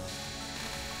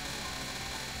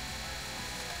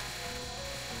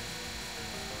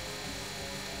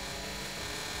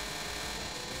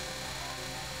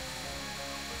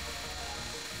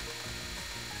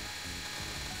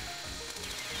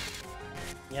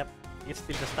 Yep, it's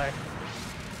still the star.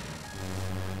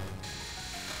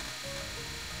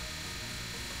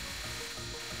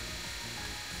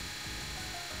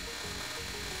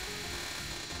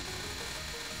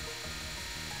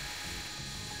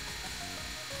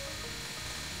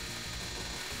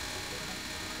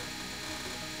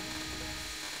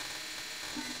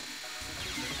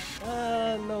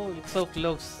 No, it's so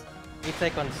close. 8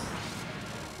 seconds.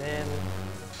 Then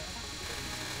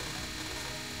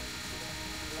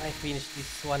I finish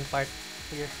this one part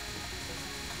here.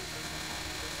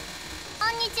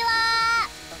 Konnichiwa!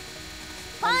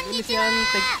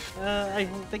 I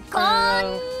thank you for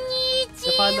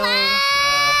the follow.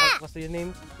 What's your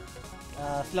name?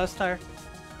 Slowstar.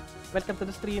 Welcome to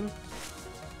the stream.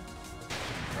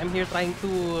 I'm here trying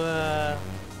to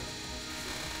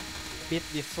beat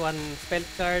this one spell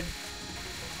card.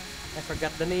 I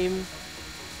forgot the name.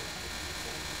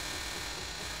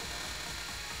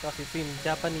 Because it's in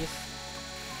Japanese.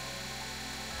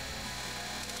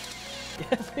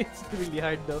 Yes, it's really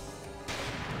hard though.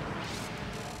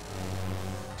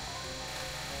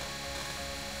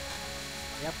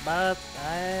 Yep, but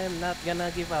I'm not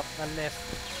gonna give up unless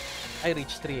I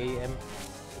reach 3 AM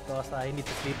because I need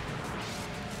to sleep.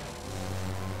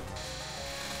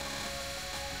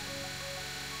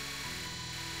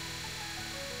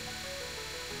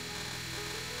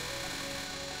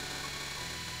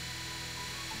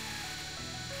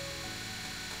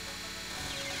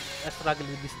 I struggle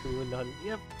with this too, lol.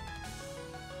 Yep.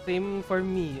 Same for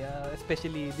me,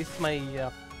 especially this is my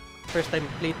first time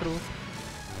playthrough.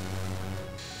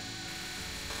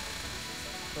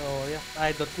 So yeah,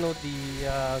 I don't know the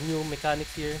new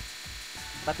mechanics here,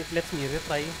 but it lets me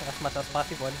retry as much as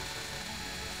possible.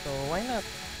 So why not?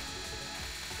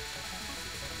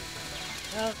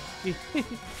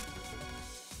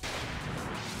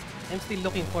 I'm still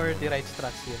looking for the right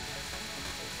strats here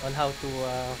on how to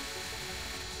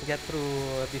get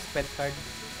through this spell card.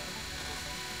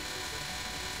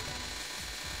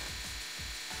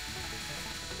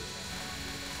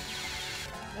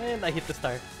 And I hit the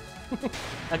star.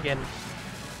 Again.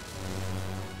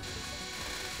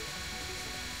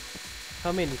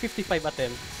 How many? 55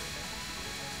 attempts.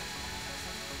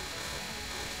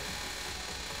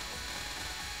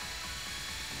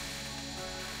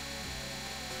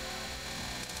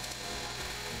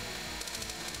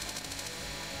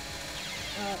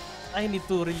 I need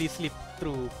to really sleep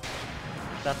through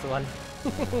that one.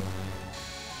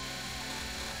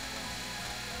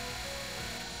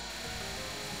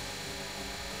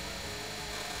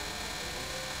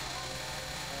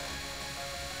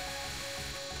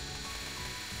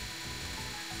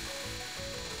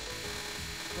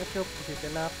 Let's hope this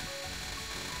is enough.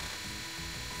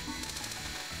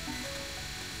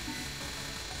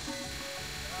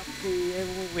 Okay,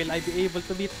 will I be able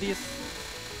to beat this?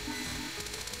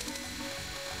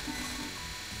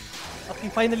 Okay,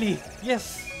 finally!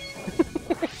 Yes!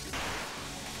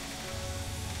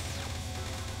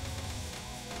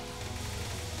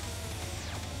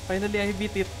 Finally, I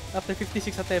beat it after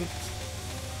 56 attempts.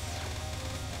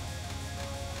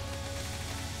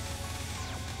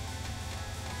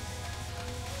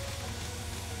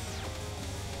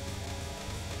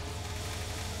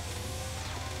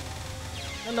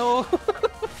 Hello!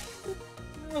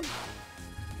 No.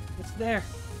 It's there.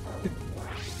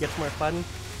 Gets more fun.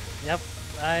 Yep,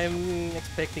 I'm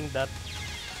expecting that.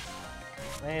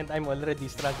 And I'm already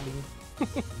struggling.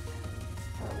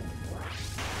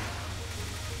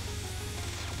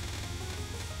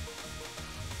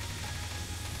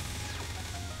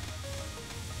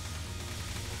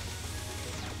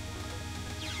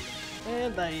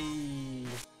 And I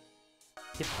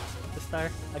hit the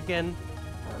star again.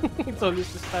 It's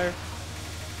always the star.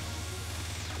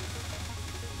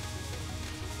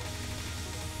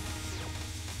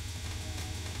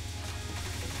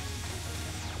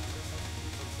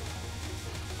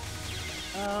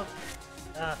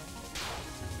 Ah.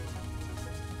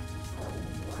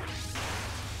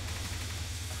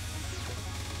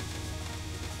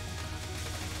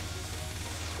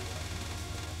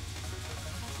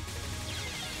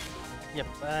 Yep,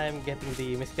 I'm getting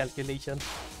the miscalculation.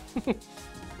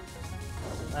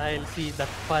 I'll see that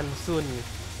fun soon.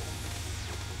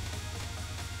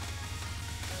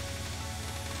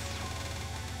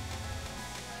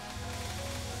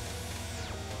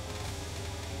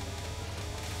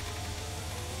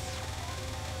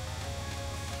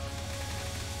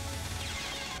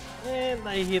 And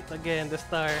I hit again the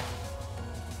star.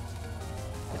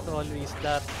 It's always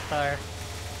that star.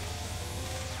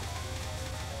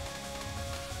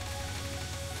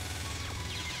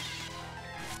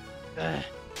 Ugh.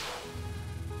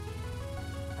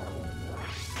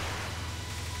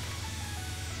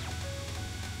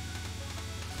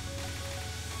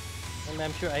 And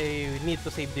I'm sure I need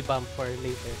to save the bomb for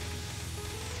later.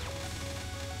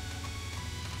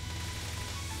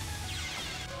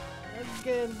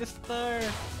 Again, the star!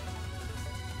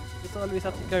 It's always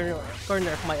at the corner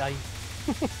of my eye.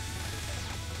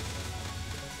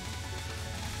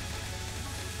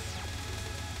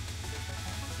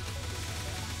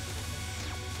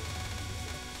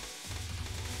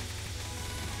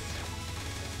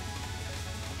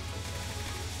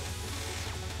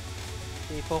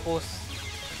 Okay, focus.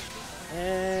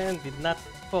 And did not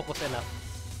focus enough.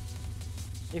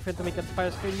 If you want to make a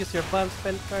fire skill, use your bomb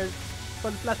spell card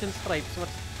called Flash and Stripes.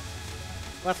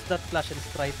 What's that Flash and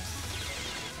Stripes?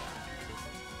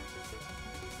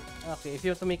 Okay, if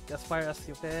you want to make as far as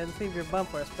you can, save your bomb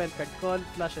for a spell card called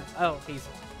Flash and... Oh, okay.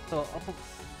 So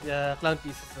the clown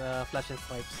piece is Flash and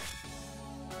Stripes.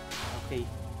 Okay.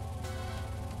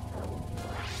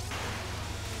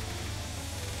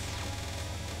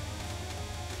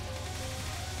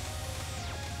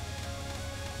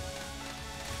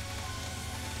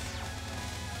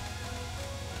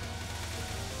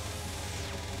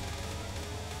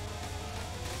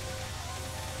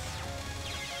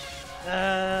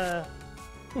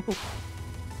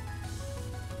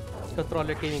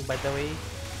 Controller gaming, by the way,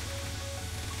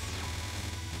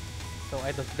 so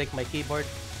I don't break my keyboard.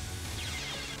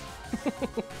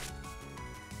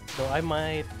 So I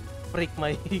might break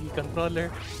my controller.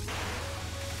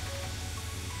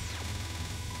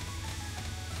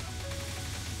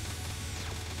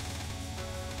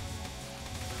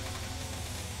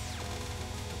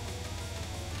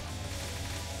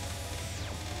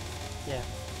 Yeah,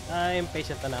 I'm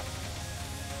patient enough.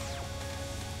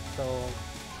 So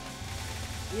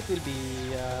it will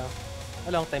be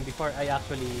a long time before I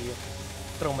actually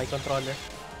throw my controller.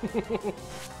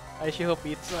 I sure hope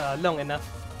it's long enough.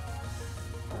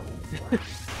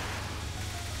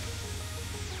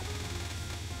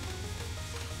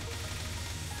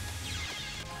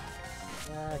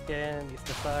 Again, it's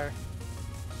the star.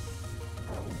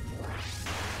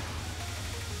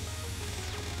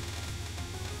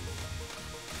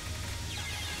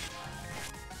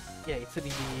 Yeah, it's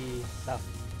really tough.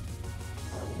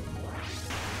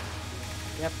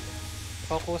 Yep.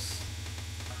 Focus.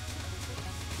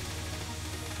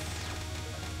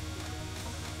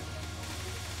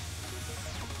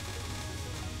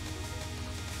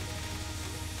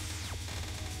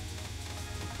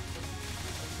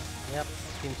 Yep,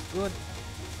 seems good.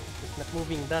 It's not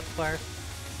moving that far.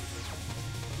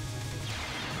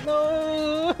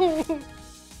 No!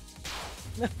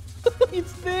 No!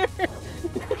 It's there!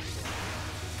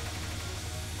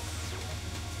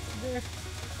 There.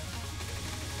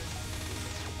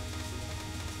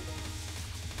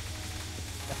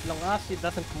 As long as it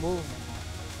doesn't move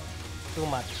too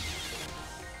much.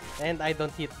 And I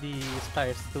don't hit the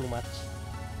stars too much.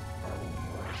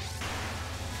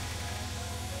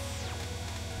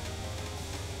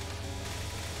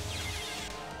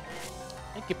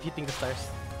 I keep hitting the stars.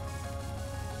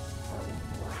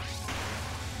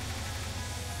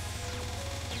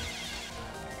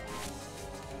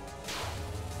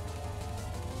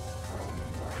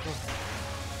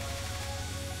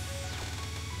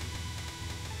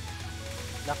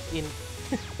 Lock in.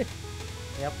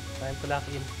 Yep, time to lock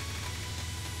in.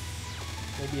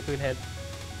 Maybe it will help.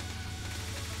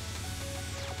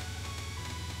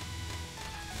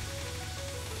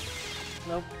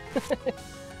 Nope.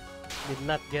 Did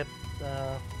not get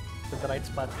to the right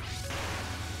spot.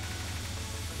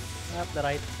 Not the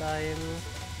right time.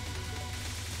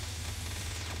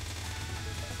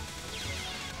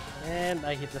 And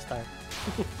I hit the star.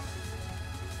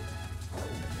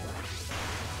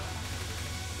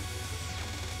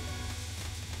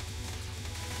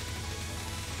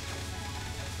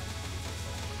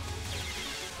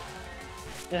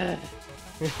 It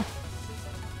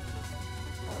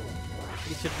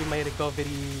should be my recovery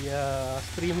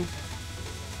stream,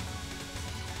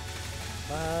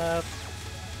 but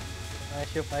I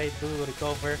should try to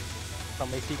recover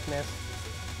from my sickness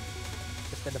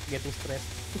instead of getting stressed.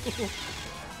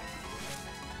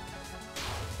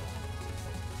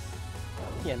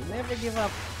 Yeah, never give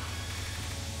up.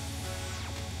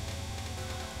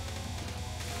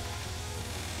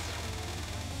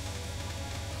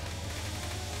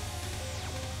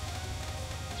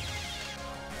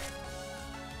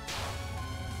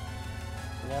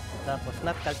 Yep, that was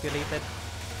not calculated.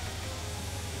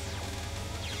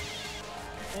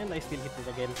 And I still hit it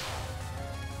again.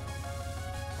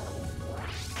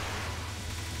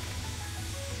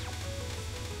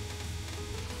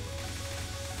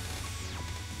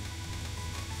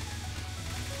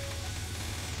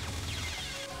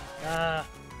 Ah.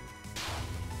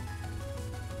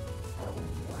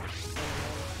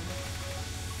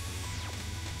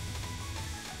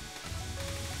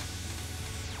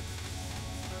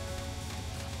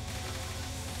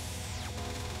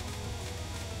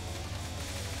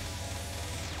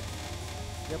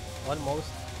 Yep,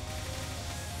 almost.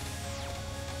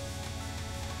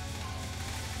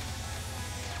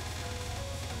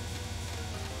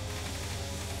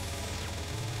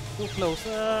 Too close.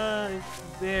 It's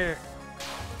there.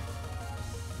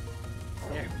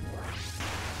 There.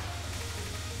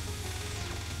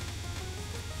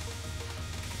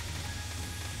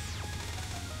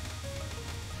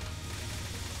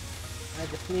 I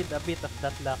just need a bit of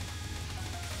that luck.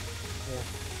 Yeah.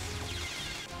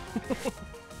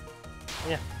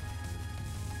 Yeah,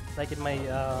 like in my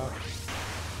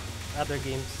other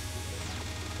games,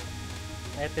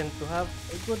 I tend to have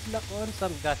a good luck on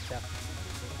some gacha.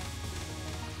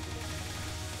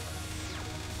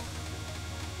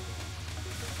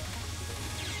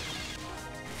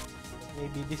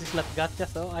 Maybe this is not gacha,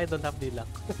 so I don't have the luck.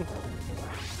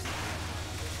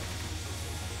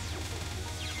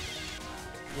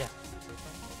 Yeah.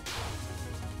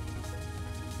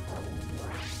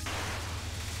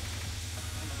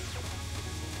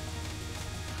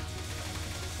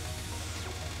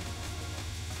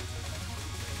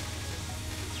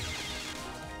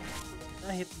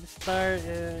 I hit the star,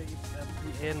 it's at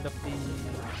the end of the,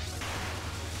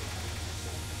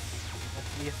 at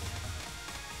least,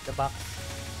 the box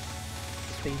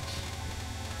stage.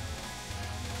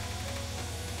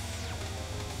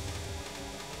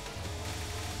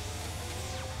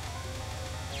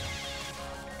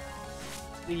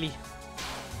 Really?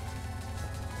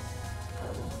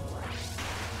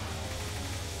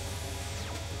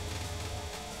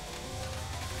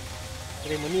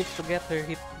 Remo needs to get her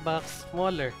hitbox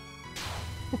smaller.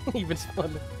 Even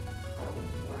smaller.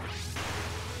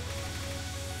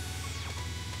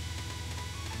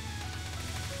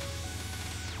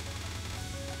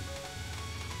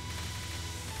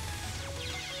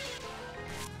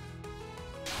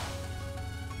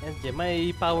 And yeah,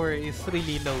 my power is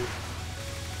really low.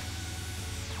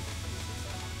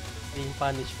 Being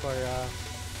punished for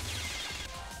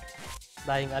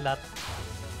dying a lot.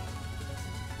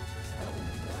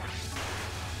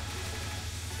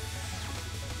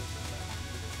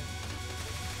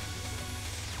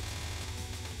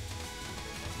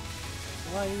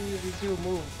 Why did you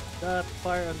move? that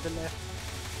far on the left.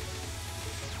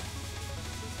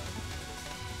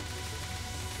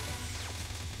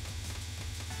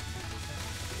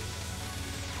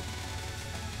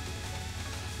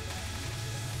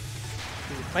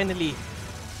 Okay, finally,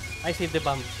 I saved the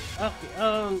bomb. Okay,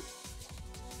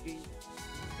 okay.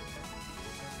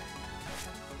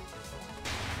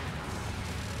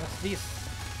 What's this?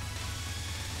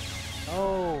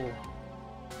 Oh.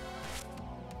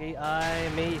 Okay, I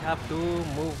may have to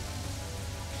move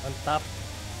on top,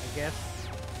 I guess.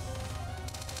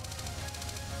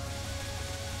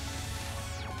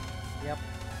 Yep.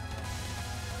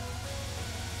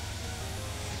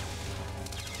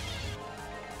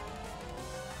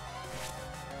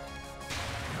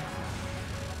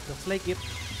 Looks like it.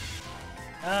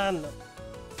 No.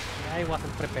 I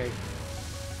wasn't prepared.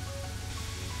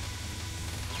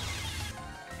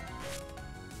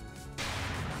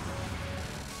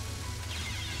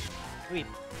 Wait.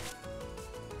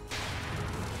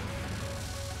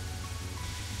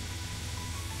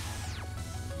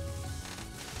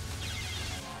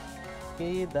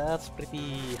 Okay, that's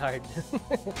pretty hard.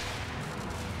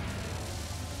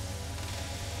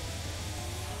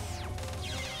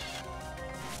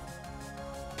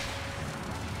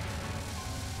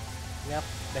 Yep,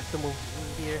 have to move in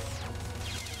here.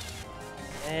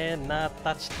 And not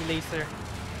touch the laser.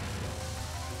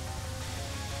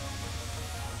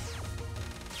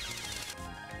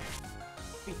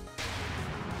 Wait,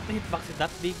 the hitbox is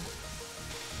that big?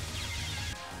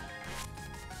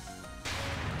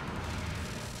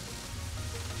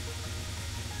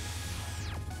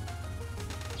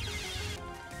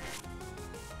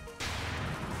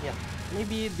 Yeah,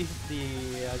 maybe this is the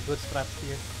good straps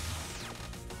here.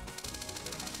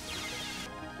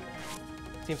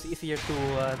 Seems easier to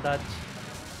dodge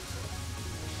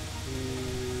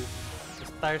the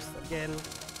stars again.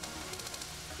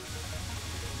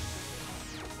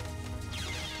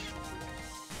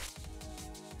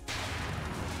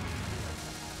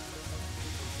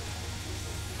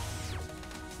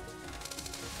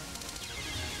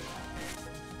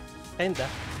 Kinda.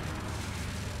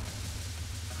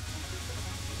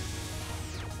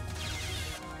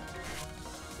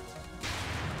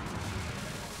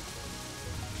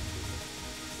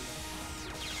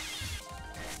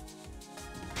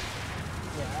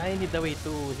 I need a way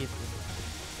to hit it.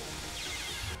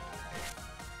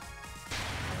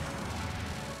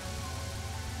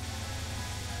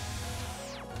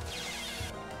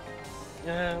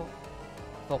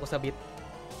 Focus a bit.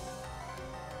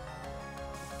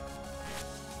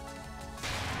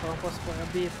 Focus for a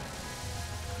bit.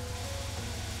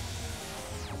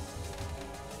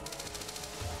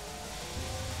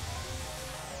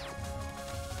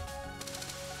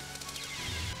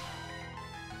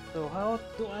 So how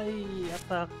do I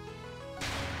attack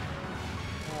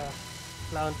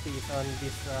clown piece on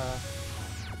this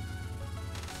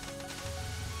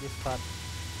this spot?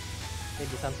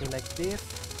 Maybe something like this.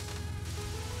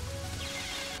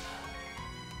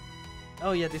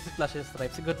 Oh yeah, this is Flash and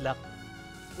Stripes. Good luck.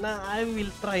 Now I will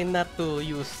try not to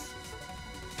use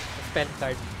a spell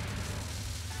card.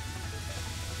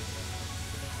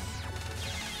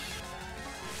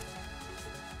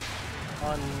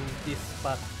 On this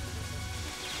spot.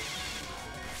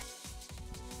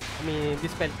 I mean, this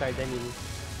spell card, I mean.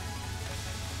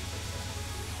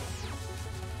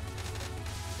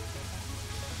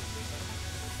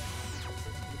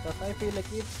 Because I feel like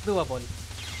it's doable.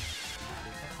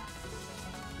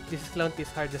 This is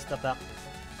Clown's hardest attack.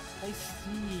 I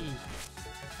see.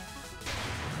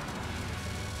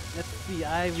 Let's see,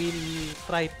 I will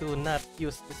try to not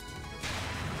use this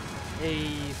a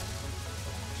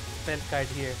spell card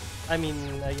here. I mean,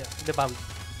 yeah, the bomb.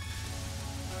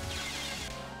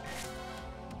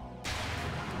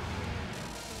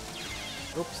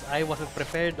 Oops, I wasn't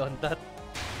prepared on that.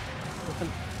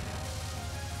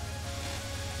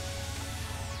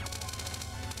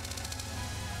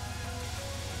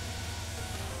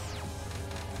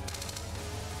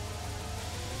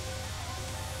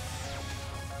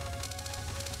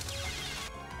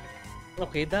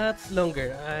 Okay, that's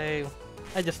longer. I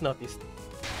just noticed.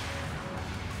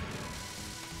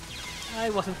 I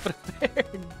wasn't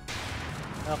prepared.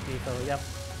 Okay, so yep,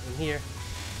 in here.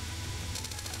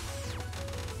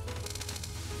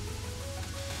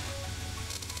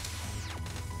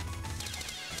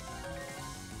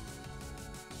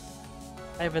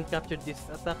 I haven't captured this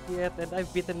attack yet, and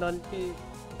I've beaten LoLK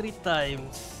 3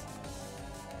 times.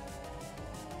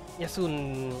 Yeah,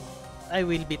 soon. I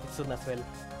will beat it soon as well.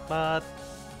 But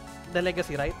the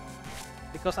legacy, right?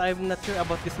 Because I'm not sure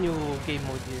about this new game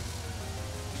mode here.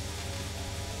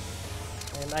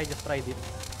 And I just tried it.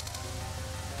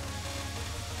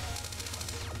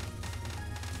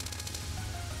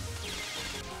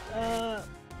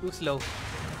 Too slow.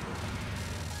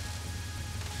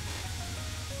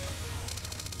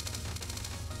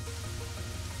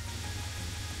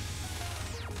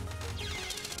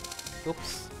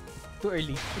 Oops. Too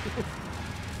early.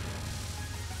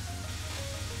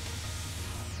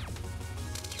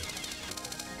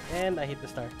 And I hit the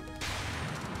star.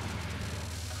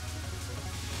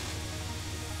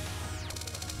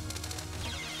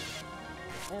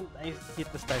 And I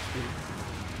hit the star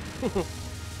still.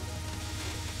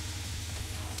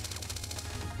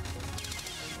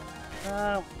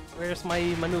 Where's my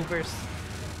maneuvers?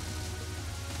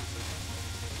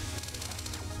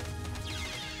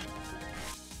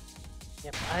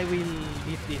 Yep, I will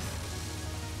beat this.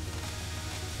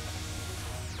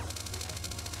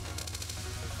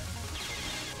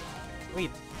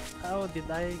 Wait, how did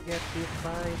I get hit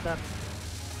by that?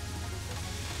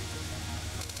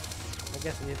 I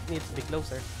guess it needs to be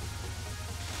closer.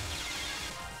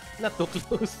 Not too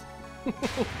close.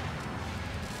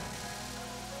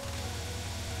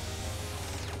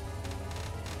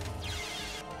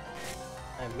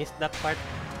 I missed that part.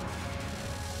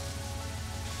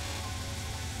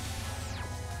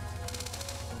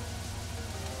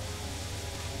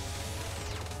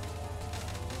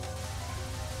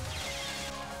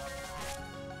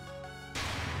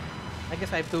 I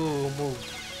guess I have to move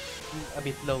a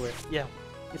bit lower. Yeah,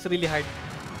 it's really hard.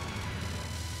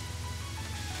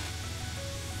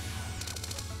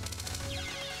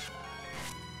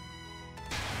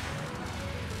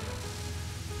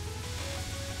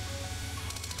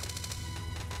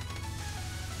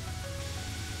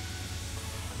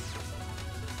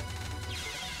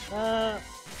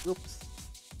 Oops.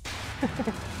 I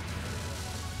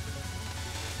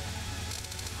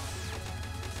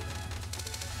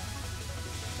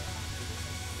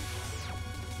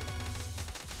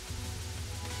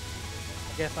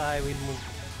guess I will move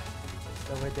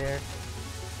over there.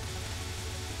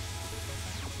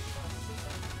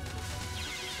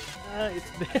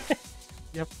 It's there.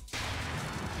 Yep.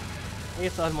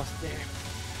 It's almost there.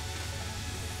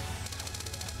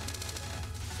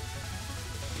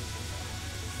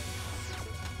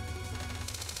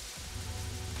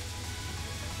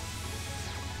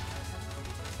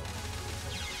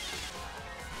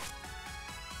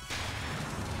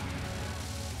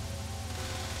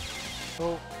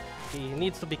 So he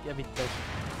needs to be a bit closer.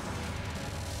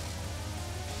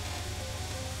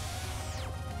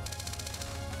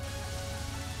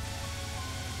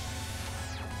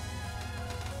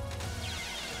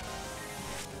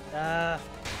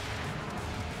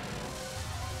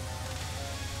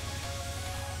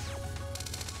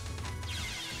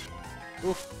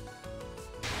 Oof.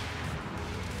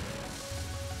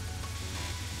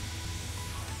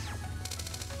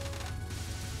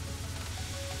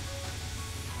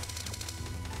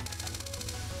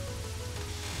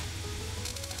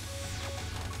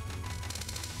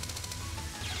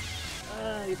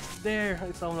 It's there.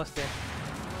 It's almost there.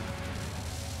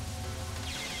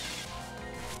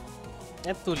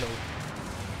 And too low.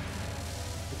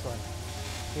 This one.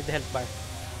 With the health bar.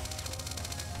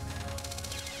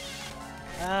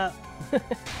 I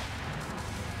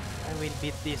will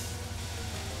beat this.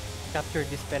 Capture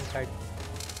this spell card.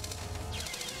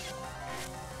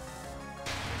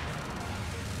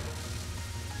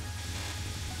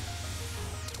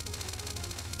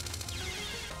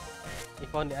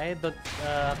 If only I don't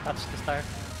touch the star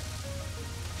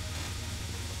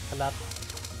a lot.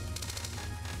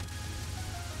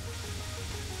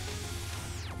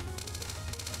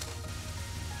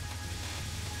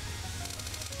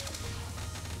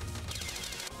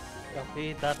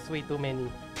 Okay, that's way too many.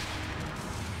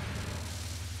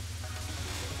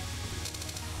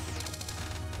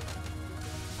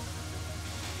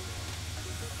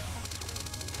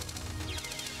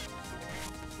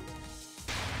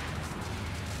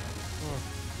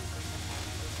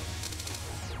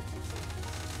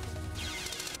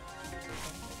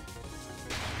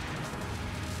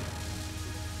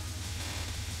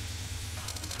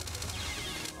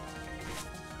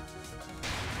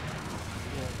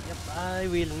 I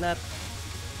will not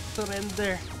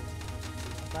surrender.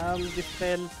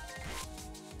 Dispel.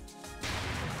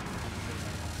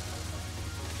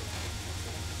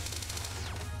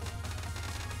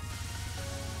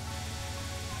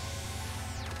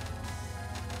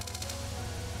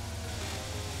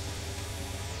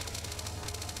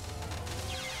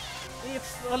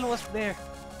 It's almost there.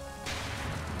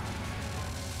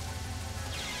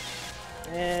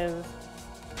 And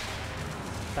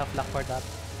tough luck for that.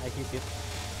 I hit it.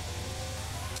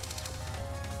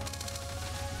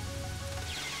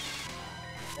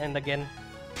 And again.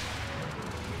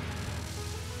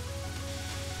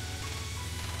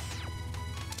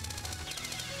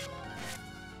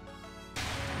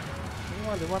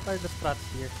 what are the strats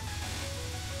here?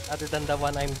 Other than the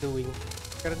one I'm doing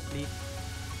currently.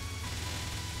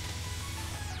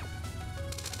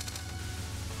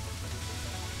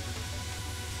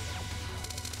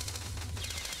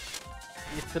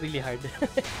 It's really hard.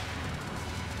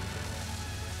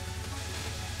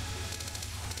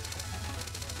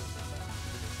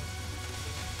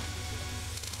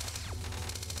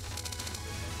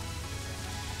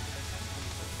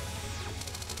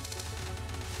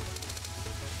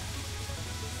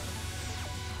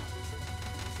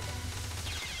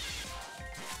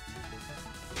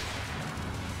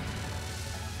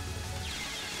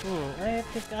 I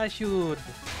think I should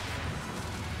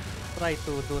try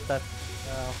to do that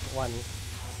one.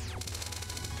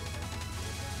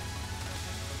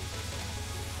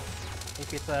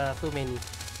 If it's too many.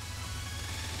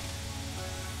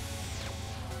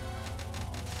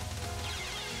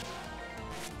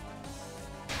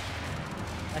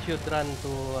 I should run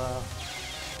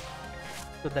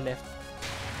to the left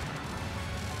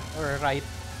or right.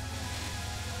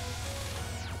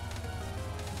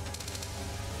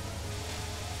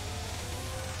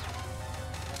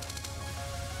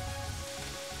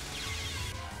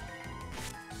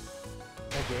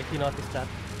 Okay, if you notice that.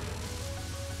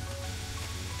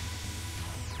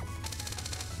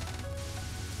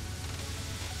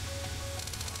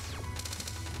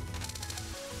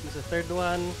 Use the third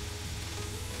one.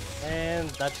 And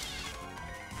that's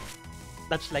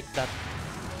like that.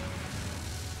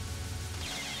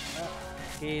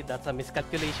 Okay, that's a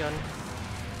miscalculation.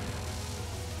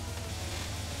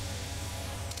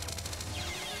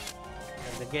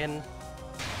 And again.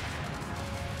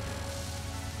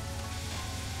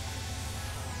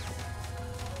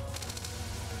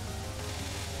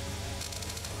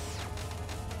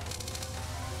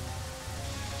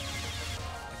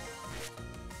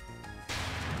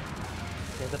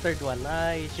 The third one,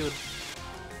 I should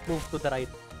move to the right.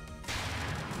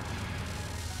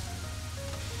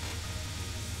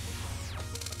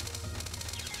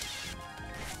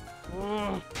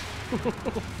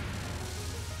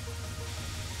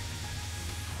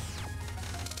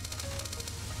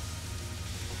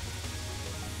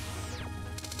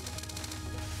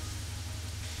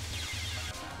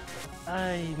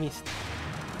 I missed.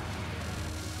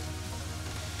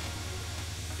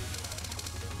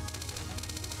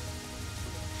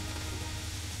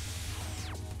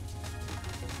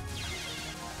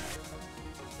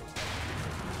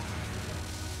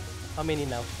 How many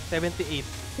now? 78.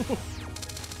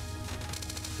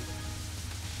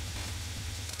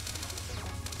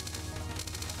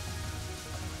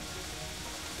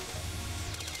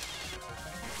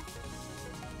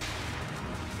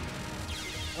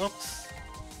 Oops.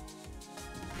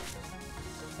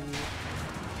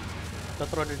 The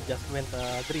controller just went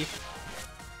drift.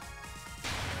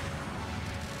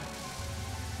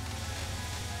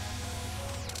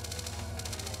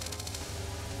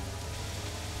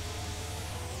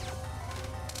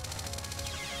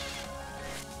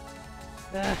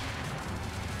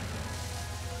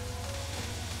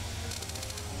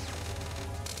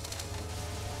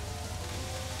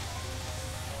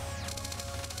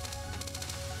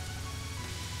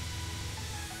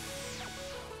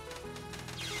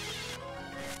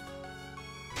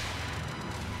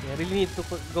 I really need to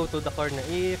go to the corner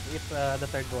if the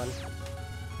third one.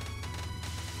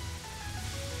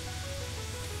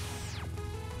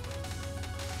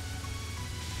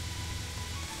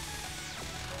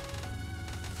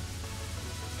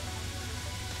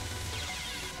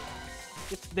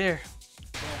 It's there.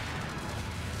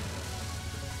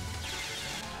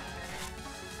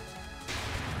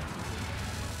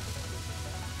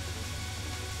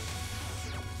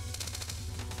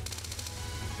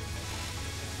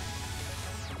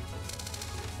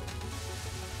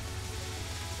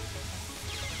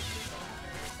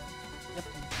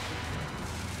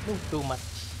 Move too much.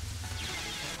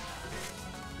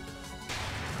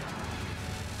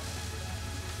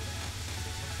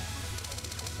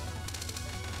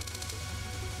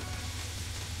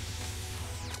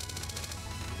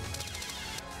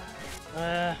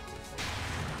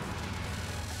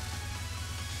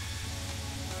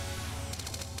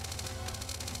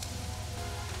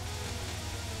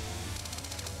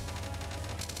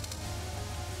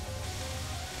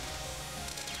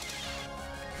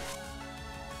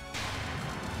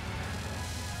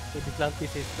 So the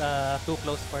Atlantis is too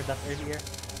close for that earlier.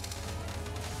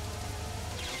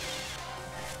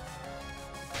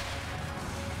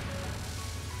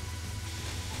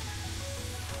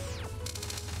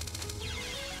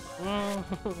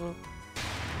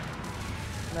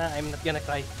 Nah, I'm not gonna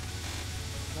cry.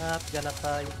 Not gonna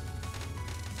cry.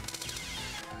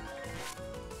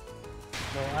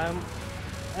 No,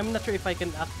 I'm not sure if I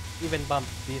can even bump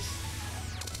this.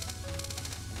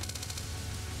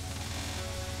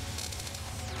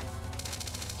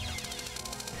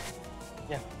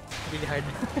 Yeah, really hard.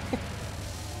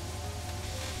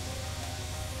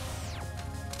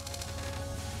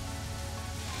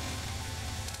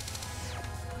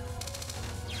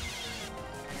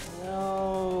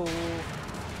 No.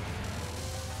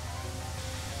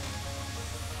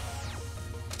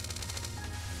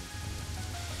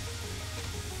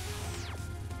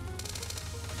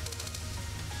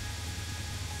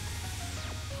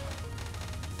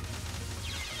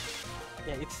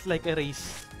 Yeah, it's like a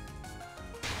race.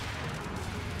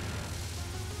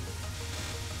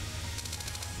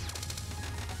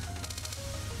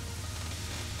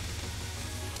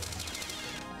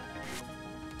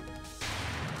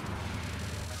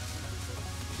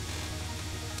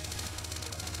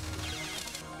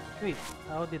 Wait,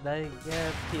 how did I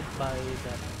get hit by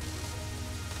that?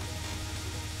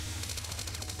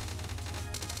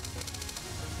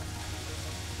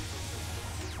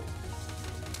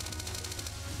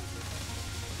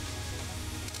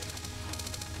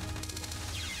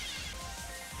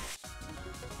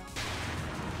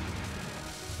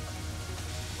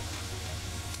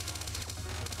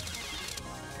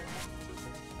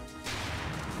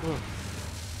 Hmm.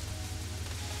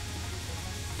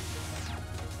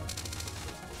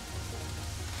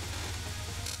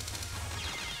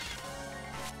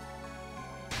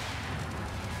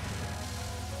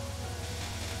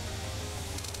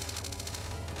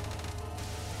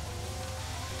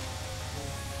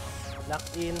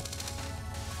 Lock in.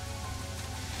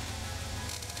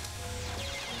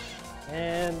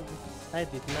 And I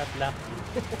did not lock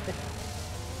in.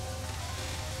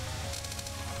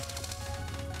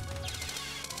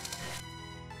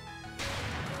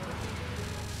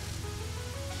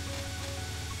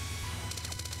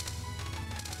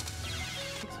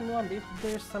 Makes me wonder if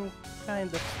there's some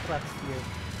kind of struts here.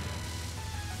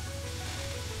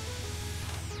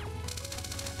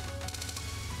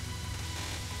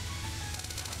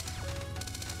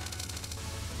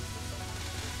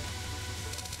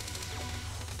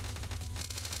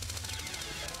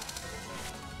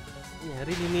 Yeah,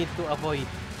 really need to avoid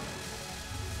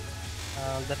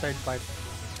the third part.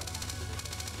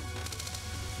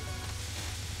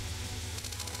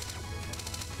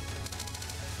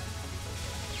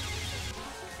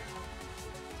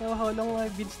 So how long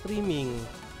I've been streaming?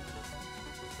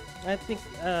 I think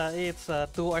it's 2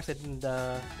 hours and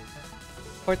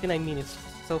 49 minutes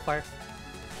so far.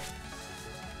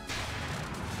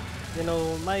 You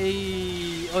know, my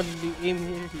only aim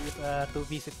here is to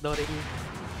visit Dorin.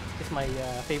 It's my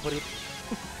favorite.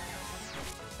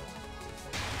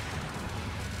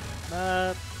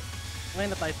 But why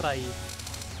not I try?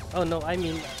 Oh no, I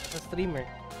mean a streamer.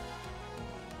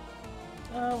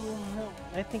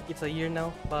 I think it's a year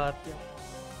now, but yeah,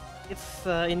 it's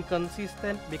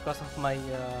inconsistent because of my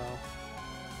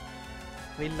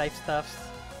real life stuffs.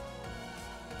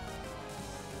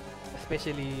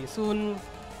 Especially soon,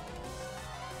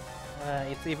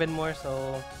 it's even more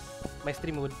so. My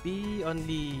stream would be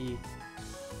only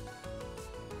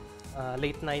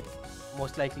late night,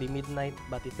 most likely midnight,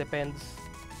 but it depends.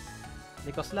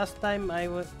 Because last time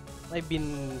I've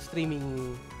been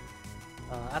streaming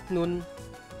at noon.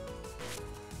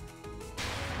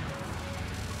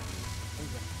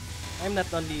 I'm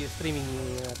not only streaming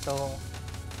to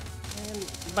and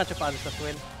a bunch of others as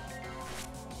well.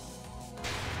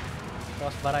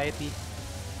 Cause variety.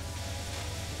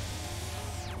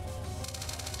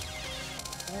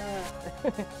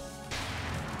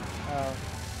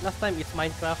 Last time it's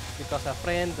Minecraft because a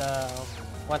friend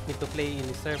want me to play in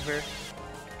the server.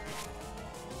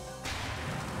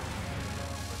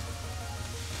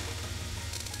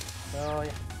 So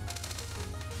yeah.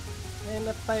 And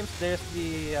at times there's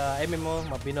the MMO,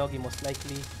 Mabinogi most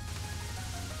likely.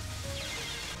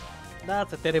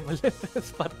 That's a terrible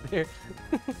spot there.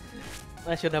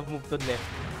 I should have moved to left.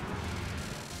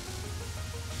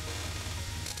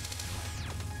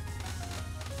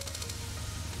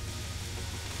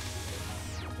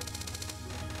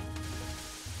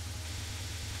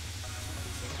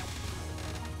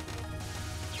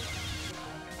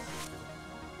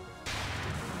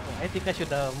 I think I should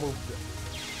have moved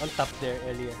on top there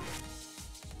earlier.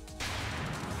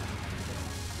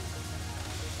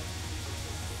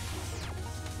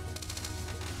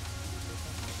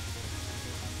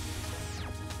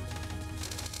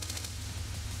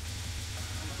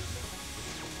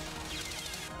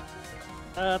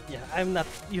 Yeah, I'm not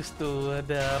used to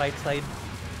the right side.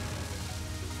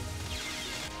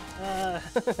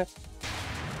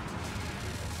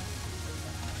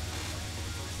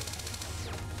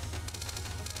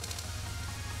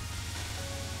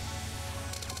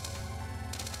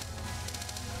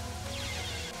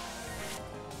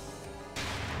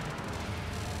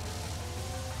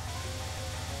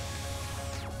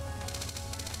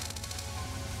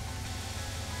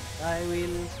 I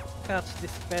will catch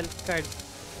this spell card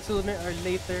sooner or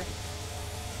later,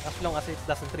 as long as it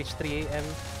doesn't reach 3 AM.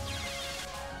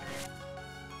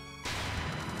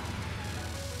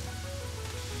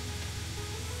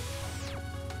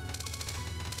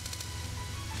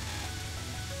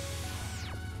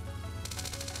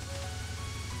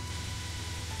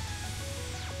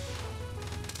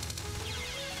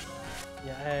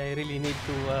 Yeah, I really need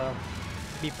to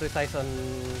be precise on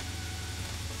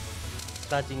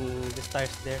dodging the stars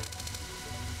there.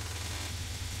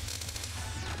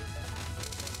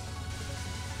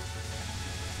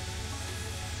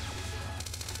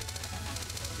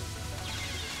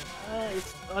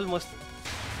 It's almost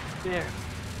there.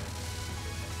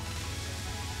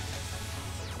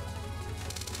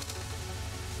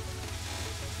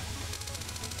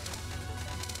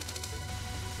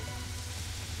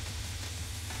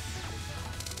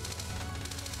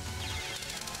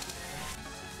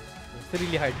 It's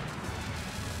really hard.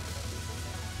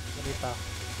 Very tough.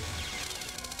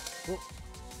 Oh.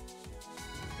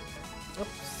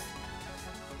 Oops.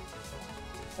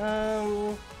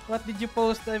 What did you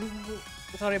post? I'm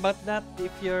sorry about that.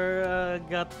 If you're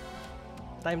got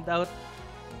timed out,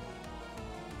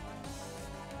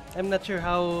 I'm not sure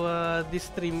how these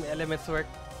stream elements work,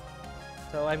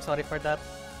 so I'm sorry for that.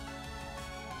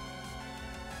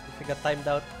 If you got timed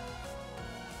out.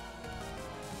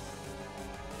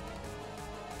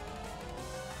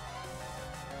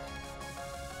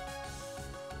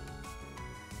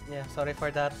 Yeah, sorry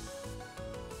for that.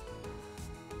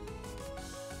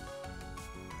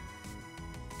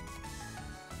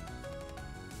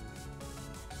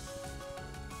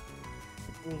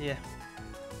 Yeah,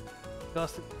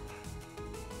 because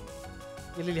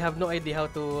you really have no idea how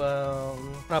to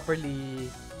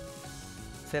properly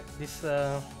set this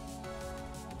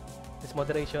this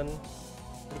moderation,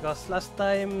 because last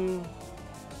time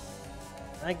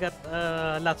I got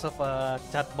lots of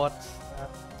chatbots.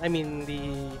 I mean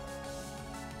the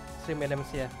stream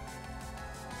elements, yeah.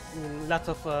 Lots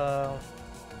of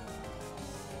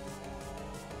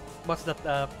bots that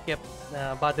kept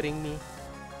bothering me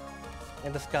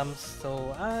and the scams,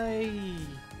 so I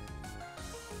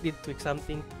did tweak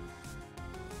something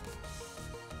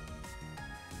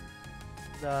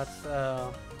that's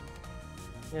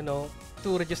you know,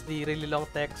 to reduce the really long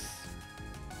text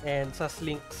and sus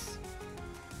links.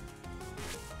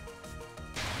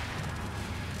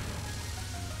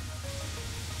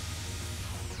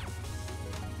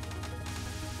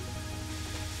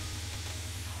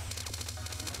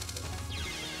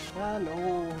 Ah,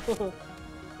 no.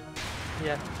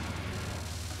 Yeah.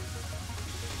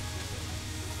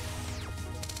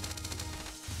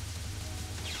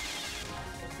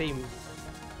 Same.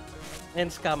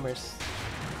 And scammers.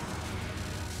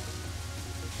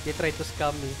 They try to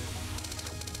scam me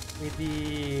with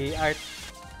the art.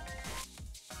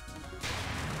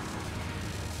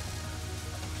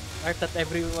 Art that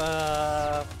everything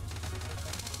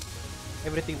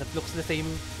that looks the same.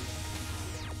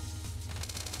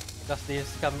 Because they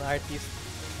scam artists.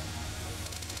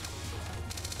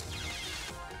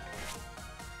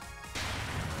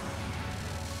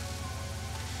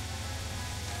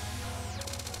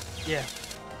 Yeah,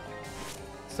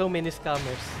 so many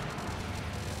scammers.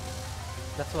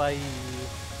 That's why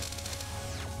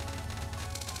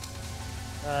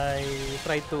I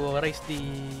try to raise the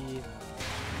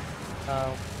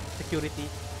security.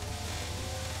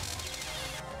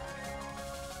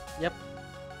 Yep,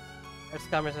 art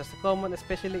scammers are so common,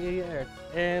 especially AR art,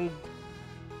 and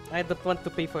I don't want to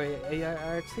pay for AR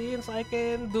art since I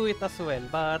can do it as well,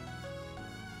 but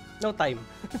no time.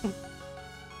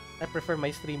 I prefer my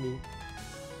streaming.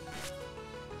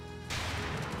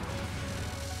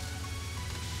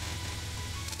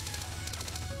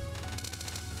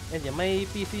 And yeah, my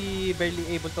PC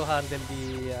barely able to handle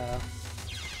the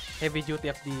heavy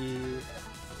duty of the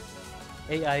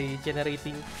AI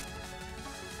generating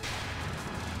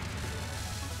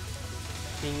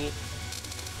thingy.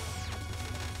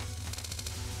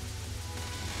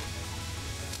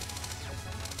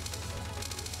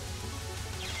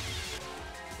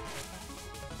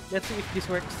 Let's see if this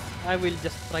works. I will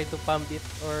just try to pump it,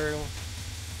 or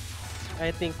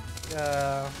I think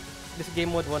this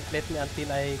game mode won't let me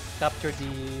until I capture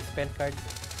the spell card.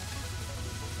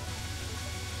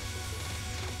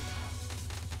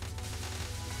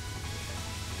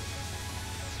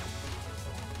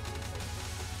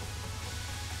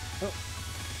 Oh.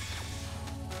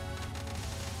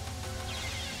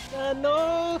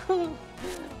 No!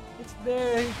 It's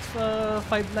there. It's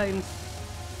 5 lines.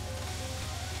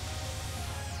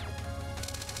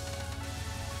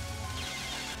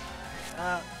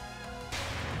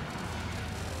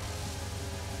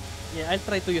 Yeah, I'll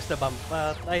try to use the bump,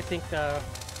 but I think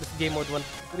this game mode won't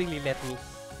really let me.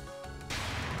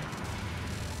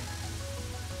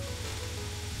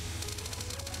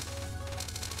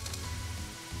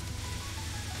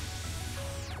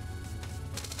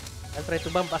 I'll try to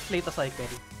bump as late as I can.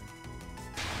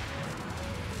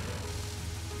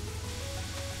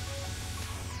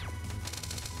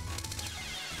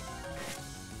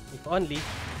 If only.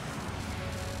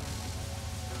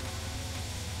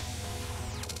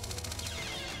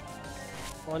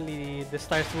 Only the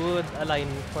stars would align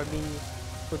for me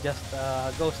to just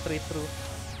go straight through.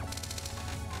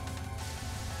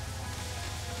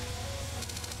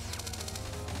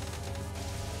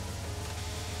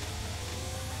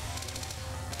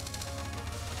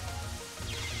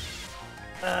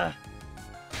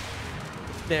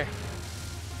 It's there.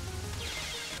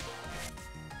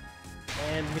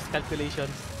 And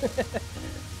miscalculations.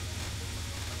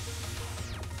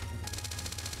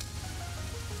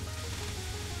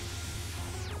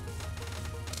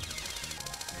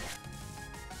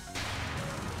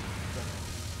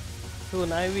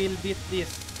 Soon I will beat this.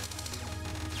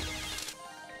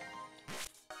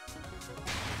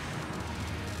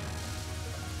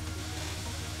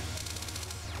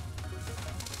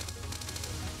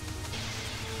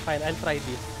 Fine, I'll try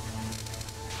this.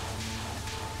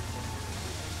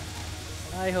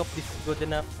 I hope this is good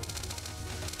enough.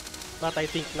 But I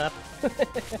think not.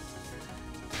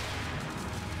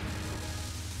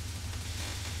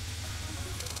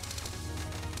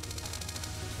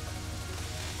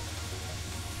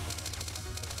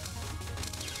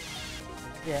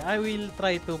 Yeah, I will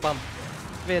try to bump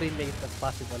very late as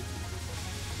possible.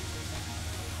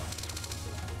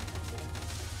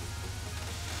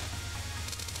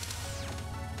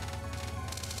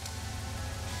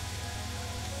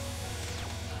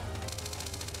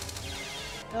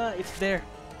 It's there.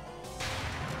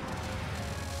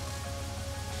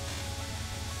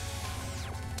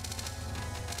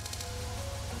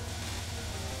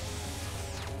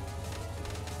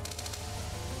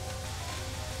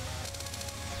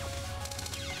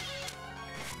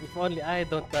 If only I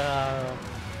don't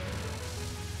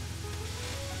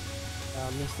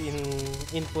miss in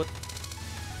input.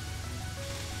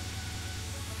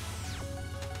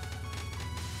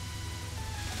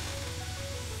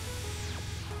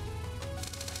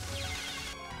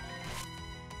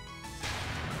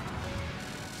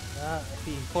 I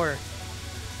see 4.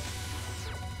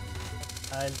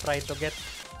 I'll try to get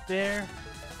there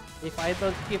if I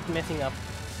don't keep messing up.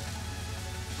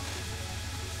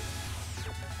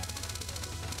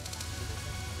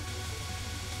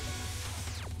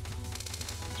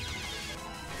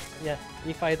 Yeah,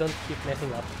 if I don't keep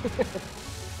messing up.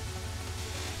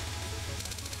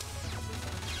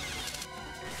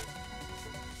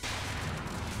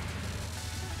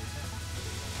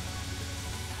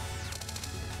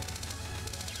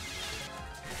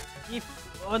 If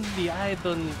only I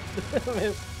don't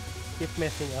keep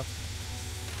messing up.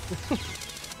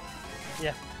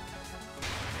 Yeah.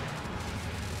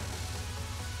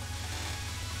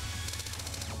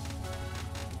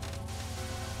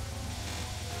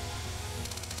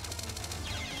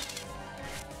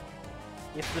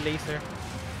 It's the laser.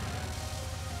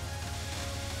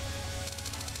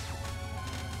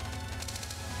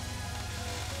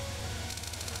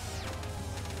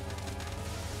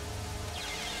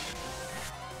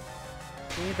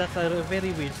 Okay, that's a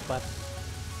very weird spot.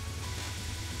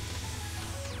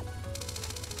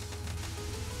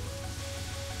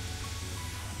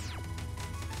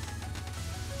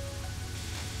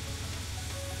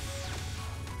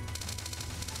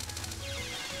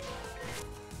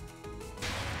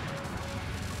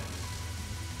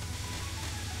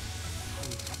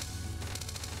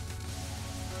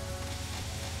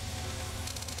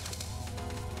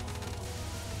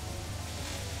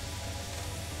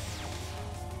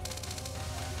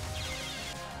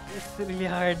 It's really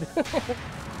hard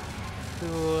to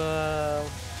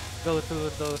go to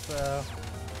those the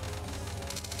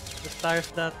stars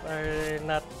that are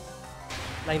not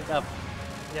lined up.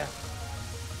 Yeah.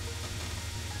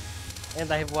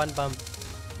 And I have one bump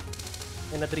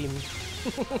in a dream.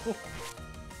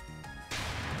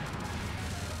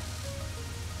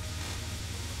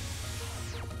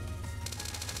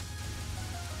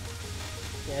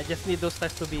 Yeah, I just need those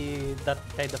stars to be that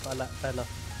kind of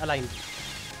aligned.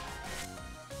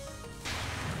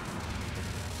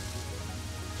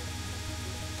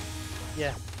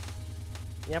 Yeah.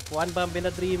 Yep, one bump in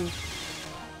a dream.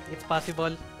 It's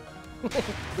possible.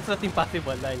 It's not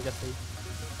impossible, I'm just saying.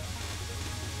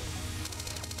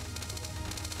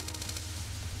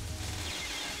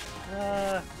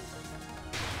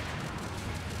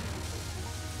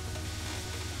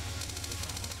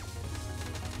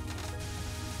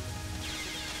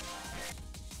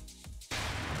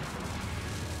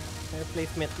 Their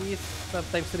placement is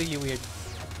sometimes really weird.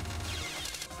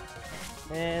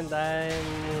 And I'm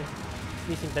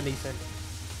missing the laser.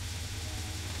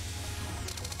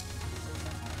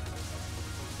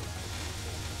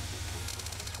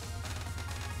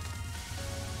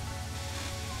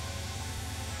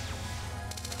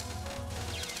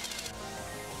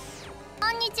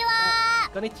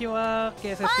 Konnichiwa,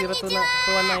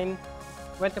 KSS0219.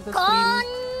 Welcome to the stream.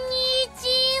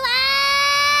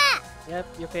 Yep,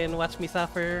 you can watch me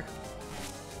suffer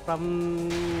from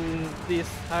this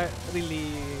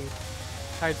really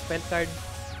hard spell card.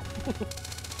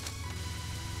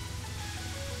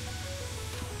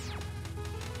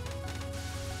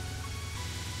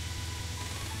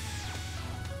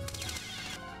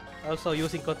 Also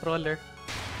using controller.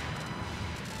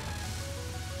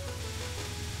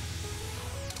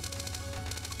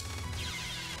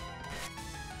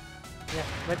 Yeah,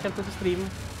 welcome to the stream.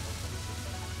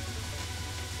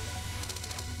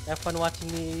 Have fun watching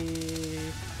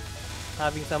me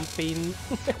having some pain.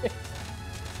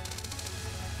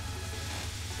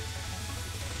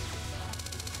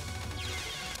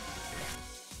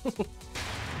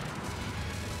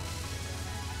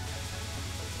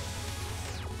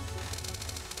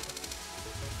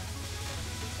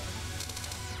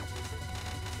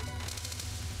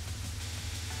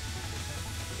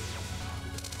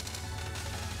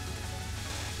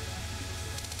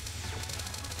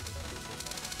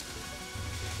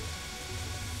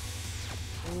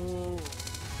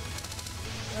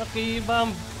 Okay,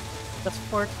 Bam. That's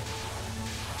sport.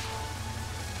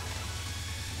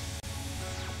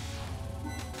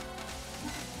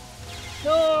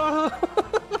 No!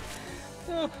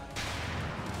 No.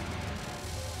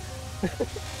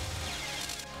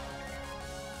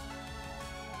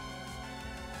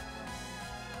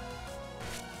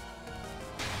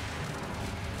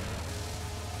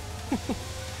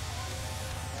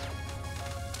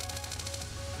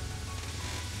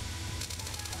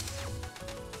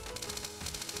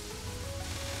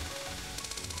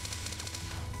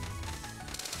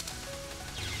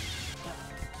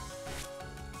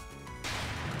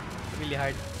 Really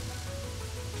hard.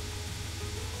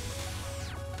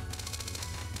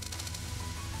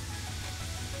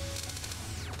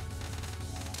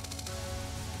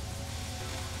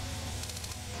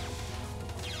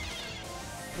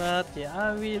 But yeah,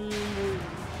 I will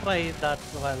try that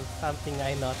one. Something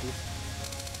I noticed.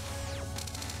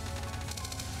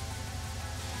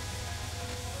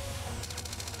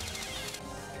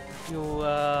 You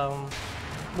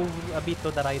move a bit to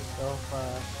the right of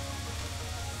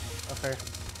her.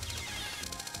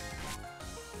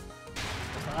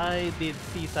 I did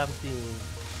see something.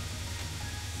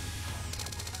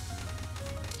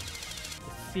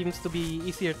 It seems to be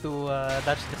easier to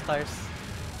dodge the stars.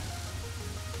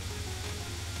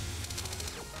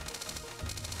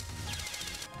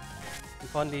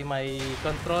 If only my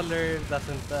controller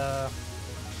doesn't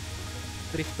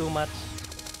drift too much.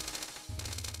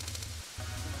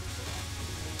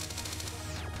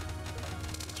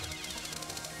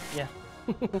 Yeah.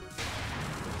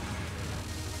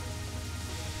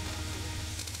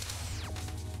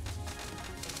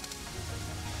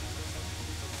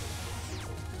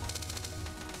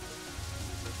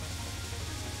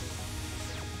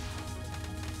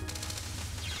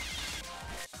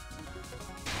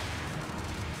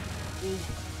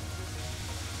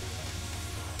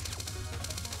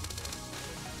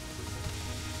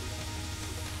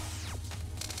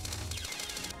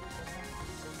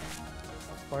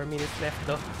 Four minutes left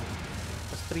though.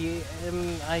 It's 3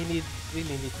 AM. I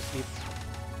really need to sleep.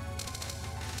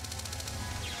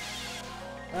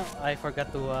 Oh, I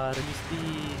forgot to release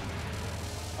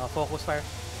the focus fire.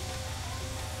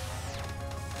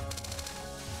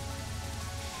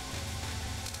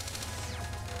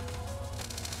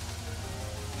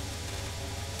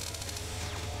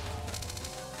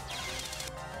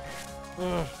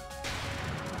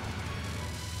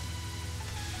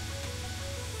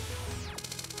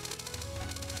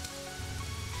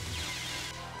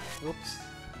 Oops.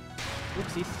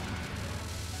 Oopsies.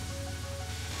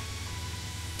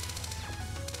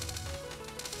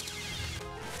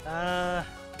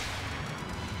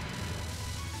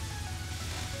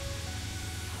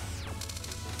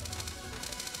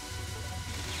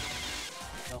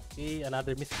 Okay,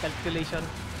 another miscalculation.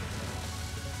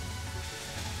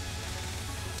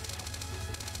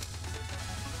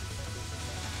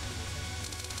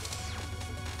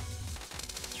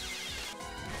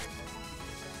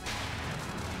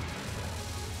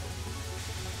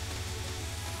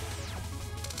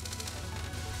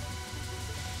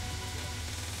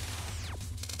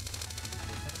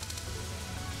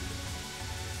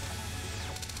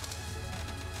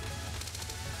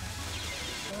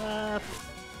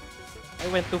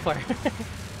 went too far.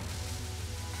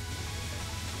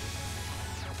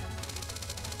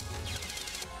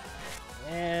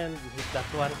 And hit that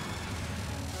one.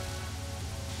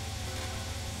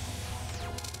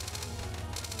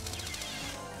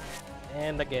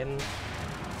 And again.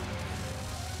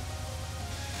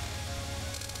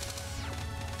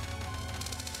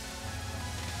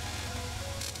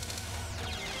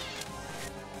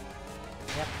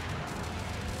 Yep.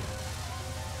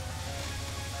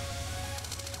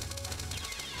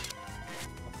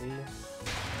 Okay.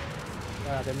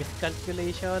 The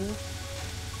miscalculation.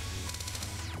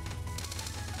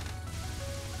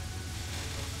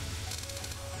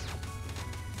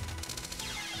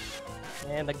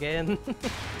 And again.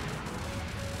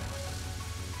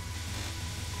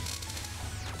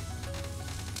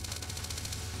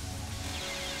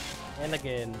 And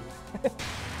again.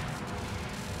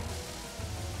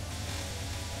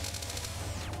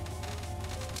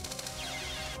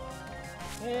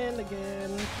 And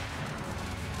again.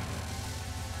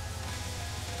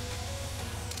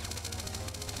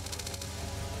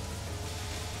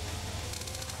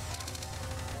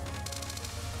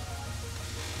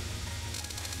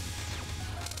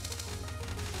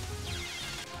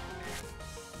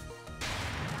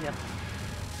 Yep.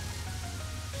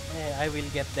 I will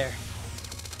get there.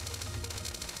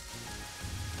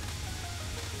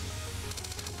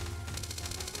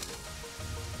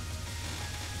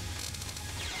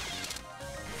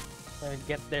 I will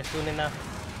get there soon enough.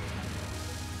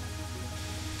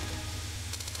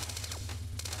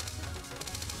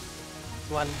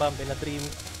 One bump in a dream.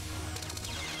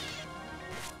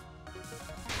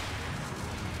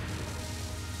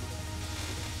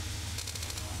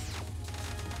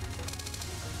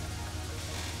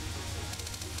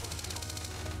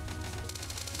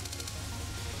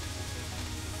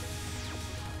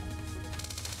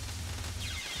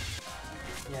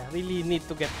 Yeah, really need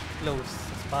to get close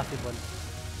as possible.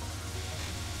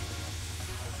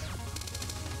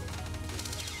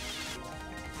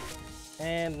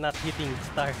 And not hitting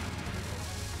star.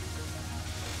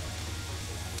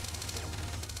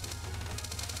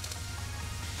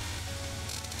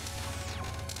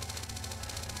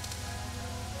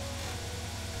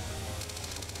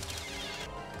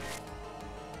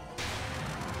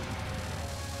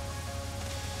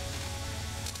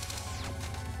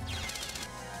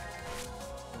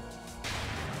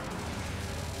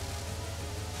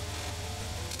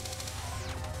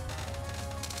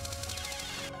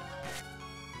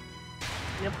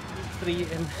 Yep,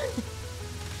 3M.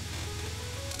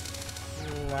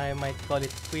 I might call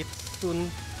it quits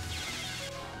soon.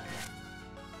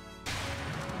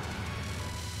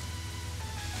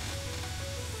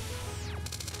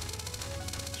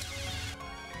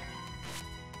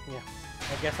 Yeah,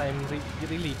 I guess I'm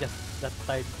really just that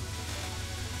tired.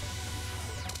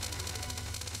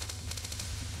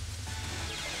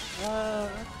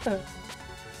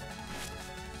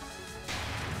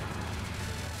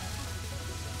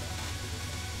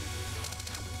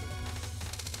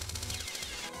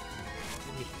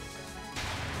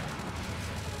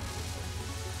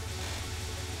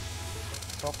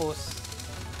 Focus.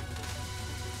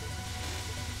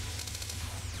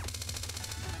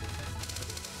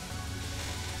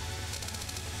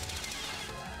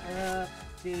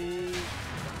 Okay.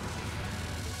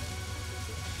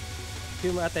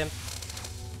 Few more attempts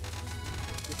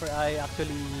before I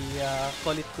actually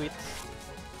call it quits.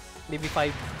 Maybe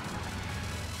 5.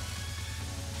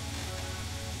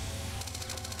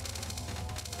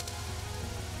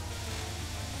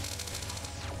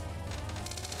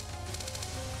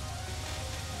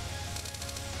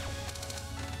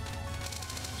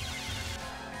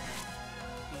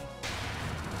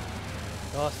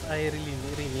 Because I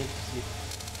really need to sleep.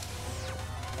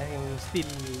 I'm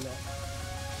still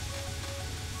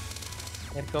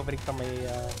recovering from my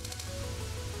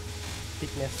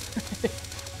sickness.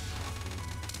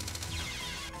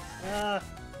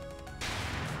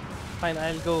 Fine,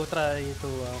 I'll go try to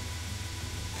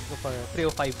go for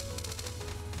 305.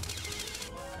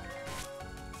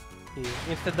 Okay.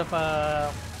 Instead of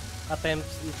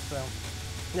attempts, it's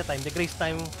the time, the grace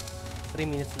time, 3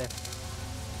 minutes left.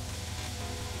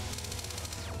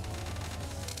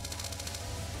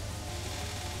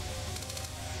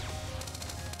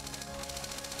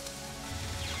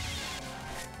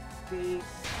 Okay.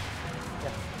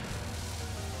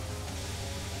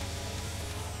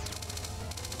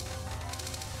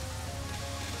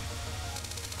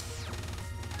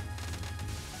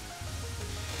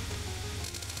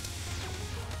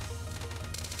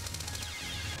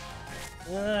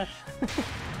 Yeah.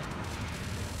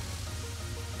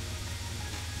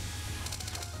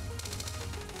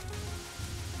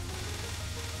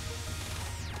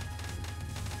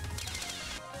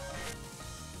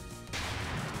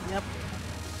 Yep.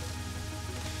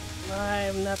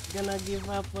 I'm not gonna give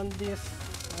up on this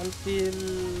until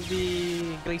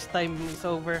the grace time is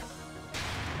over.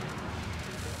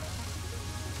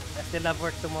 I still have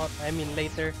work tomorrow. I mean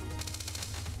later.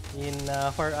 In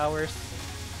 4 hours.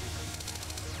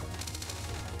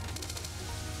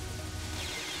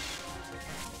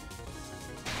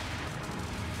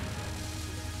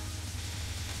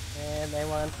 And I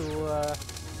want to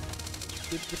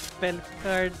keep the spell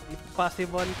card if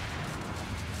possible.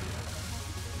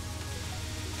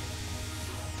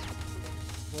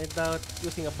 Without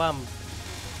using a bomb.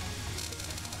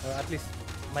 Or at least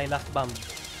my last bomb.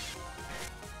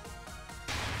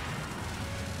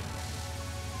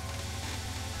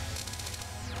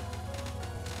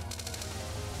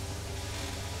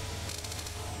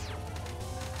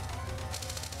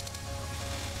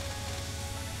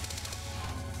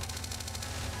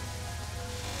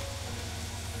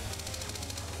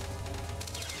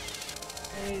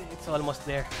 It's almost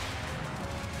there.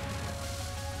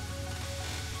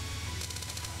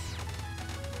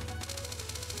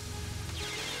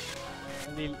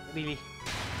 Really.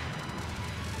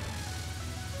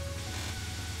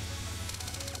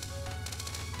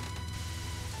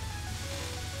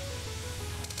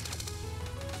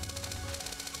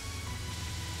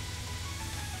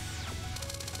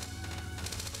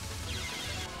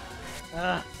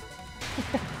 Ah.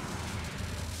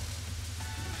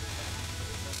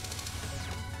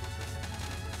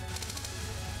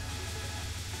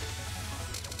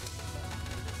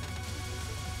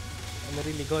 I'm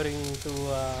really going to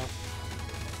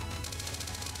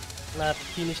not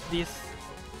finish this.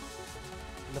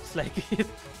 Looks like it.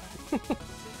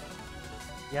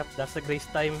 Yep, that's the grace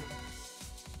time.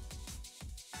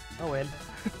 Oh well.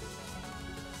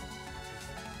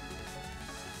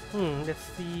 Let's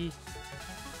see.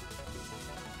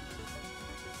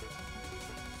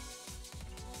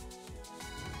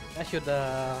 I should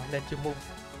let you move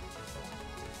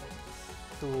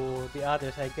to the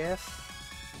others, I guess.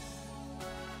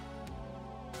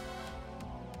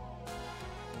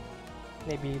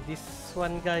 Maybe this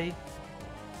one guy.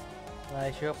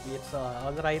 I hope it's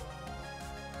alright.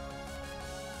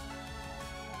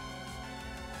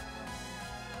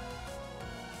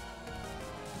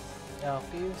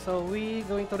 Okay, so we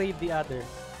going to raid the other.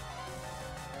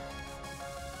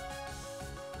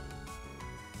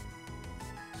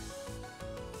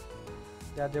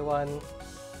 The other one.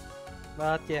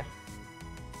 But yeah,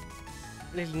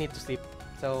 really need to sleep.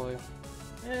 So,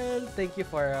 well, thank you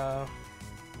for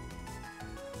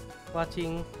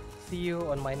watching. See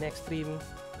you on my next stream,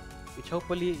 which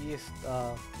hopefully is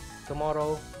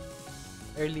tomorrow,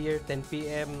 earlier, 10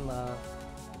 PM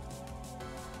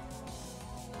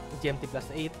GMT plus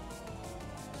 8.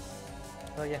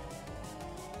 So yeah,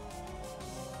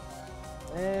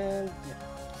 and yeah,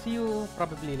 see you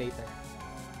probably later.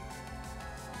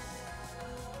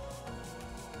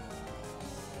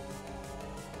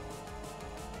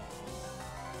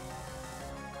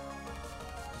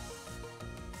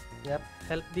 Yep,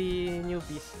 help the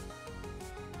newbies.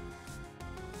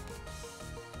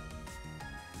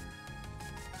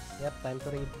 Yep, time to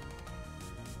raid.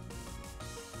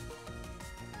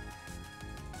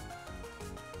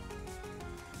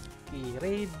 Okay,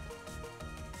 raid.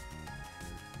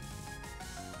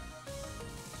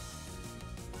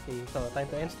 Okay, so time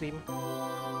to end stream.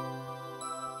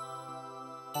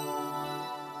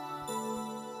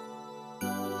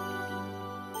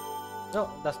 No,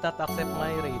 does not accept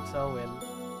my raid, so well.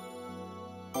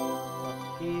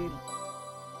 Okay.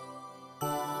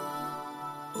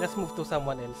 Let's move to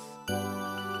someone else.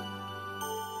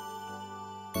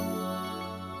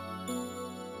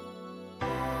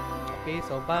 Okay,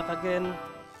 so back again.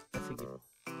 Sige.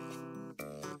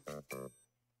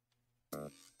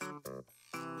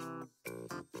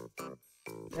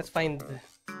 Let's find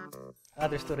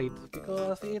others to raid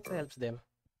because it helps them.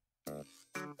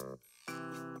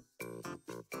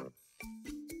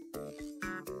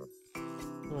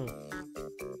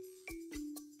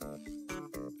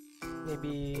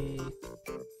 Maybe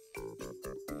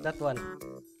that one.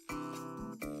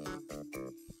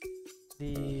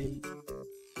 The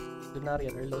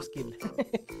Lunarian or low skill.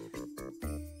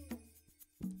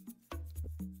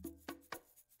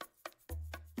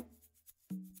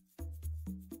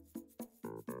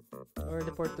 Or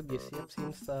the Portuguese. Yep,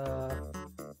 since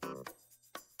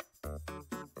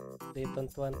they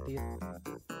don't want it.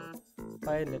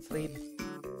 Fine, let's raid.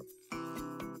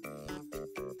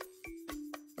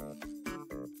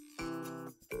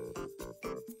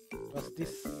 What's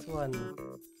this one?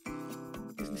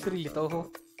 Is this really Toho?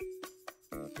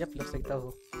 Yep, looks like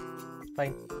Toho.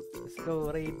 Fine, let's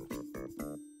go raid.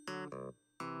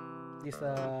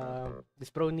 this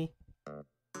brony.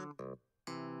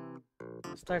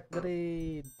 Start the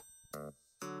raid.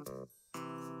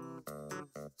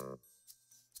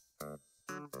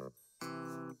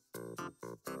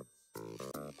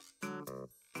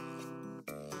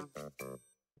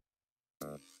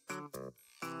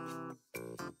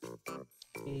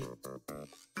 Okay.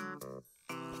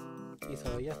 Okay,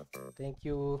 so yeah, thank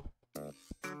you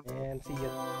and see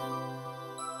ya.